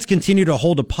Democrats continue to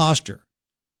hold a posture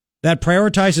that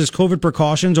prioritizes COVID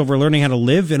precautions over learning how to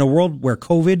live in a world where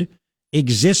COVID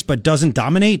exists but doesn't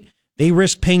dominate, they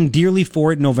risk paying dearly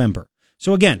for it in November.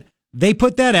 So again, they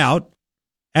put that out.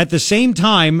 At the same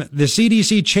time, the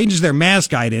CDC changes their mask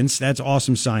guidance. That's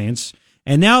awesome science.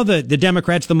 And now the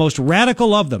Democrats, the most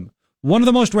radical of them, one of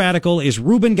the most radical is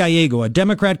Ruben Gallego, a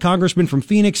Democrat congressman from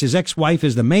Phoenix. His ex-wife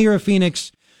is the mayor of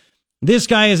Phoenix. This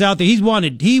guy is out there. He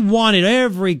wanted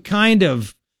every kind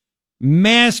of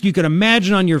mask you could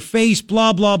imagine on your face,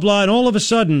 blah, blah, blah. And all of a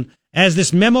sudden, As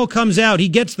this memo comes out, he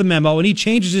gets the memo and he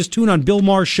changes his tune on Bill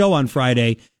Maher's show on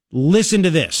Friday. Listen to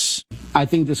this. I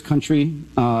think this country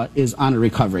is on a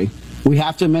recovery. We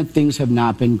have to admit things have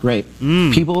not been great.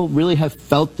 People really have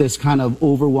felt this kind of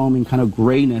overwhelming kind of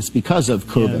grayness because of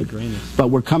COVID. But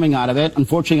we're coming out of it.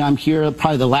 Unfortunately, I'm here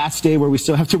probably the last day where we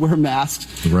still have to wear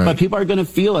masks. Right. But people are going to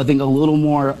feel, I think, a little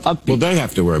more upbeat. Well, they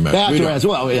have to wear masks. They have to wear as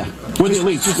well, yeah. We're the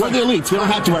elites. We're the elites. We don't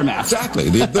have to wear masks. Exactly.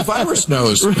 The virus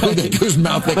knows whose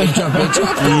mouth they can jump into.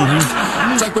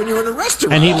 It's like when you're in a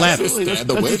restaurant. And he left.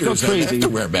 The waiters have to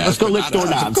wear masks. Let's go lick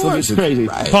doorknobs. It's crazy.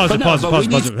 Right. Pause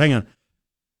it. Hang on.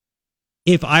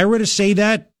 If I were to say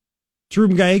that to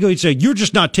Ruben Gallego, he'd say, "You're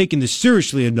just not taking this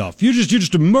seriously enough. You're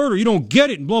just a murderer. You don't get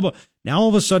it." And blah blah. Now all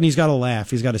of a sudden he's got to laugh.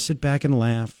 He's got to sit back and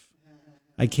laugh.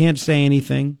 I can't say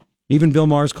anything. Even Bill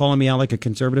Maher's calling me out like a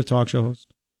conservative talk show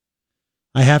host.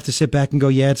 I have to sit back and go,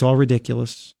 "Yeah, it's all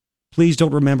ridiculous. Please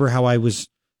don't remember how I was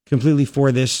completely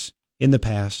for this in the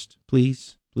past.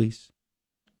 Please, please."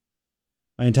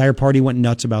 My entire party went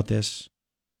nuts about this.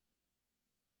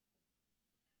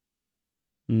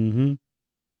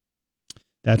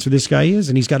 That's who this guy is,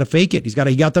 and he's got to fake it.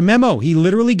 He got the memo. He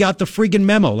literally got the friggin'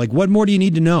 memo. Like, what more do you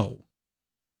need to know?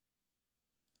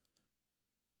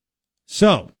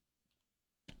 So,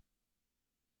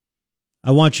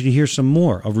 I want you to hear some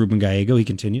more of Ruben Gallego. He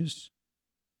continues.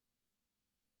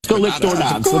 Let's go lick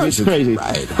doorknobs. It's crazy.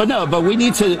 Right. But we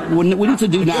need to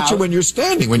do now. When you're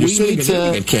standing, when you're sitting and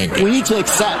eating, it can't get. We need to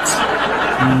accept.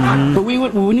 But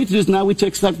what we need to do is now we need to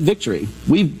accept victory.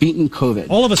 We've beaten COVID.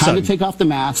 All of a sudden. Time to take off the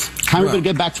mask. Time to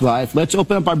get back to life. Let's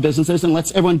open up our businesses and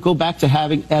let's everyone go back to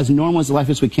having as normal as life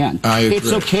as we can. I agree.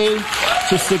 It's okay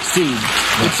to succeed.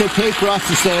 It's okay for us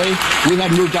to say we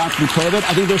have moved on from COVID.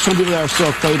 I think there's some people that are so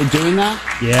afraid of doing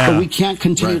that. Yeah. But we can't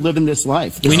continue living this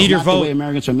life. We need your vote. vote. The way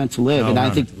Americans are meant to live, and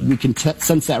I think we can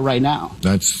sense that right now.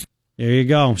 There you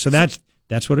go. So that's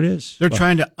what it is. They're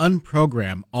trying to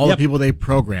unprogram all the people they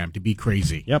programmed to be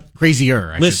crazy. Yep.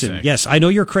 Crazier, I Listen, should say. yes, I know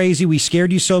you're crazy. We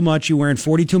scared you so much. You're wearing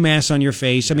 42 masks on your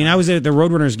face. I mean, I was at the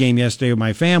Roadrunners game yesterday with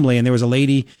my family, and there was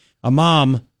a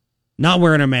mom, not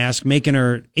wearing a mask, making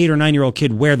her 8 or 9 year old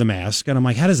kid wear the mask. And I'm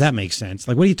like, how does that make sense?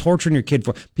 Like, what are you torturing your kid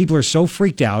for? People are so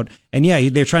freaked out. And yeah,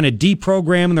 they're trying to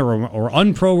deprogram them or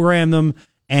unprogram them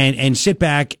and sit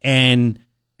back and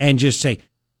just say,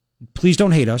 please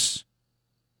don't hate us.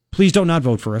 Please don't not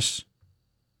vote for us.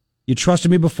 You trusted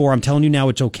me before. I'm telling you now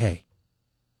it's okay.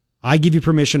 I give you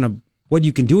permission of what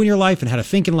you can do in your life and how to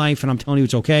think in life, and I'm telling you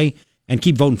it's okay, and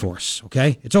keep voting for us,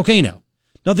 okay? It's okay now.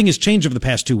 Nothing has changed over the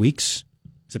past 2 weeks,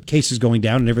 except cases going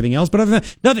down and everything else, but other than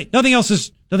that, nothing else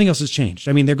has changed.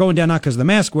 I mean, they're going down not because of the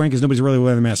mask wearing, because nobody's really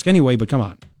wearing the mask anyway, but come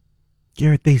on.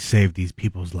 Garrett, they saved these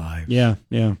people's lives. Yeah.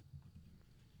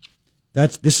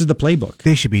 This is the playbook.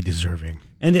 They should be deserving.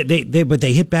 And but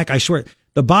they hit back, I swear.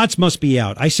 The bots must be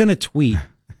out. I sent a tweet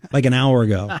like an hour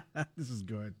ago. This is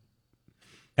good.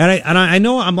 And I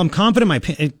know I'm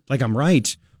confident like I'm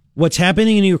right. What's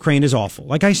happening in Ukraine is awful.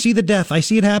 Like, I see the death. I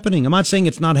see it happening. I'm not saying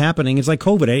it's not happening. It's like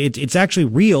COVID. It's actually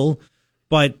real,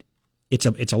 but it's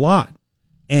a lot.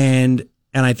 And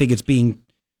I think it's being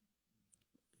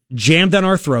jammed down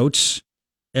our throats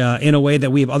in a way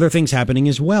that we have other things happening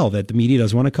as well that the media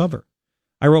doesn't want to cover.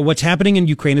 I wrote, what's happening in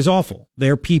Ukraine is awful.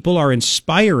 Their people are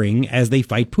inspiring as they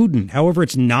fight Putin. However,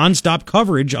 it's nonstop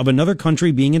coverage of another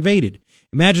country being invaded.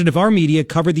 Imagine if our media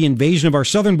covered the invasion of our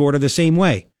southern border the same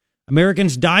way.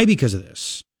 Americans die because of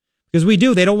this. Because we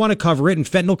do. They don't want to cover it, and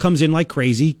fentanyl comes in like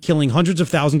crazy, killing hundreds of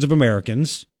thousands of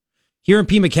Americans. Here in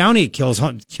Pima County, it kills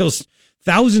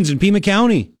thousands in Pima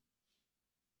County.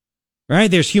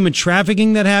 Right? There's human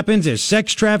trafficking that happens. There's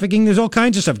sex trafficking. There's all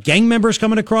kinds of stuff. Gang members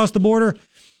coming across the border.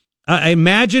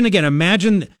 Imagine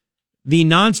the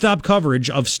nonstop coverage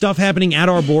of stuff happening at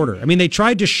our border. I mean, they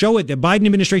tried to show it. The Biden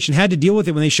administration had to deal with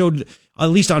it when they showed, at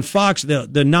least on Fox, the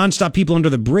nonstop people under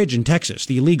the bridge in Texas,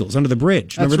 the illegals under the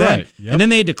bridge. Remember that? Right. Yep. And then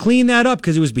they had to clean that up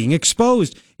because it was being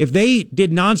exposed. If they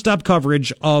did nonstop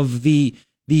coverage of the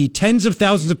tens of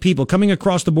thousands of people coming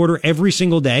across the border every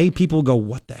single day, people will go,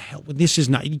 what the hell? This is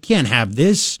not, you can't have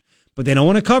this. But they don't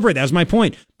want to cover it. That's my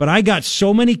point. But I got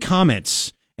so many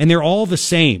comments, and they're all the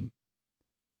same.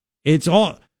 It's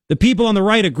all, the people on the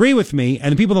right agree with me,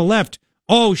 and the people on the left,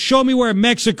 show me where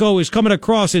Mexico is coming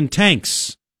across in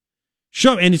tanks.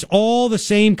 And it's all the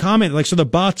same comment. Like, so the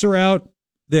bots are out.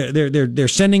 They're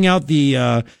sending out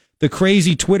the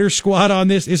crazy Twitter squad on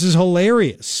this. This is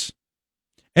hilarious.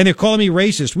 And they're calling me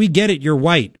racist. We get it. You're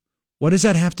white. What does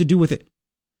that have to do with it?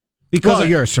 Because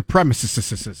you're a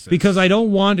supremacist. Because I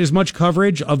don't want as much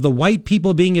coverage of the white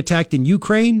people being attacked in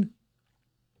Ukraine.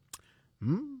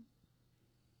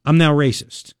 I'm now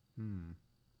racist.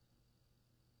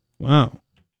 Wow.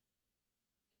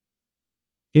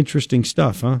 Interesting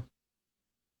stuff, huh?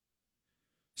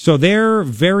 So they're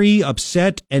very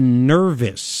upset and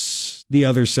nervous, the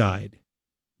other side.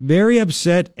 Very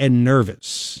upset and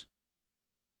nervous.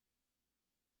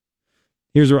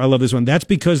 Here's where I love this one. That's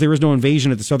because there is no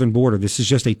invasion at the southern border. This is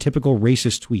just a typical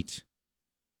racist tweet.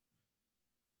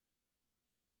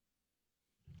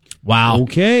 Wow.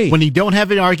 Okay. When you don't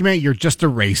have an argument, you're just a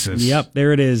racist. Yep,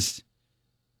 there it is.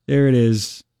 There it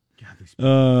is.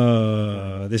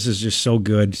 This is just so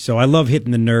good. So I love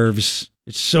hitting the nerves.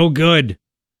 It's so good.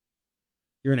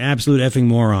 You're an absolute effing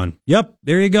moron. Yep,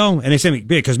 there you go. And they say,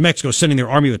 because Mexico's sending their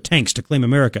army with tanks to claim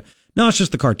America. No, it's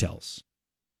just the cartels.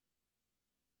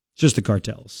 It's just the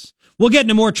cartels. We'll get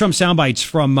into more Trump sound bites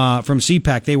from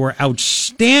CPAC. They were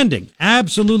outstanding.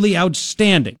 Absolutely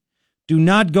outstanding. Do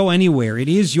not go anywhere. It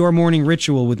is your morning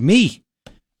ritual with me,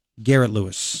 Garret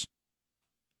Lewis.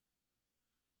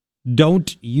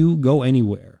 Don't you go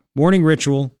anywhere. Morning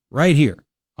ritual right here.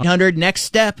 100 next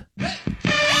step.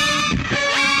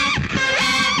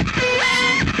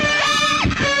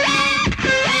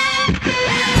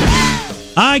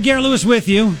 Hi, Garret Lewis with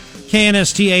you.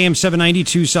 KNST AM790,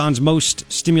 Tucson's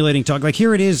most stimulating talk. Like,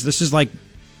 here it is. This is like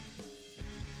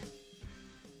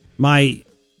my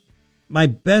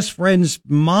best friend's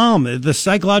mom. The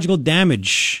psychological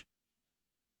damage.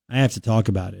 I have to talk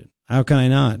about it. How can I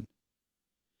not?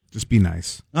 Just be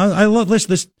nice. I love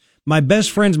this. My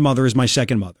best friend's mother is my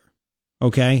second mother.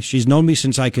 Okay? She's known me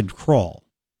since I could crawl.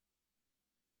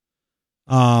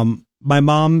 My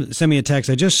mom sent me a text.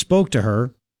 I just spoke to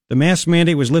her. The mask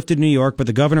mandate was lifted in New York, but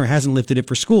the governor hasn't lifted it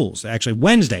for schools. Actually,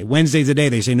 Wednesday. Wednesday's the day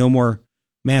they say no more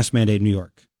mask mandate in New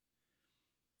York.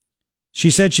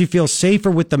 She said she feels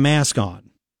safer with the mask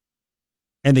on,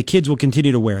 and the kids will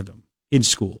continue to wear them in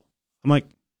school. I'm like,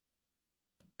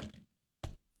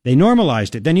 they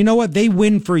normalized it. Then you know what? They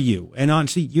win for you. And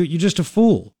honestly, you're just a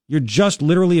fool. You're just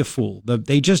literally a fool.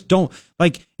 They just don't,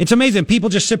 like, it's amazing. People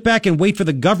just sit back and wait for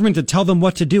the government to tell them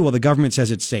what to do while the government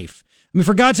says it's safe. I mean,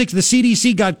 for God's sake, the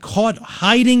CDC got caught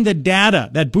hiding the data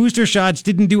that booster shots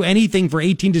didn't do anything for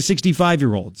 18 to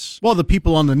 65-year-olds. Well, the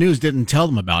people on the news didn't tell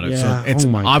them about it, Yeah. so it's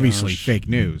obviously gosh. fake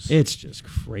news. It's just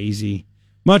crazy.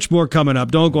 Much more coming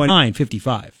up. Don't go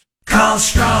 9:55. Call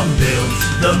Strong Build,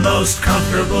 the most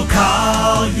comfortable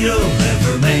call you'll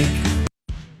ever make.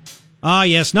 Ah,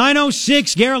 yes,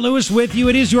 9:06. Garret Lewis with you.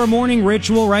 It is your morning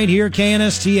ritual right here.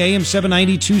 KNST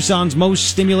AM790, Tucson's most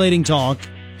stimulating talk.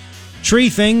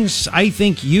 Three things I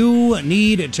think you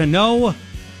need to know.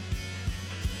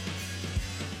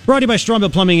 Brought to you by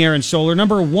Strongbill Plumbing, Air, and Solar.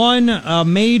 Number one, a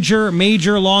major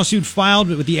lawsuit filed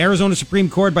with the Arizona Supreme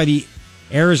Court by the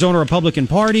Arizona Republican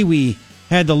Party. We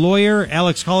had the lawyer,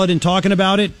 Alex Culloden, talking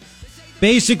about it,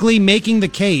 basically making the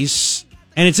case,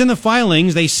 and it's in the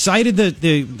filings. They cited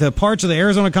the parts of the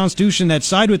Arizona Constitution that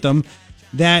side with them,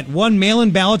 that one, mail-in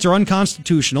ballots are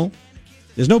unconstitutional.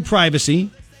 There's no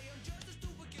privacy.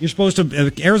 You're supposed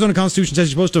to, Arizona Constitution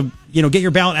says you're supposed to, get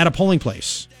your ballot at a polling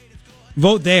place.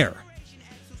 Vote there.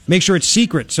 Make sure it's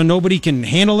secret so nobody can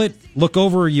handle it. Look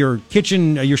over your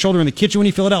kitchen, your shoulder in the kitchen when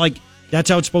you fill it out. Like, that's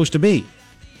how it's supposed to be.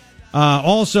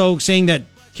 Also saying that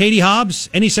Katie Hobbs,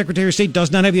 any Secretary of State,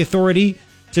 does not have the authority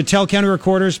to tell county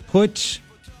recorders, put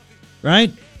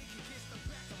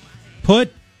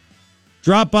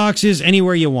drop boxes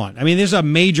anywhere you want. I mean, this is a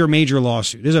major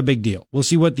lawsuit. This is a big deal. We'll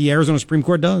see what the Arizona Supreme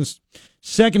Court does.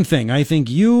 Second thing I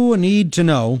think you need to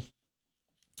know,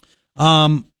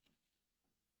 the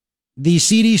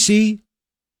CDC,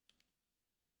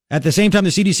 at the same time,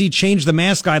 the CDC changed the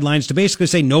mask guidelines to basically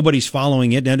say nobody's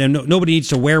following it and nobody needs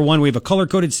to wear one. We have a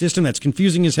color-coded system that's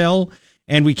confusing as hell,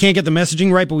 and we can't get the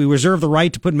messaging right, but we reserve the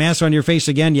right to put masks on your face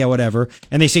again. Yeah, whatever.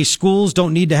 And they say schools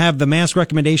don't need to have the mask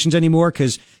recommendations anymore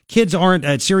because kids aren't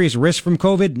at serious risk from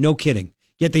COVID. No kidding.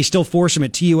 Yet they still force them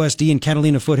at TUSD and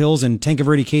Catalina Foothills and Tanque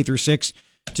Verde K through 6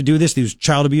 to do this, these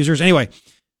child abusers. Anyway,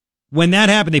 when that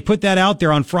happened, they put that out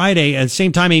there on Friday. At the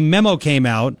same time, a memo came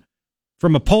out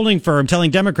from a polling firm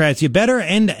telling Democrats, you better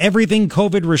end everything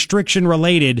COVID restriction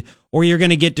related or you're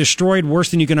going to get destroyed worse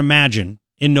than you can imagine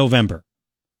in November.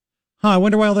 I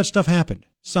wonder why all that stuff happened.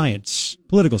 Science,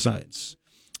 political science.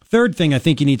 Third thing I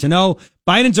think you need to know,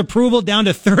 Biden's approval down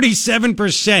to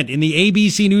 37% in the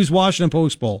ABC News Washington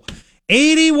Post poll.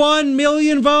 81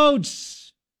 million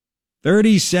votes.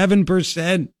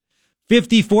 37%.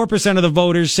 54% of the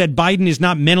voters said Biden is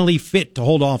not mentally fit to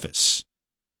hold office.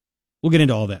 We'll get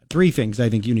into all that. Three things I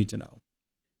think you need to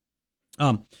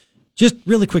know. Just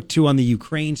really quick, too, on the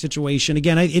Ukraine situation.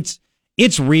 Again,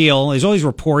 it's real. There's all these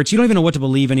reports. You don't even know what to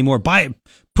believe anymore.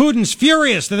 Putin's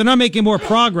furious that they're not making more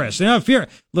progress. They're not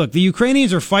Look, the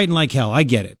Ukrainians are fighting like hell. I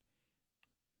get it.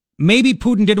 Maybe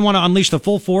Putin didn't want to unleash the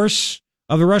full force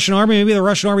of the Russian army. Maybe the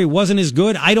Russian army wasn't as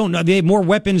good. I don't know. They have more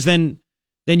weapons than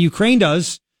Ukraine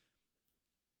does.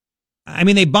 I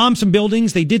mean, they bombed some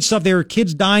buildings. They did stuff. There were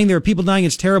kids dying. There were people dying.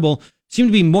 It's terrible. Seemed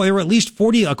to be more. There were at least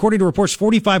 40, according to reports,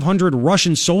 4,500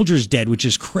 Russian soldiers dead, which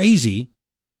is crazy.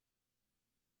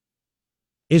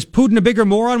 Is Putin a bigger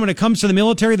moron when it comes to the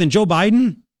military than Joe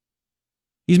Biden?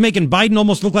 He's making Biden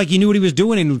almost look like he knew what he was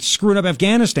doing and screwing up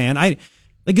Afghanistan.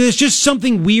 There's just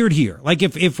something weird here. Like,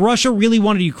 if Russia really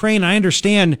wanted Ukraine, I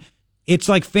understand it's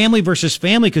like family versus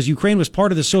family because Ukraine was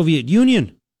part of the Soviet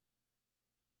Union.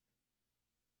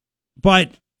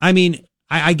 But, I mean,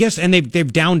 I guess, and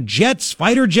they've downed jets,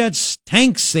 fighter jets,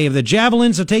 tanks. They have the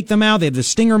Javelins to take them out. They have the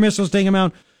Stinger missiles to take them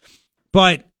out.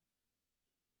 But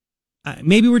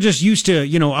maybe we're just used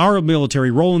to, our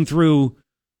military rolling through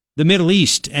the Middle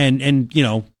East and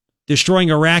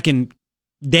destroying Iraq in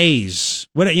days.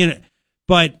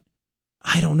 But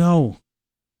I don't know.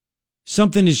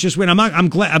 Something is just weird. I'm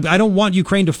glad. I don't want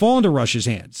Ukraine to fall into Russia's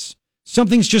hands.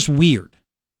 Something's just weird.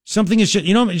 Something is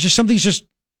just, something's just.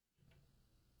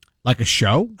 Like a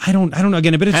show? I don't know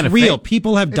again, but it's kind of real. fake.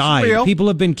 People have died. Real. People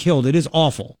have been killed. It is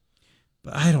awful.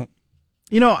 But I don't.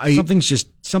 Something's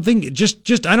just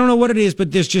I don't know what it is,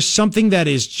 but there's just something that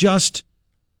is just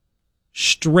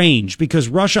strange because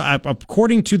Russia,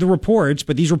 according to the reports,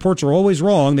 but these reports are always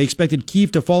wrong. They expected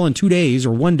Kyiv to fall in 2 days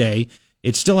or 1 day.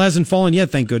 It still hasn't fallen yet,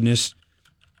 thank goodness.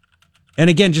 And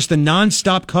again, just the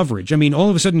nonstop coverage. I mean, all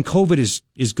of a sudden COVID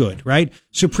is good, right?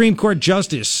 Supreme Court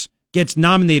Justice gets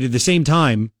nominated at the same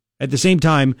time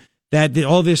that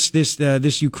all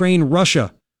this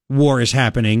Ukraine-Russia war is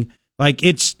happening. Like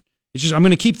it's just, I'm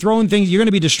going to keep throwing things. You're going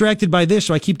to be distracted by this.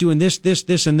 So I keep doing this,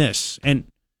 and this. And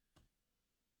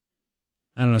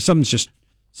I don't know. Something's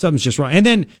just wrong. And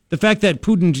then the fact that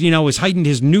Putin, has heightened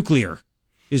his nuclear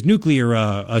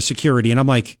security. And I'm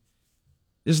like,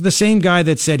 this is the same guy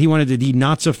that said he wanted to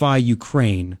denazify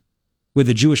Ukraine with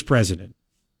a Jewish president.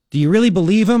 Do you really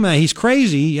believe him? He's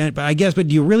crazy, I guess, but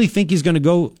do you really think he's going to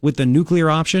go with the nuclear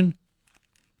option?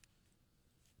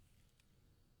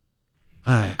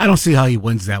 I don't see how he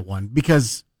wins that one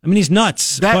because... I mean, he's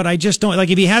nuts, but I just don't... Like,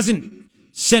 if he hasn't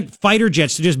sent fighter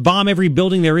jets to just bomb every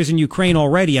building there is in Ukraine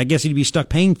already, I guess he'd be stuck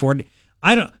paying for it.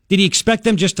 Did he expect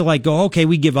them just to go, okay,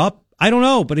 we give up? I don't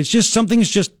know, but it's just something is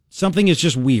just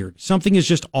weird. Something is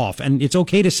just off, and it's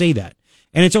okay to say that.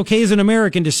 And it's okay as an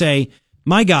American to say,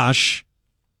 my gosh...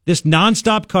 This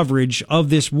nonstop coverage of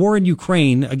this war in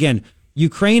Ukraine. Again,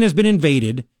 Ukraine has been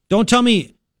invaded. Don't tell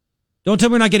me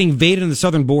we're not getting invaded on the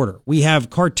southern border. We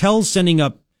have cartels sending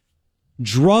up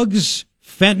drugs,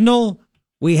 fentanyl.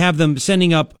 We have them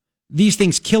sending up these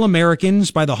things kill Americans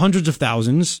by the hundreds of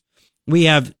thousands. We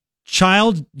have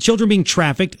children being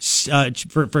trafficked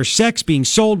for sex, being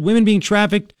sold, women being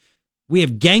trafficked. We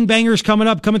have gangbangers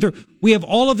coming through. We have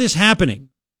all of this happening.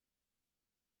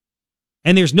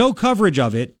 And there's no coverage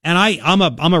of it. And I'm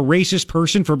a racist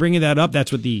person for bringing that up.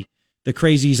 That's what the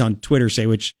crazies on Twitter say,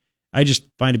 which I just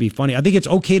find to be funny. I think it's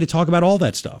okay to talk about all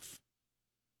that stuff.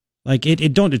 Like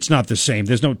it's not the same.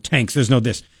 There's no tanks. There's no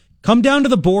this. Come down to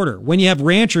the border when you have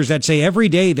ranchers that say every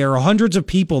day there are hundreds of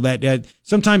people that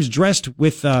sometimes dressed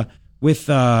with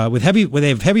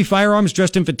heavy firearms,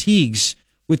 dressed in fatigues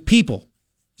with people.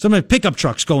 Some of the pickup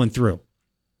trucks going through,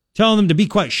 telling them to be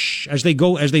quiet as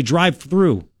they drive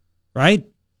through. Right?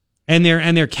 And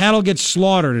their cattle get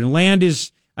slaughtered and land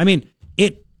is,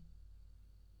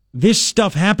 this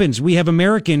stuff happens. We have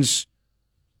Americans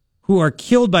who are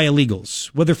killed by illegals,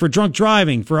 whether for drunk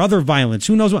driving, for other violence,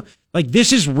 who knows what. Like,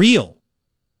 this is real.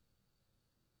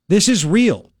 This is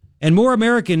real. And more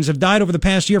Americans have died over the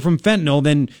past year from fentanyl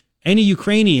than any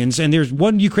Ukrainians. And there's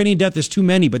one Ukrainian death is too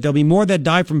many, but there'll be more that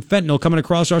die from fentanyl coming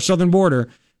across our southern border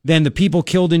than the people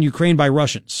killed in Ukraine by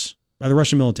the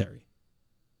Russian military.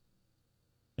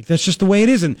 Like, that's just the way it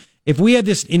is. And if we had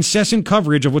this incessant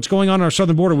coverage of what's going on our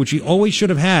southern border, which we always should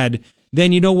have had,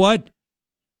 then you know what?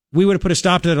 We would have put a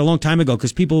stop to that a long time ago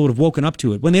because people would have woken up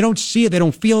to it. When they don't see it, they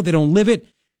don't feel it, they don't live it,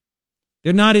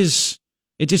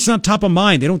 it's not top of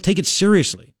mind. They don't take it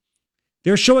seriously.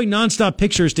 They're showing nonstop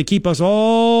pictures to keep us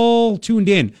all tuned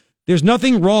in. There's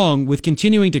nothing wrong with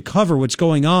continuing to cover what's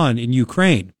going on in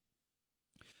Ukraine.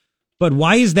 But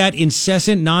why is that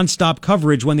incessant nonstop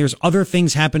coverage when there's other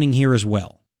things happening here as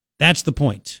well? That's the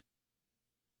point.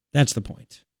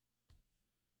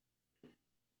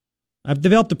 I've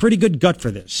developed a pretty good gut for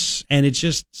this, and it's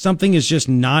just something is just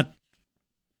not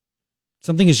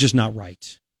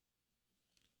right.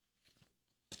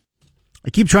 I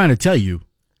keep trying to tell you,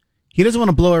 he doesn't want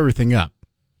to blow everything up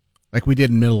like we did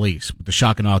in the Middle East with the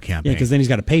shock and awe campaign. Yeah, because then he's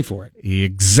got to pay for it.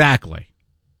 Exactly.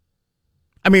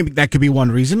 I mean, that could be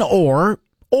one reason, or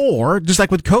Or, just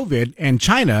like with COVID and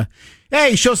China,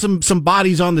 hey, show some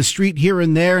bodies on the street here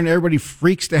and there, and everybody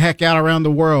freaks the heck out around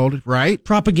the world, right?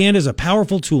 Propaganda is a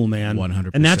powerful tool, man.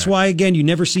 100%. And that's why, again, you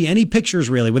never see any pictures,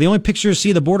 really. Where the only pictures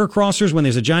see the border crossers when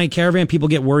there's a giant caravan, people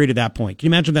get worried at that point. Can you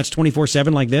imagine if that's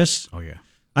 24/7 like this? Oh, yeah.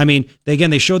 I mean,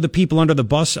 they showed the people under the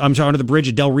bridge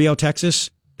at Del Rio, Texas.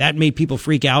 That made people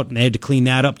freak out, and they had to clean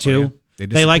that up, too. Oh, yeah.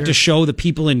 They like to show the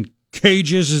people in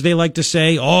cages, as they like to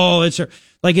say. Oh,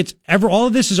 all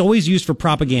of this is always used for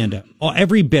propaganda.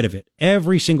 Every bit of it.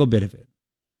 Every single bit of it.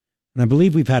 And I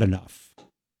believe we've had enough.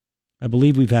 Is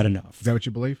that what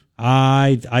you believe?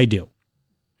 I do.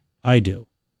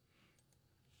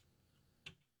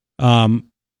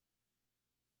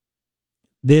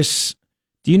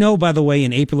 Do you know, by the way,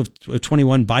 in April of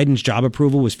 21, Biden's job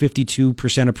approval was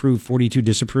 52% approve, 42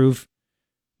 disapprove.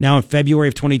 Now in February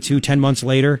of 22, 10 months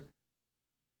later,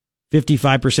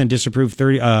 55% disapprove,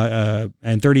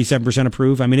 and 37%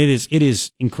 approve. I mean, it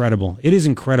is incredible. It is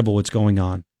incredible what's going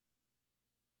on.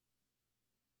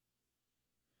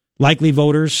 Likely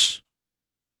voters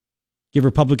give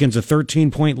Republicans a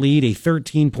 13-point lead, for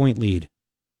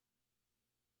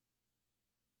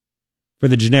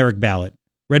the generic ballot.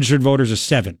 Registered voters are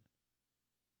 7.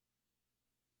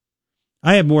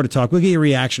 I have more to talk. We'll get your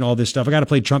reaction to all this stuff. I got to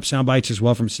play Trump sound bites as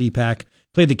well from CPAC.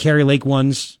 Played the Kari Lake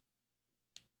ones.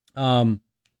 We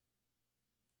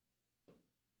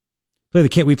played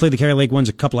the Kari Lake ones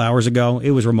a couple hours ago.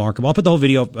 It was remarkable. I'll put the whole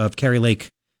video of Kari Lake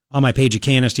on my page at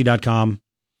knst.com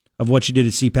of what she did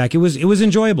at CPAC. It was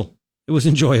enjoyable. It was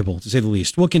enjoyable, to say the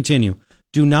least. We'll continue.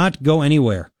 Do not go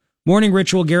anywhere. Morning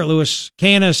Ritual, Garrett Lewis,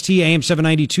 KNST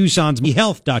AM790 Tucson's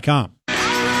MeHealth.com.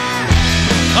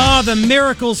 The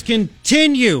miracles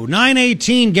continue.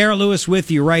 9:18, Garrett Lewis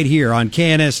with you right here on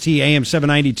KNST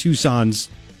AM790 Tucson's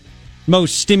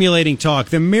most stimulating talk.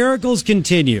 The miracles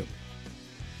continue.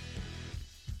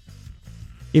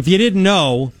 If you didn't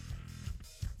know,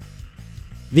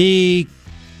 the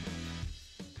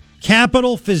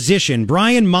Capitol physician,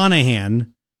 Brian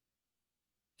Monahan,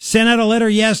 sent out a letter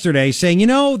yesterday saying,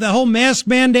 the whole mask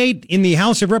mandate in the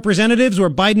House of Representatives where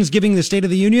Biden's giving the State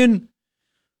of the Union,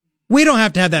 we don't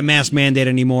have to have that mask mandate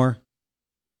anymore.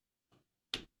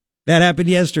 That happened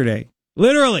yesterday.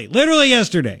 Literally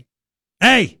yesterday.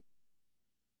 Hey,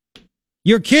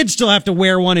 your kids still have to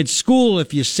wear one at school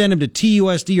if you send them to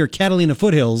TUSD or Catalina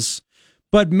Foothills.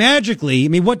 But magically, I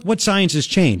mean, what science has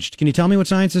changed? Can you tell me what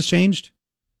science has changed?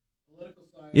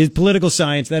 Political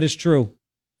science. That is true.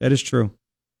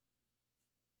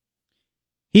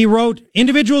 He wrote,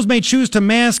 individuals may choose to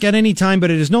mask at any time,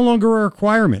 but it is no longer a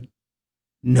requirement.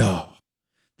 No.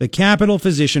 The Capitol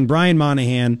physician, Brian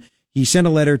Monahan, he sent a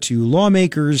letter to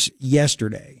lawmakers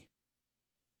yesterday.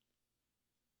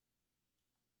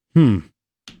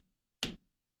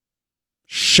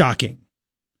 Shocking.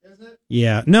 Isn't it?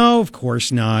 Yeah. No, of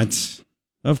course not.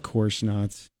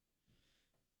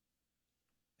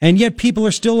 And yet people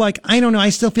are still like, I don't know, I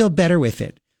still feel better with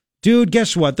it. Dude,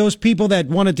 guess what? Those people that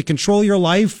wanted to control your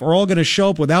life are all going to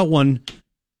show up without one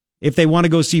if they want to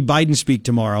go see Biden speak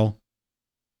tomorrow.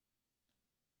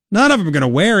 None of them are going to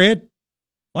wear it.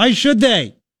 Why should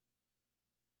they?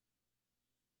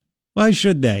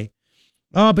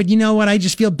 Oh, but you know what? I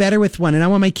just feel better with one, and I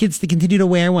want my kids to continue to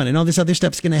wear one, and all this other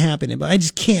stuff's going to happen. But I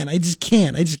just can't.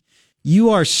 You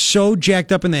are so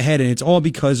jacked up in the head, and it's all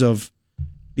because of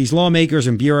these lawmakers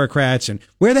and bureaucrats. And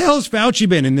where the hell's Fauci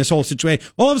been in this whole situation?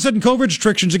 All of a sudden, COVID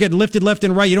restrictions are getting lifted left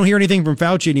and right. You don't hear anything from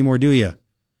Fauci anymore, do you?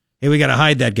 Hey, we got to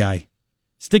hide that guy.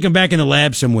 Stick him back in the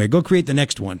lab somewhere. Go create the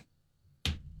next one.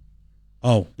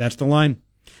 Oh, that's the line?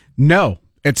 No,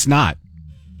 it's not.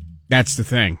 That's the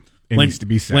thing. It needs to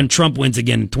be said. When Trump wins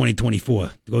again in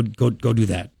 2024, go do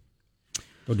that.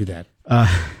 Go do that.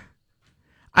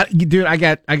 Dude, I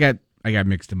got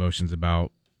mixed emotions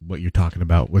about what you're talking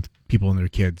about with people and their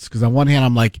kids. Because on one hand,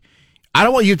 I'm like, I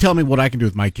don't want you to tell me what I can do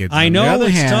with my kids. I know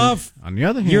it's tough. On the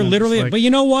other hand, you're literally. But you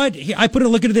know what?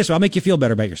 Look at it this way. I'll make you feel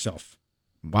better about yourself.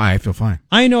 Why? I feel fine.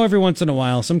 I know every once in a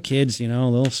while, some kids, a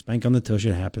little spank on the tush,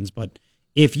 it happens. But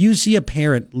if you see a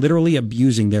parent literally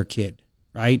abusing their kid,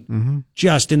 right? Mm-hmm.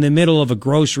 Just in the middle of a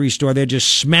grocery store, they're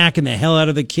just smacking the hell out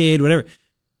of the kid, whatever.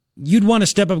 You'd want to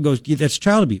step up and go, that's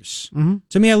child abuse. Mm-hmm.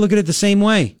 To me, I look at it the same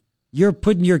way. You're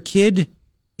putting your kid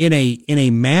in a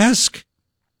mask.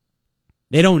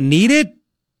 They don't need it.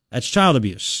 That's child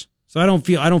abuse. So I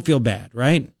don't feel bad,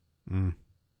 right? Mm.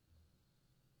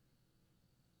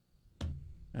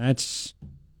 That's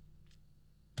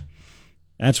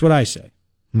what I say.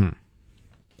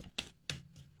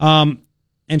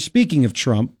 And speaking of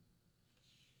Trump,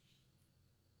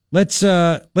 let's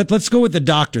go with the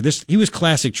doctor. He was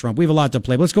classic Trump. We have a lot to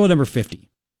play. Let's go with number 50.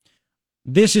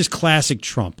 This is classic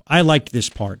Trump. I liked this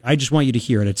part. I just want you to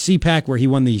hear it. At CPAC, where he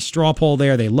won the straw poll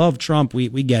there, they love Trump. We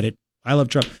get it. I love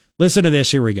Trump. Listen to this.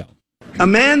 Here we go. A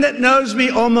man that knows me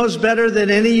almost better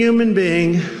than any human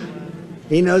being.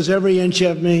 He knows every inch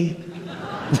of me.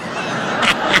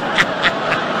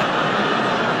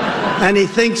 And he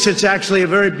thinks it's actually a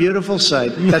very beautiful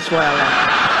sight. That's why I like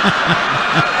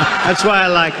it. That's why I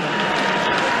like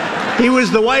it. He was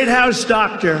the White House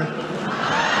doctor.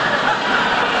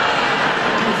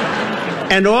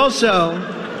 And also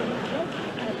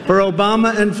for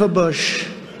Obama and for Bush.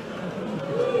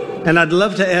 And I'd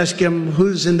love to ask him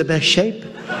who's in the best shape.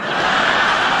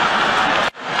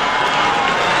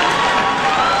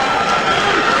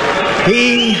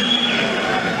 He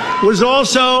was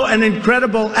also an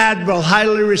incredible admiral,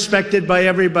 highly respected by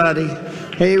everybody.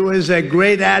 He was a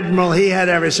great admiral. He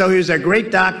was a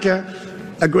great doctor,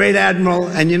 a great admiral.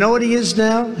 And you know what he is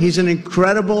now? He's an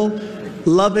incredible,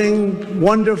 loving,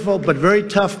 wonderful, but very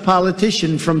tough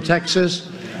politician from Texas.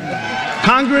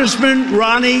 Congressman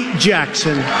Ronnie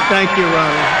Jackson. Thank you,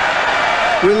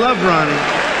 Ronnie. We love Ronnie.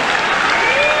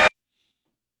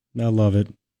 I love it.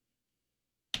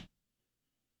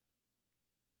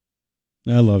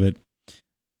 I love it.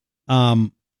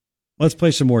 Let's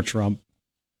play some more Trump.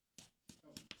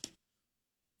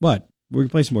 What? We're going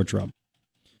to play some more Trump.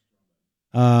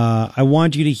 I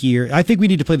want you to hear. I think we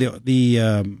need to play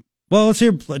well, let's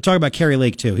talk about Kari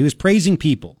Lake, too. He was praising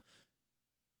people.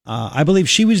 I believe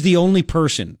she was the only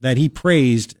person that he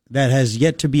praised that has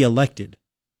yet to be elected.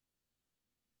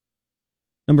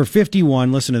 Number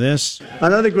 51, listen to this.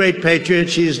 Another great patriot.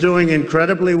 She's doing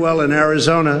incredibly well in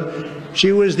Arizona.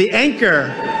 She was the anchor.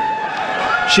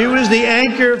 She was the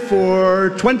anchor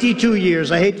for 22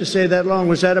 years. I hate to say that long.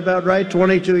 Was that about right?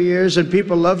 22 years, and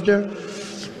people loved her.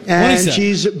 And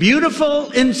she's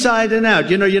beautiful inside and out.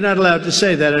 You know, you're not allowed to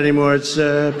say that anymore. It's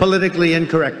politically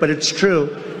incorrect, but it's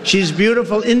true. She's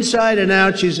beautiful inside and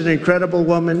out. She's an incredible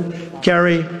woman.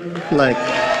 Kari Lake.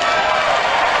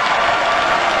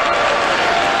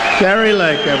 Kari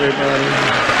Lake, everybody.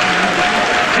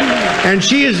 And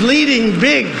she is leading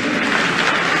big.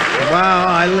 Wow,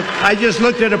 I just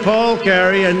looked at a poll,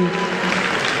 Kari, and,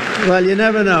 well, you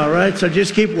never know, right? So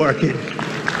just keep working.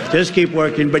 Just keep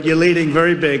working, but you're leading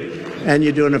very big, and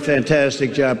you're doing a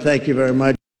fantastic job. Thank you very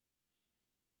much.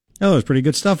 Oh, that was pretty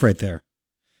good stuff right there.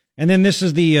 And then this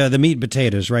is the meat and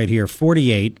potatoes right here,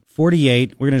 48. We're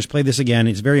going to just play this again.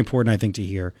 It's very important, I think, to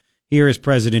hear. Here is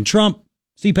President Trump,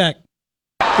 CPAC.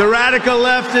 The radical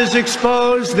left is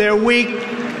exposed. They're weak.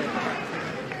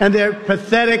 And their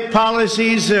pathetic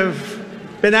policies have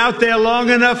been out there long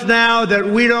enough now that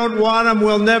we don't want them.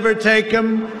 We'll never take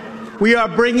them. We are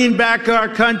bringing back our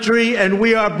country, and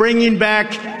we are bringing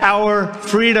back our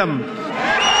freedom.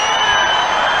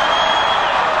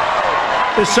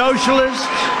 The socialists,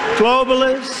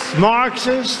 globalists,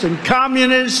 Marxists, and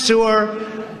communists who are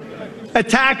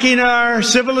attacking our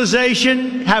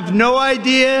civilization have no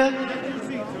idea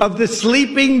of the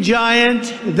sleeping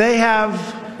giant they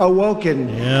have awoken.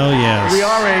 Hell yes. We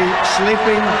are a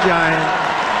sleeping giant.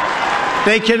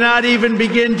 They cannot even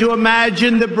begin to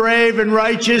imagine the brave and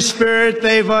righteous spirit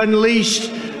they've unleashed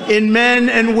in men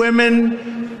and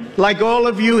women like all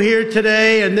of you here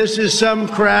today. And this is some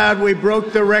crowd. We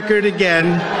broke the record again.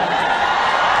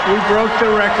 We broke the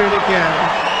record again.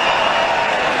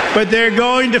 But they're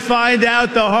going to find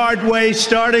out the hard way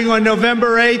starting on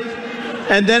November 8th,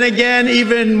 and then again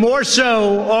even more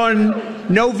so on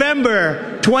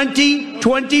November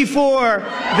 2024.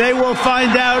 They will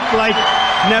find out like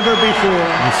never before.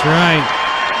 That's right.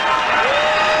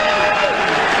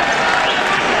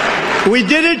 We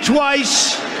did it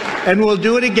twice, and we'll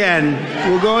do it again.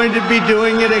 We're going to be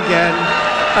doing it again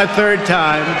a third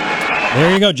time.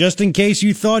 There you go. Just in case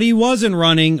you thought he wasn't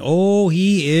running. Oh,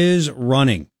 he is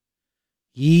running.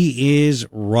 He is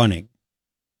running.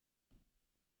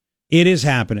 It is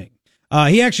happening.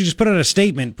 He actually just put out a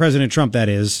statement, President Trump, that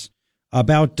is,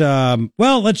 about,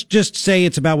 well, let's just say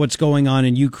it's about what's going on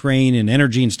in Ukraine and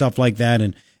energy and stuff like that.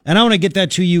 And I want to get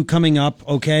that to you coming up,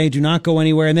 okay? Do not go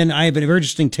anywhere. And then I have a very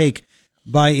interesting take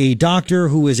by a doctor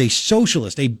who is a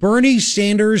socialist, a Bernie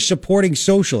Sanders supporting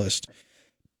socialist,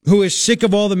 who is sick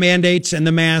of all the mandates and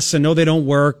the masks and know they don't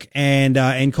work,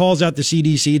 and calls out the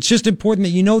CDC. It's just important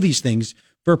that you know these things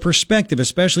for perspective,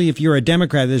 especially if you're a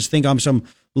Democrat that think I'm some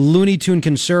Looney Tune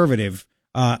conservative.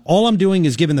 All I'm doing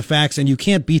is giving the facts, and you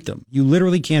can't beat them. You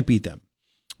literally can't beat them.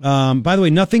 By the way,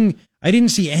 I didn't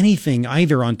see anything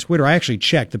either on Twitter. I actually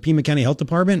checked the Pima County Health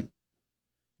Department.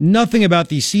 Nothing about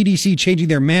the CDC changing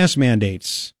their mask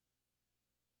mandates.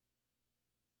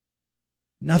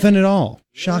 Nothing at all.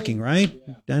 Shocking, right?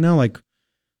 I know, like,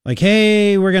 Like,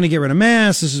 hey, we're going to get rid of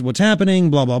masks. This is what's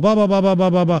happening. Blah, blah, blah, blah, blah, blah, blah,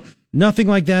 blah, blah. Nothing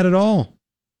like that at all.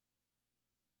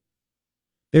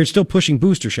 They're still pushing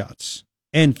booster shots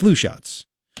and flu shots.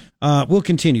 We'll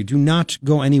continue. Do not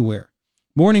go anywhere.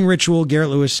 Morning Ritual, Garret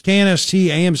Lewis, KNST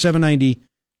AM790,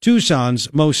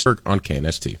 Tucson's most on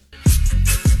KNST.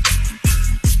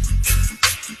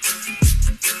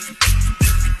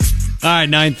 All right,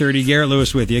 9:30, Garret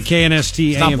Lewis with you.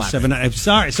 KNST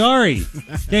AM790. Sorry.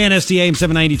 KNST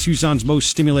AM790, Tucson's most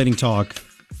stimulating talk.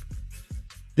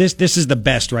 This is the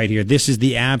best right here. This is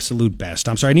the absolute best.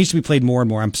 I'm sorry, it needs to be played more and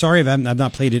more. I'm sorry I've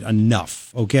not played it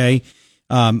enough, okay?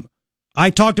 I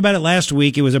talked about it last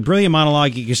week. It was a brilliant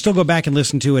monologue. You can still go back and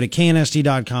listen to it at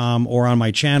knst.com or on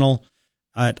my channel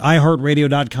at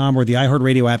iHeartRadio.com or the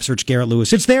iHeartRadio app. Search Garret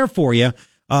Lewis. It's there for you.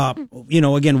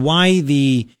 Again,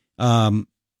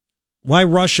 why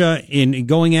Russia in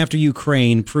going after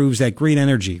Ukraine proves that green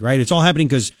energy, right? It's all happening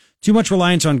because too much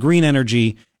reliance on green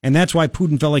energy, and that's why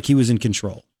Putin felt like he was in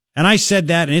control. And I said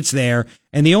that, and it's there.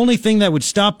 And the only thing that would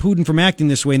stop Putin from acting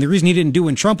this way, and the reason he didn't do it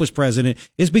when Trump was president,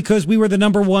 is because we were the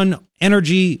number one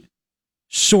energy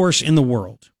source in the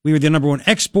world. We were the number one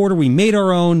exporter. We made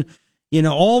our own.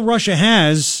 All Russia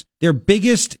has, their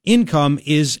biggest income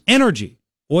is energy,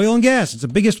 oil and gas. It's the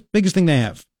biggest thing they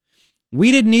have.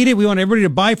 We didn't need it. We want everybody to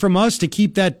buy from us to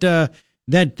keep that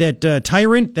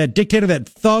tyrant, that dictator, that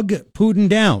thug Putin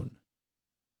down.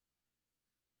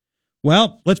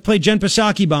 Well, let's play Jen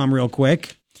Psaki bomb real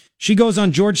quick. She goes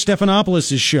on George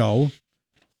Stephanopoulos' show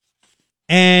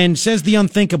and says the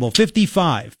unthinkable.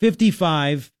 55.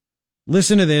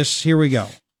 Listen to this. Here we go.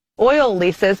 Oil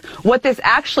leases. What this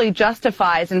actually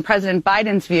justifies, in President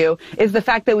Biden's view, is the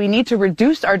fact that we need to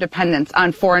reduce our dependence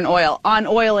on foreign oil, on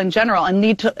oil in general, and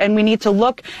we need to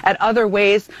look at other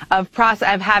ways of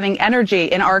having energy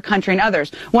in our country and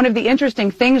others. One of the interesting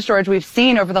things, George, we've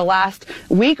seen over the last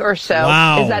week or so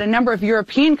is that a number of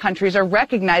European countries are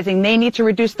recognizing they need to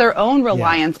reduce their own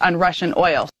reliance on Russian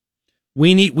oil.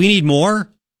 We need more.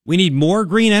 We need more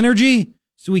green energy.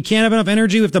 So we can't have enough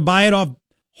energy. We have to buy it off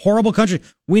horrible country.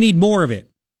 We need more of it.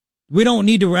 We don't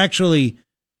need to actually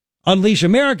unleash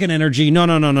American energy. No.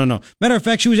 Matter of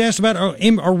fact, she was asked about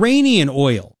Iranian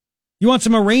oil. You want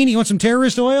some Iranian? You want some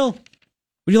terrorist oil?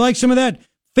 Would you like some of that?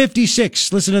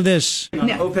 56. Listen to this.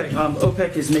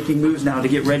 OPEC is making moves now to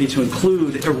get ready to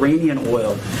include Iranian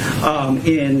oil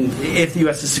if the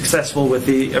U.S. is successful with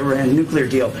the Iran nuclear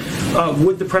deal.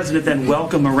 Would the president then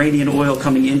welcome Iranian oil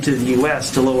coming into the U.S.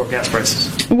 to lower gas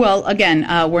prices? Well, again,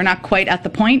 we're not quite at the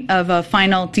point of a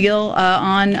final deal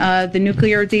on the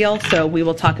nuclear deal, so we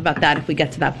will talk about that if we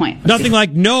get to that point. Nothing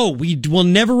like, no, we will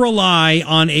never rely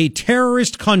on a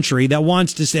terrorist country that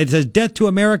wants to say, it says death to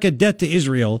America, death to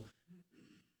Israel.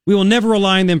 We will never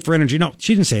rely on them for energy. No,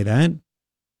 she didn't say that.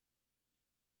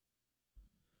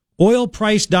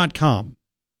 Oilprice.com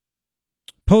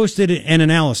posted an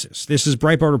analysis. This is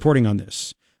Breitbart reporting on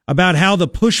this, about how the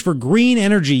push for green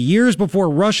energy years before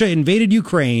Russia invaded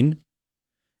Ukraine,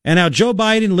 and how Joe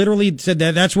Biden literally said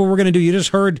that that's what we're going to do. You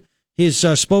just heard his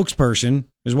spokesperson,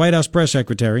 his White House press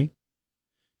secretary.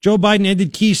 Joe Biden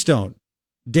ended Keystone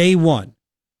day one.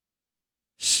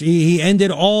 He ended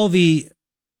all the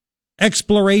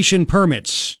exploration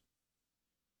permits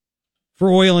for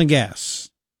oil and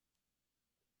gas.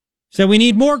 So we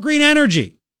need more green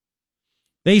energy.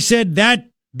 They said that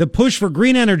the push for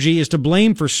green energy is to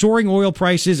blame for soaring oil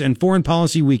prices and foreign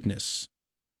policy weakness.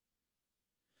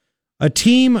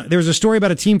 There's a story about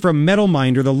a team from Metal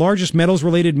Minder, the largest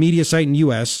metals-related media site in the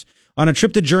U.S. On a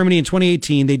trip to Germany in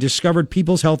 2018, they discovered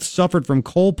people's health suffered from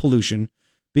coal pollution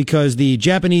because the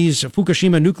Japanese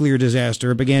Fukushima nuclear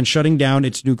disaster began shutting down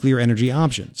its nuclear energy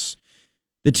options.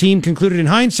 The team concluded in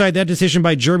hindsight that decision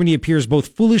by Germany appears both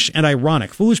foolish and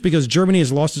ironic. Foolish because Germany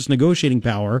has lost its negotiating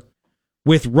power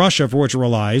with Russia, for which it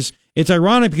relies. It's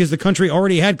ironic because the country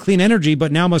already had clean energy,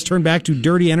 but now must turn back to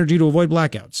dirty energy to avoid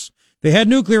blackouts. They had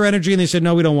nuclear energy, and they said,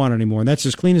 no, we don't want it anymore. And that's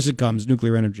as clean as it comes,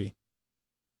 nuclear energy.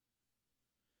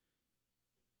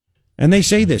 And they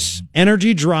say this,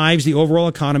 energy drives the overall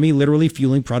economy, literally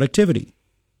fueling productivity.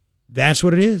 That's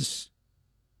what it is.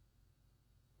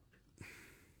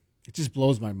 It just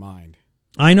blows my mind.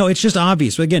 I know, it's just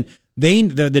obvious. But again,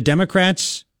 the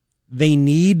Democrats, they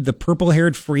need the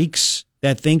purple-haired freaks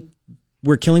that think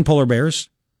we're killing polar bears.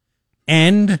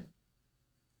 And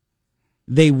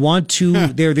they want to,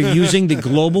 they're using the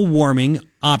global warming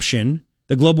option,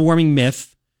 the global warming myth,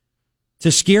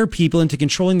 to scare people into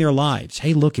controlling their lives.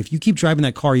 Hey, look, if you keep driving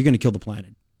that car, you're going to kill the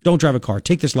planet. Don't drive a car.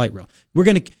 Take this light rail. We're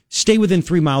going to stay within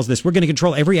 3 miles of this. We're going to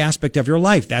control every aspect of your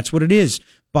life. That's what it is.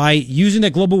 By using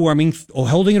that global warming, or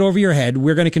holding it over your head,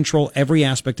 we're going to control every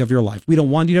aspect of your life. We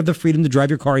don't want you to have the freedom to drive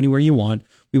your car anywhere you want.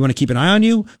 We want to keep an eye on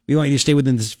you. We want you to stay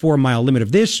within this 4 mile limit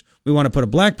of this. We want to put a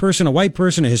black person, a white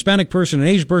person, a Hispanic person, an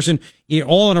Asian person,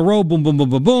 all in a row. Boom, boom, boom,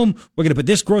 boom, boom. We're going to put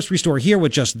this grocery store here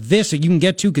with just this that you can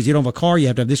get to because you don't have a car. You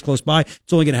have to have this close by.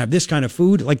 It's only going to have this kind of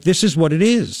food. Like, this is what it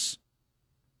is.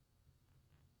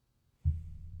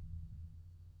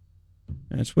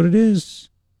 That's what it is.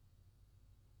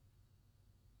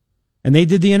 And they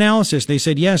did the analysis. They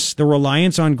said, yes, the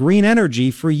reliance on green energy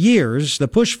for years, the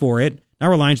push for it, not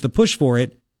reliance, the push for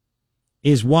it,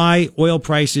 is why oil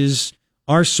prices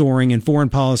are soaring and foreign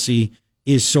policy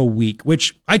is so weak,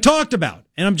 which I talked about.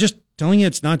 And I'm just telling you,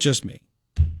 it's not just me.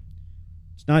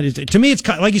 It's not, to me, it's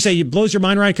like you say, it blows your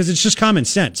mind right because it's just common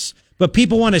sense. But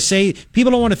people don't want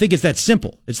to think it's that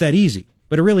simple. It's that easy.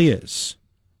 But it really is.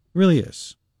 It really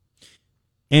is.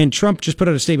 And Trump just put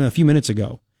out a statement a few minutes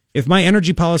ago. If my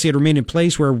energy policy had remained in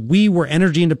place where we were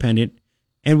energy independent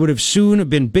and would have soon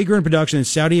been bigger in production than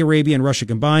Saudi Arabia and Russia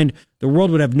combined, the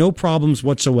world would have no problems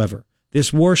whatsoever.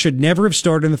 This war should never have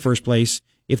started in the first place.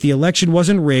 If the election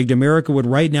wasn't rigged, America would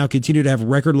right now continue to have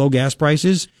record low gas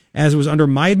prices, as it was under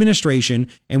my administration,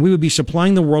 and we would be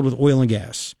supplying the world with oil and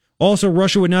gas. Also,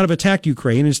 Russia would not have attacked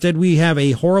Ukraine. Instead, we have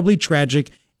a horribly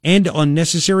tragic and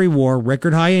unnecessary war,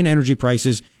 record high in energy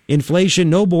prices, inflation,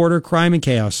 no border, crime, and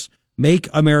chaos. Make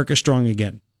America strong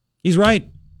again. He's right.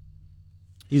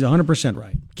 He's 100%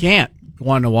 right. Can't.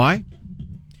 Want to know why?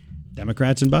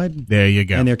 Democrats and Biden. There you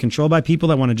go. And they're controlled by people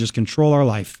that want to just control our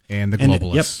life. And the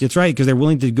globalists. Yep, that's right, because they're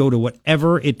willing to go to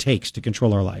whatever it takes to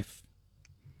control our life.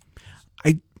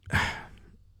 I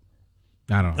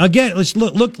don't know. Again, let's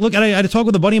look. I had a talk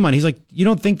with a buddy of mine. He's like, you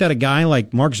don't think that a guy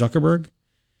like Mark Zuckerberg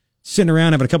sitting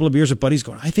around having a couple of beers with buddies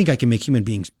going, I think I can make human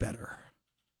beings better.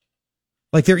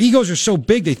 Like, their egos are so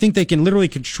big, they think they can literally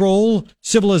control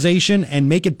civilization and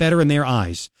make it better in their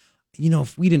eyes. You know,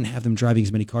 if we didn't have them driving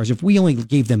as many cars, if we only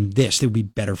gave them this, it would be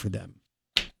better for them.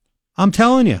 I'm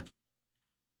telling you.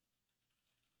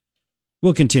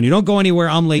 We'll continue. Don't go anywhere.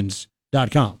 I'm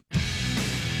Layton's.com.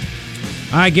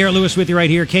 All right, Garrett Lewis with you right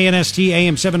here. KNST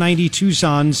AM790,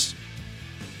 Tucson's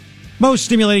most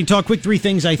stimulating talk. Quick 3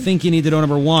 things I think you need to know.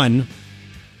 Number 1.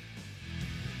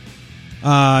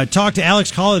 Talked to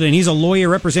Alex Collidan. He's a lawyer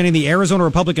representing the Arizona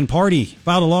Republican Party.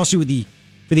 Filed a lawsuit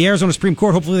for the Arizona Supreme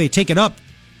Court. Hopefully they take it up,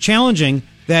 challenging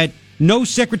that no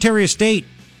Secretary of State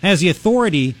has the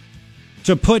authority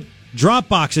to put drop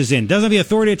boxes in. Doesn't have the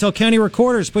authority to tell county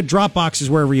recorders put drop boxes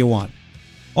wherever you want.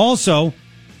 Also,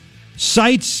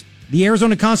 cites the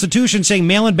Arizona Constitution saying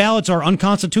mail-in ballots are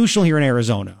unconstitutional here in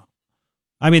Arizona.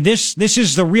 I mean, this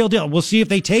is the real deal. We'll see if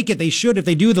they take it. They should. If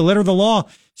they do, the letter of the law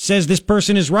says this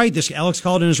person is right. This Alex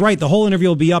Collidan is right. The whole interview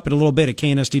will be up in a little bit at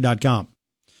KNST.com.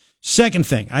 Second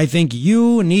thing, I think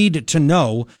you need to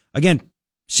know, again,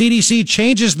 CDC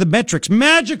changes the metrics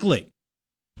magically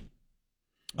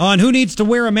on who needs to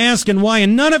wear a mask and why,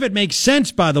 and none of it makes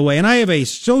sense, by the way. And I have a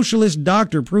socialist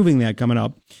doctor proving that coming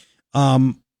up.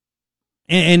 And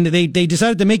they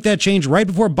decided to make that change right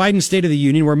before Biden's State of the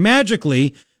Union, where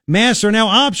magically masks are now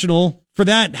optional for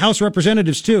that House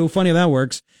representatives too. Funny how that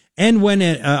works. And when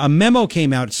a memo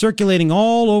came out circulating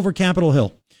all over Capitol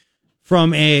Hill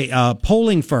from a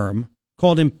polling firm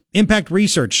called Impact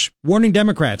Research, warning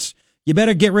Democrats, you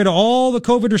better get rid of all the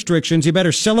COVID restrictions. You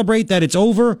better celebrate that it's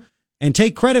over and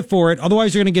take credit for it.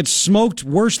 Otherwise, you're going to get smoked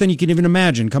worse than you can even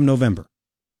imagine come November.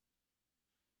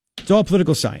 It's all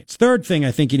political science. Third thing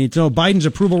I think you need to know, Biden's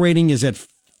approval rating is at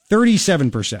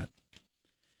 37%.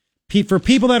 For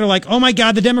people that are like, oh my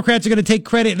God, the Democrats are going to take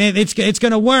credit and it's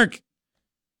going to work.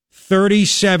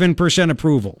 37%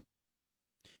 approval.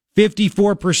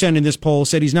 54% in this poll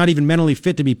said he's not even mentally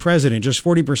fit to be president. Just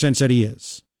 40% said he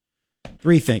is.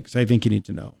 3 things I think you need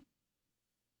to know.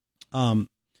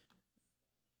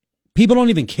 People don't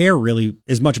even care really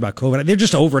as much about COVID. They're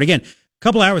just over it. Again, a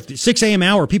couple hours, 6 a.m.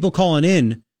 hour, people calling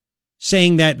in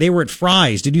saying that they were at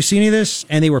Fry's. Did you see any of this?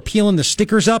 And they were peeling the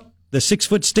stickers up, the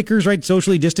 6-foot stickers, right?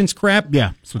 Socially distanced crap.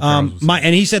 Yeah.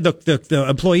 And he said the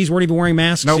employees weren't even wearing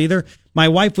masks either. My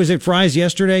wife was at Fry's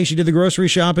yesterday. She did the grocery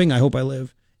shopping. I hope I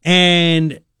live.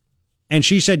 And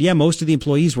she said, yeah, most of the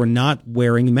employees were not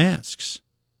wearing masks.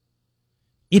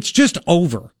 It's just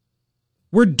over.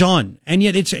 We're done. And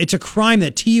yet it's a crime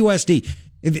that TUSD,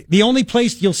 the only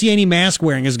place you'll see any mask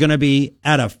wearing is going to be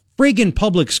at a friggin'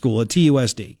 public school at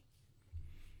TUSD.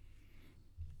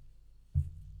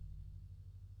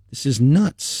 This is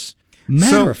nuts.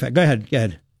 Matter of fact, go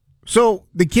ahead. So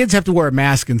the kids have to wear a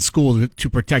mask in school to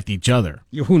protect each other.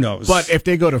 Who knows? But if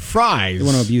they go to Fry's, they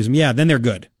want to abuse them. Yeah, then they're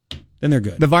good.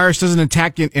 The virus doesn't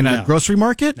attack in a grocery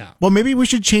market? No. Well, maybe we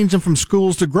should change them from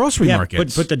schools to grocery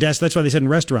markets. Put the desk. That's why they said in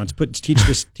restaurants. Teach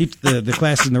the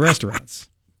classes in the restaurants.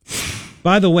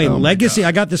 By the way, legacy.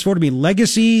 I got this for to be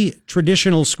legacy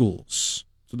traditional schools.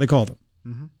 That's what they call them.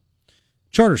 Mm-hmm.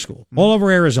 Charter school all over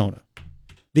Arizona.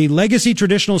 The Legacy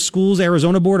Traditional Schools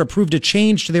Arizona Board approved a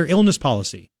change to their illness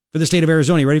policy for the state of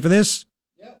Arizona. You ready for this?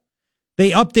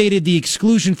 They updated the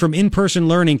exclusion from in-person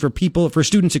learning for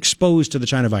students exposed to the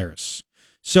China virus.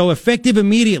 So effective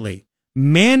immediately,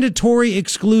 mandatory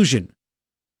exclusion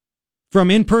from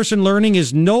in-person learning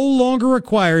is no longer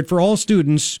required for all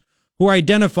students who are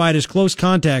identified as close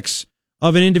contacts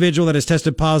of an individual that has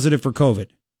tested positive for COVID.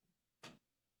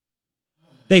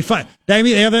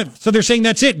 So they're saying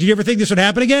that's it. Do you ever think this would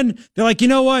happen again? They're like, you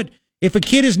know what? If a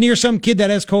kid is near some kid that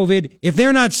has COVID, if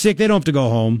they're not sick, they don't have to go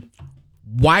home.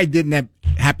 Why didn't that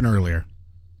happen earlier?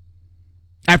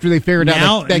 After they figured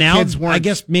out that kids weren't. I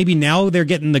guess maybe now they're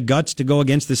getting the guts to go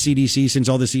against the CDC since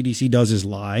all the CDC does is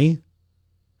lie.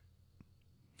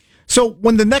 So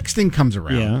when the next thing comes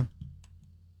around,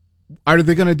 are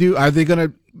they going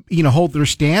to hold their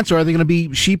stance, or are they going to be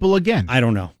sheeple again? I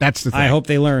don't know. That's the thing. I hope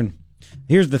they learn.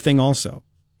 Here's the thing also.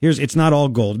 It's not all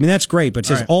gold. I mean, that's great, but it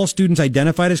says all students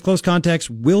identified as close contacts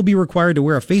will be required to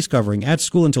wear a face covering at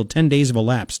school until 10 days have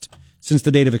elapsed since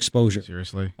the date of exposure.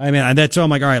 Seriously? I mean, I'm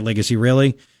like, all right, Legacy,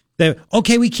 really?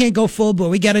 Okay, we can't go full, but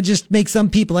we got to just make some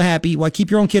people happy. Well,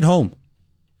 keep your own kid home.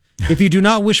 If you do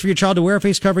not wish for your child to wear a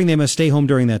face covering, they must stay home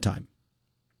during that time.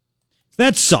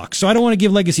 That sucks. So I don't want to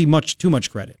give Legacy too much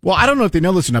credit. Well, I don't know if they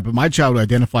know this or not, but my child would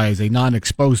identify as a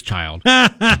non-exposed child.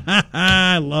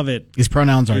 I love it. His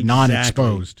pronouns are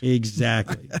non-exposed.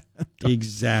 Exactly.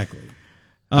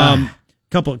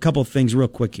 Couple things real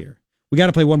quick here. We got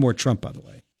to play one more Trump, by the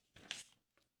way.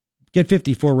 Get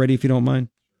 54 ready if you don't mind.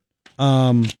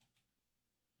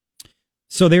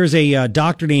 So there's a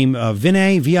doctor named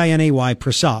Vinay, Vinay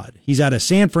Prasad. He's out of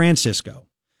San Francisco.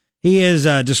 He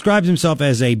describes himself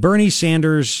as a Bernie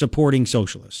Sanders supporting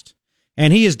socialist.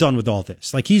 And he is done with all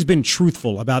this. Like, he's been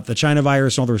truthful about the China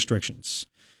virus and all the restrictions.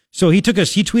 So he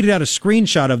tweeted out a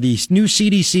screenshot of the new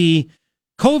CDC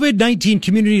COVID-19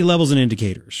 community levels and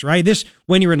indicators, right?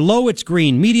 When you're in low, it's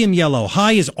green, medium, yellow,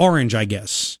 high is orange, I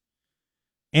guess.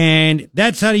 And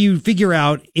that's how you figure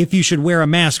out if you should wear a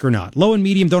mask or not. Low and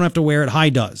medium don't have to wear it, high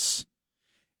does.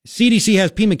 CDC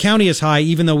has Pima County as high,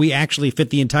 even though we actually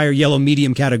fit the entire yellow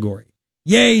medium category.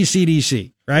 Yay,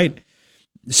 CDC, right?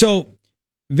 So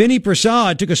Vinny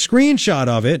Prasad took a screenshot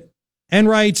of it and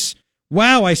writes,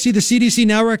 wow, I see the CDC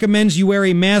now recommends you wear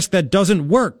a mask that doesn't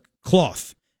work,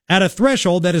 cloth, at a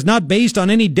threshold that is not based on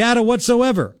any data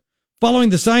whatsoever. Following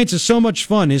the science is so much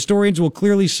fun. Historians will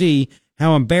clearly see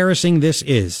how embarrassing this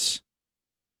is.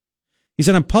 He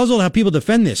said, I'm puzzled how people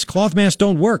defend this. Cloth masks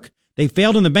don't work. They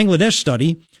failed in the Bangladesh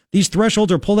study. These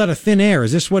thresholds are pulled out of thin air.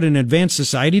 Is this what an advanced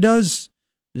society does?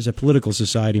 It is a political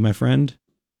society, my friend.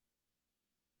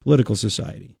 Political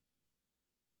society.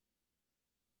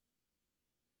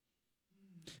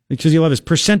 Because you'll have his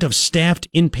percent of staffed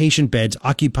inpatient beds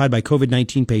occupied by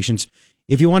COVID-19 patients.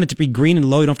 If you want it to be green and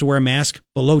low, you don't have to wear a mask,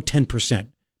 below 10%.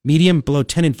 Medium, below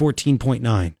 10 and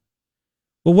 14.9.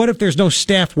 Well, what if there's no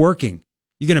staff working?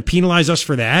 You're going to penalize us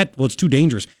for that? Well, it's too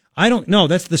dangerous. I don't know.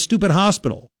 That's the stupid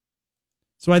hospital.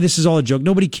 That's why this is all a joke.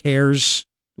 Nobody cares.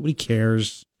 Nobody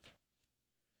cares.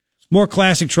 More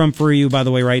classic Trump for you, by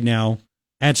the way, right now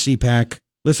at CPAC.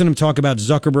 Listen to him talk about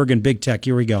Zuckerberg and big tech.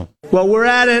 Here we go. Well, we're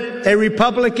at it. A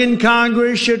Republican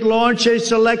Congress should launch a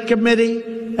select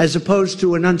committee as opposed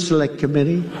to an unselect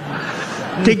committee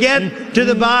to get to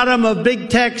the bottom of big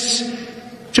tech's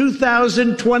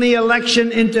 2020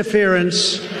 election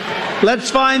interference. Let's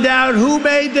find out who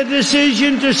made the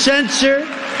decision to censor.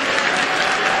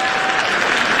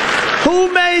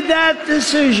 Who made that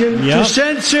decision to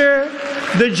censor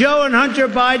the Joe and Hunter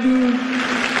Biden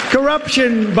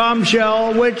corruption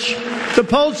bombshell, which the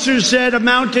pollsters said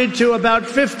amounted to about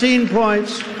 15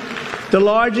 points, the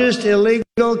largest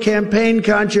illegal campaign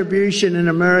contribution in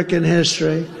American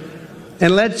history.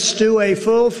 And let's do a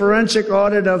full forensic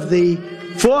audit of the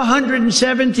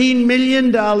 $417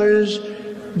 million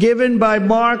given by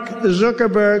Mark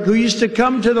Zuckerberg, who used to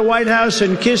come to the White House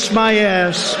and kiss my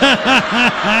ass.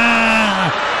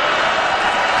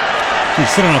 You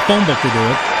sit on a phone book to do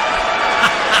it.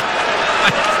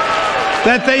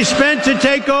 That they spent to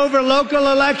take over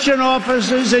local election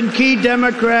offices in key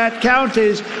Democrat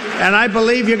counties, and I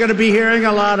believe you're going to be hearing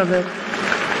a lot of it.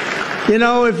 You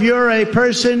know, if you're a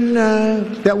person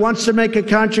that wants to make a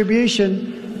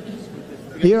contribution,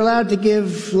 You're allowed to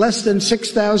give less than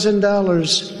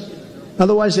 $6,000.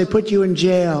 Otherwise, they put you in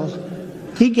jail.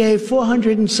 He gave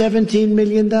 $417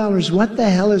 million. What the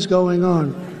hell is going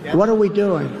on? What are we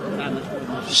doing?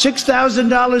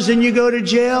 $6,000 and you go to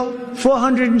jail?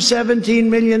 $417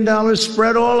 million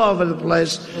spread all over the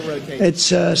place. It's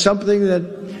something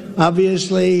that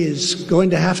obviously is going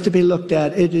to have to be looked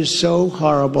at. It is so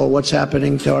horrible what's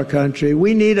happening to our country.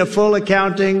 We need a full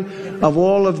accounting of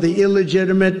all of the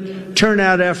illegitimate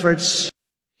turnout efforts.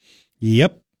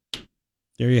 Yep.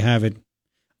 There you have it.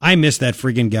 I miss that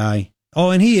friggin' guy.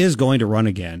 Oh, and he is going to run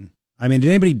again. I mean, did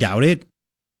anybody doubt it?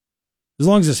 As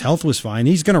long as his health was fine,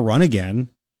 he's going to run again.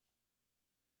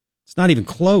 It's not even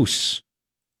close.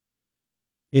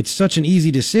 It's such an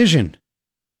easy decision.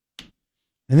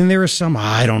 And then there is some,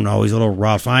 I don't know, he's a little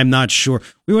rough. I'm not sure.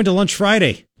 We went to lunch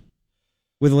Friday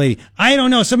with a lady. I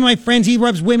don't know. Some of my friends, he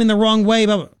rubs women the wrong way.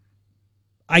 But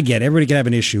I get it. Everybody can have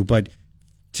an issue. But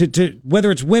to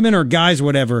whether it's women or guys,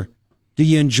 whatever, do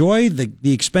you enjoy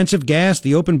the expensive gas,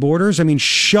 the open borders? I mean,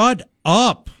 shut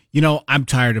up. You know, I'm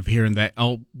tired of hearing that,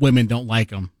 women don't like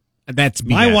them. That's BS.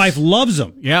 My wife loves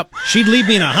them. Yep. She'd leave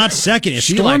me in a hot second if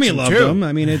Stormy loved them.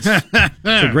 I mean, it's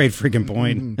a great freaking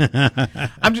point.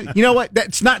 You know what?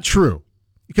 That's not true.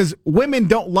 Because women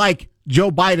don't like Joe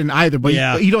Biden either. But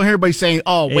you don't hear everybody saying,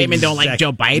 women don't like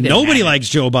Joe Biden. Nobody likes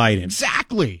Joe Biden.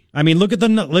 Exactly. I mean, look at the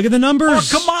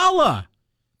numbers. Or Kamala.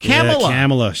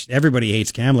 Kamala. Everybody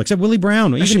hates Kamala except Willie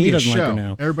Brown. Even he doesn't like her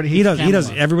now. Everybody hates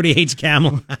Kamala. Everybody hates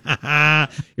Kamala.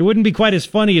 It wouldn't be quite as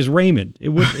funny as Raymond. It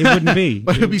wouldn't be.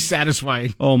 But it'd be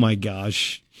satisfying. Oh my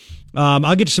gosh.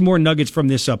 I'll get some more nuggets from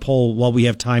this poll while we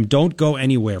have time. Don't go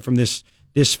anywhere from this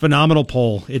phenomenal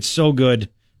poll. It's so good.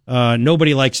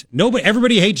 Everybody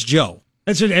hates Joe.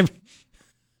 That's it.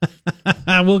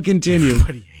 We'll continue.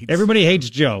 Everybody hates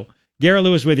Joe. Garret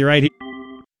Lewis with you right here.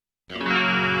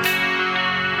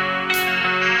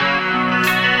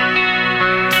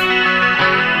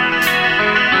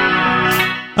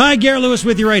 Hi, Garret Lewis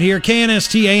with you right here.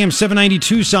 KNST AM790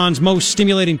 Tucson's most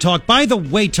stimulating talk. By the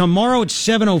way, tomorrow at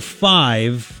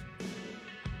 7:05,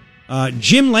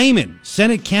 Jim Layman,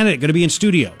 Senate candidate, going to be in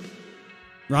studio.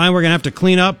 Ryan, we're going to have to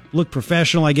clean up, look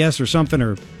professional, I guess, or something.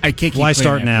 Or I can't keep why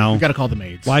start now? We got to call the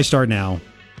maids. Why start now?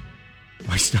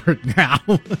 Why start now?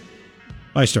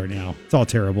 Why start now? It's all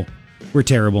terrible. We're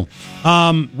terrible.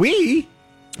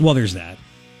 Well, there's that.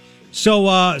 So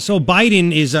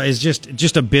Biden is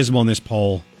just abysmal in this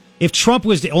poll. If Trump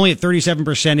was only at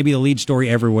 37%, it'd be the lead story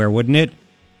everywhere, wouldn't it?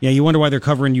 Yeah, you wonder why they're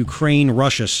covering Ukraine,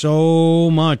 Russia so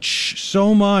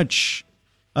much.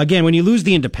 Again, when you lose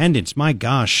the independents, my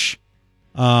gosh.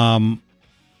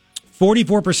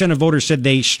 44% of voters said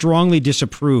they strongly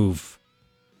disapprove.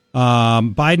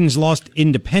 Biden's lost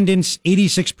independents,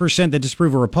 86% that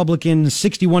disapprove are Republicans,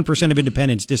 61% of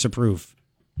independents disapprove.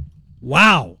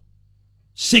 Wow.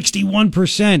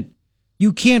 61%.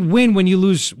 You can't win when you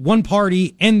lose one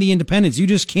party and the independents. You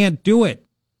just can't do it.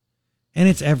 And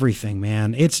it's everything,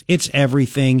 man. It's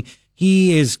everything.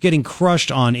 He is getting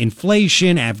crushed on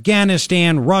inflation,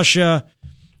 Afghanistan, Russia.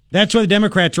 That's why the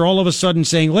Democrats are all of a sudden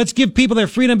saying, let's give people their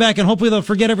freedom back and hopefully they'll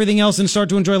forget everything else and start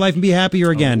to enjoy life and be happier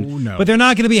again. Oh, no. But they're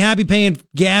not going to be happy paying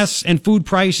gas and food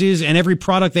prices and every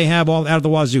product they have all out of the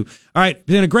wazoo. All right, it's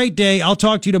been a great day. I'll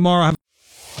talk to you tomorrow.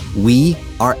 We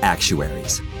are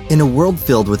actuaries. In a world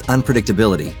filled with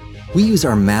unpredictability, we use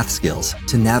our math skills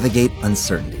to navigate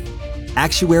uncertainty.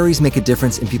 Actuaries make a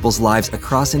difference in people's lives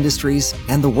across industries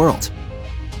and the world.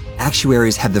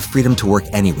 Actuaries have the freedom to work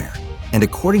anywhere. And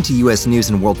according to U.S.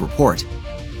 News & World Report,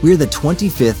 we're the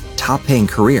 25th top-paying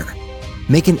career.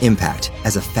 Make an impact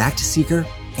as a fact seeker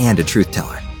and a truth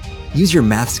teller. Use your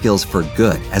math skills for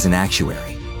good as an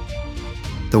actuary.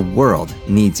 The world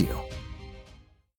needs you.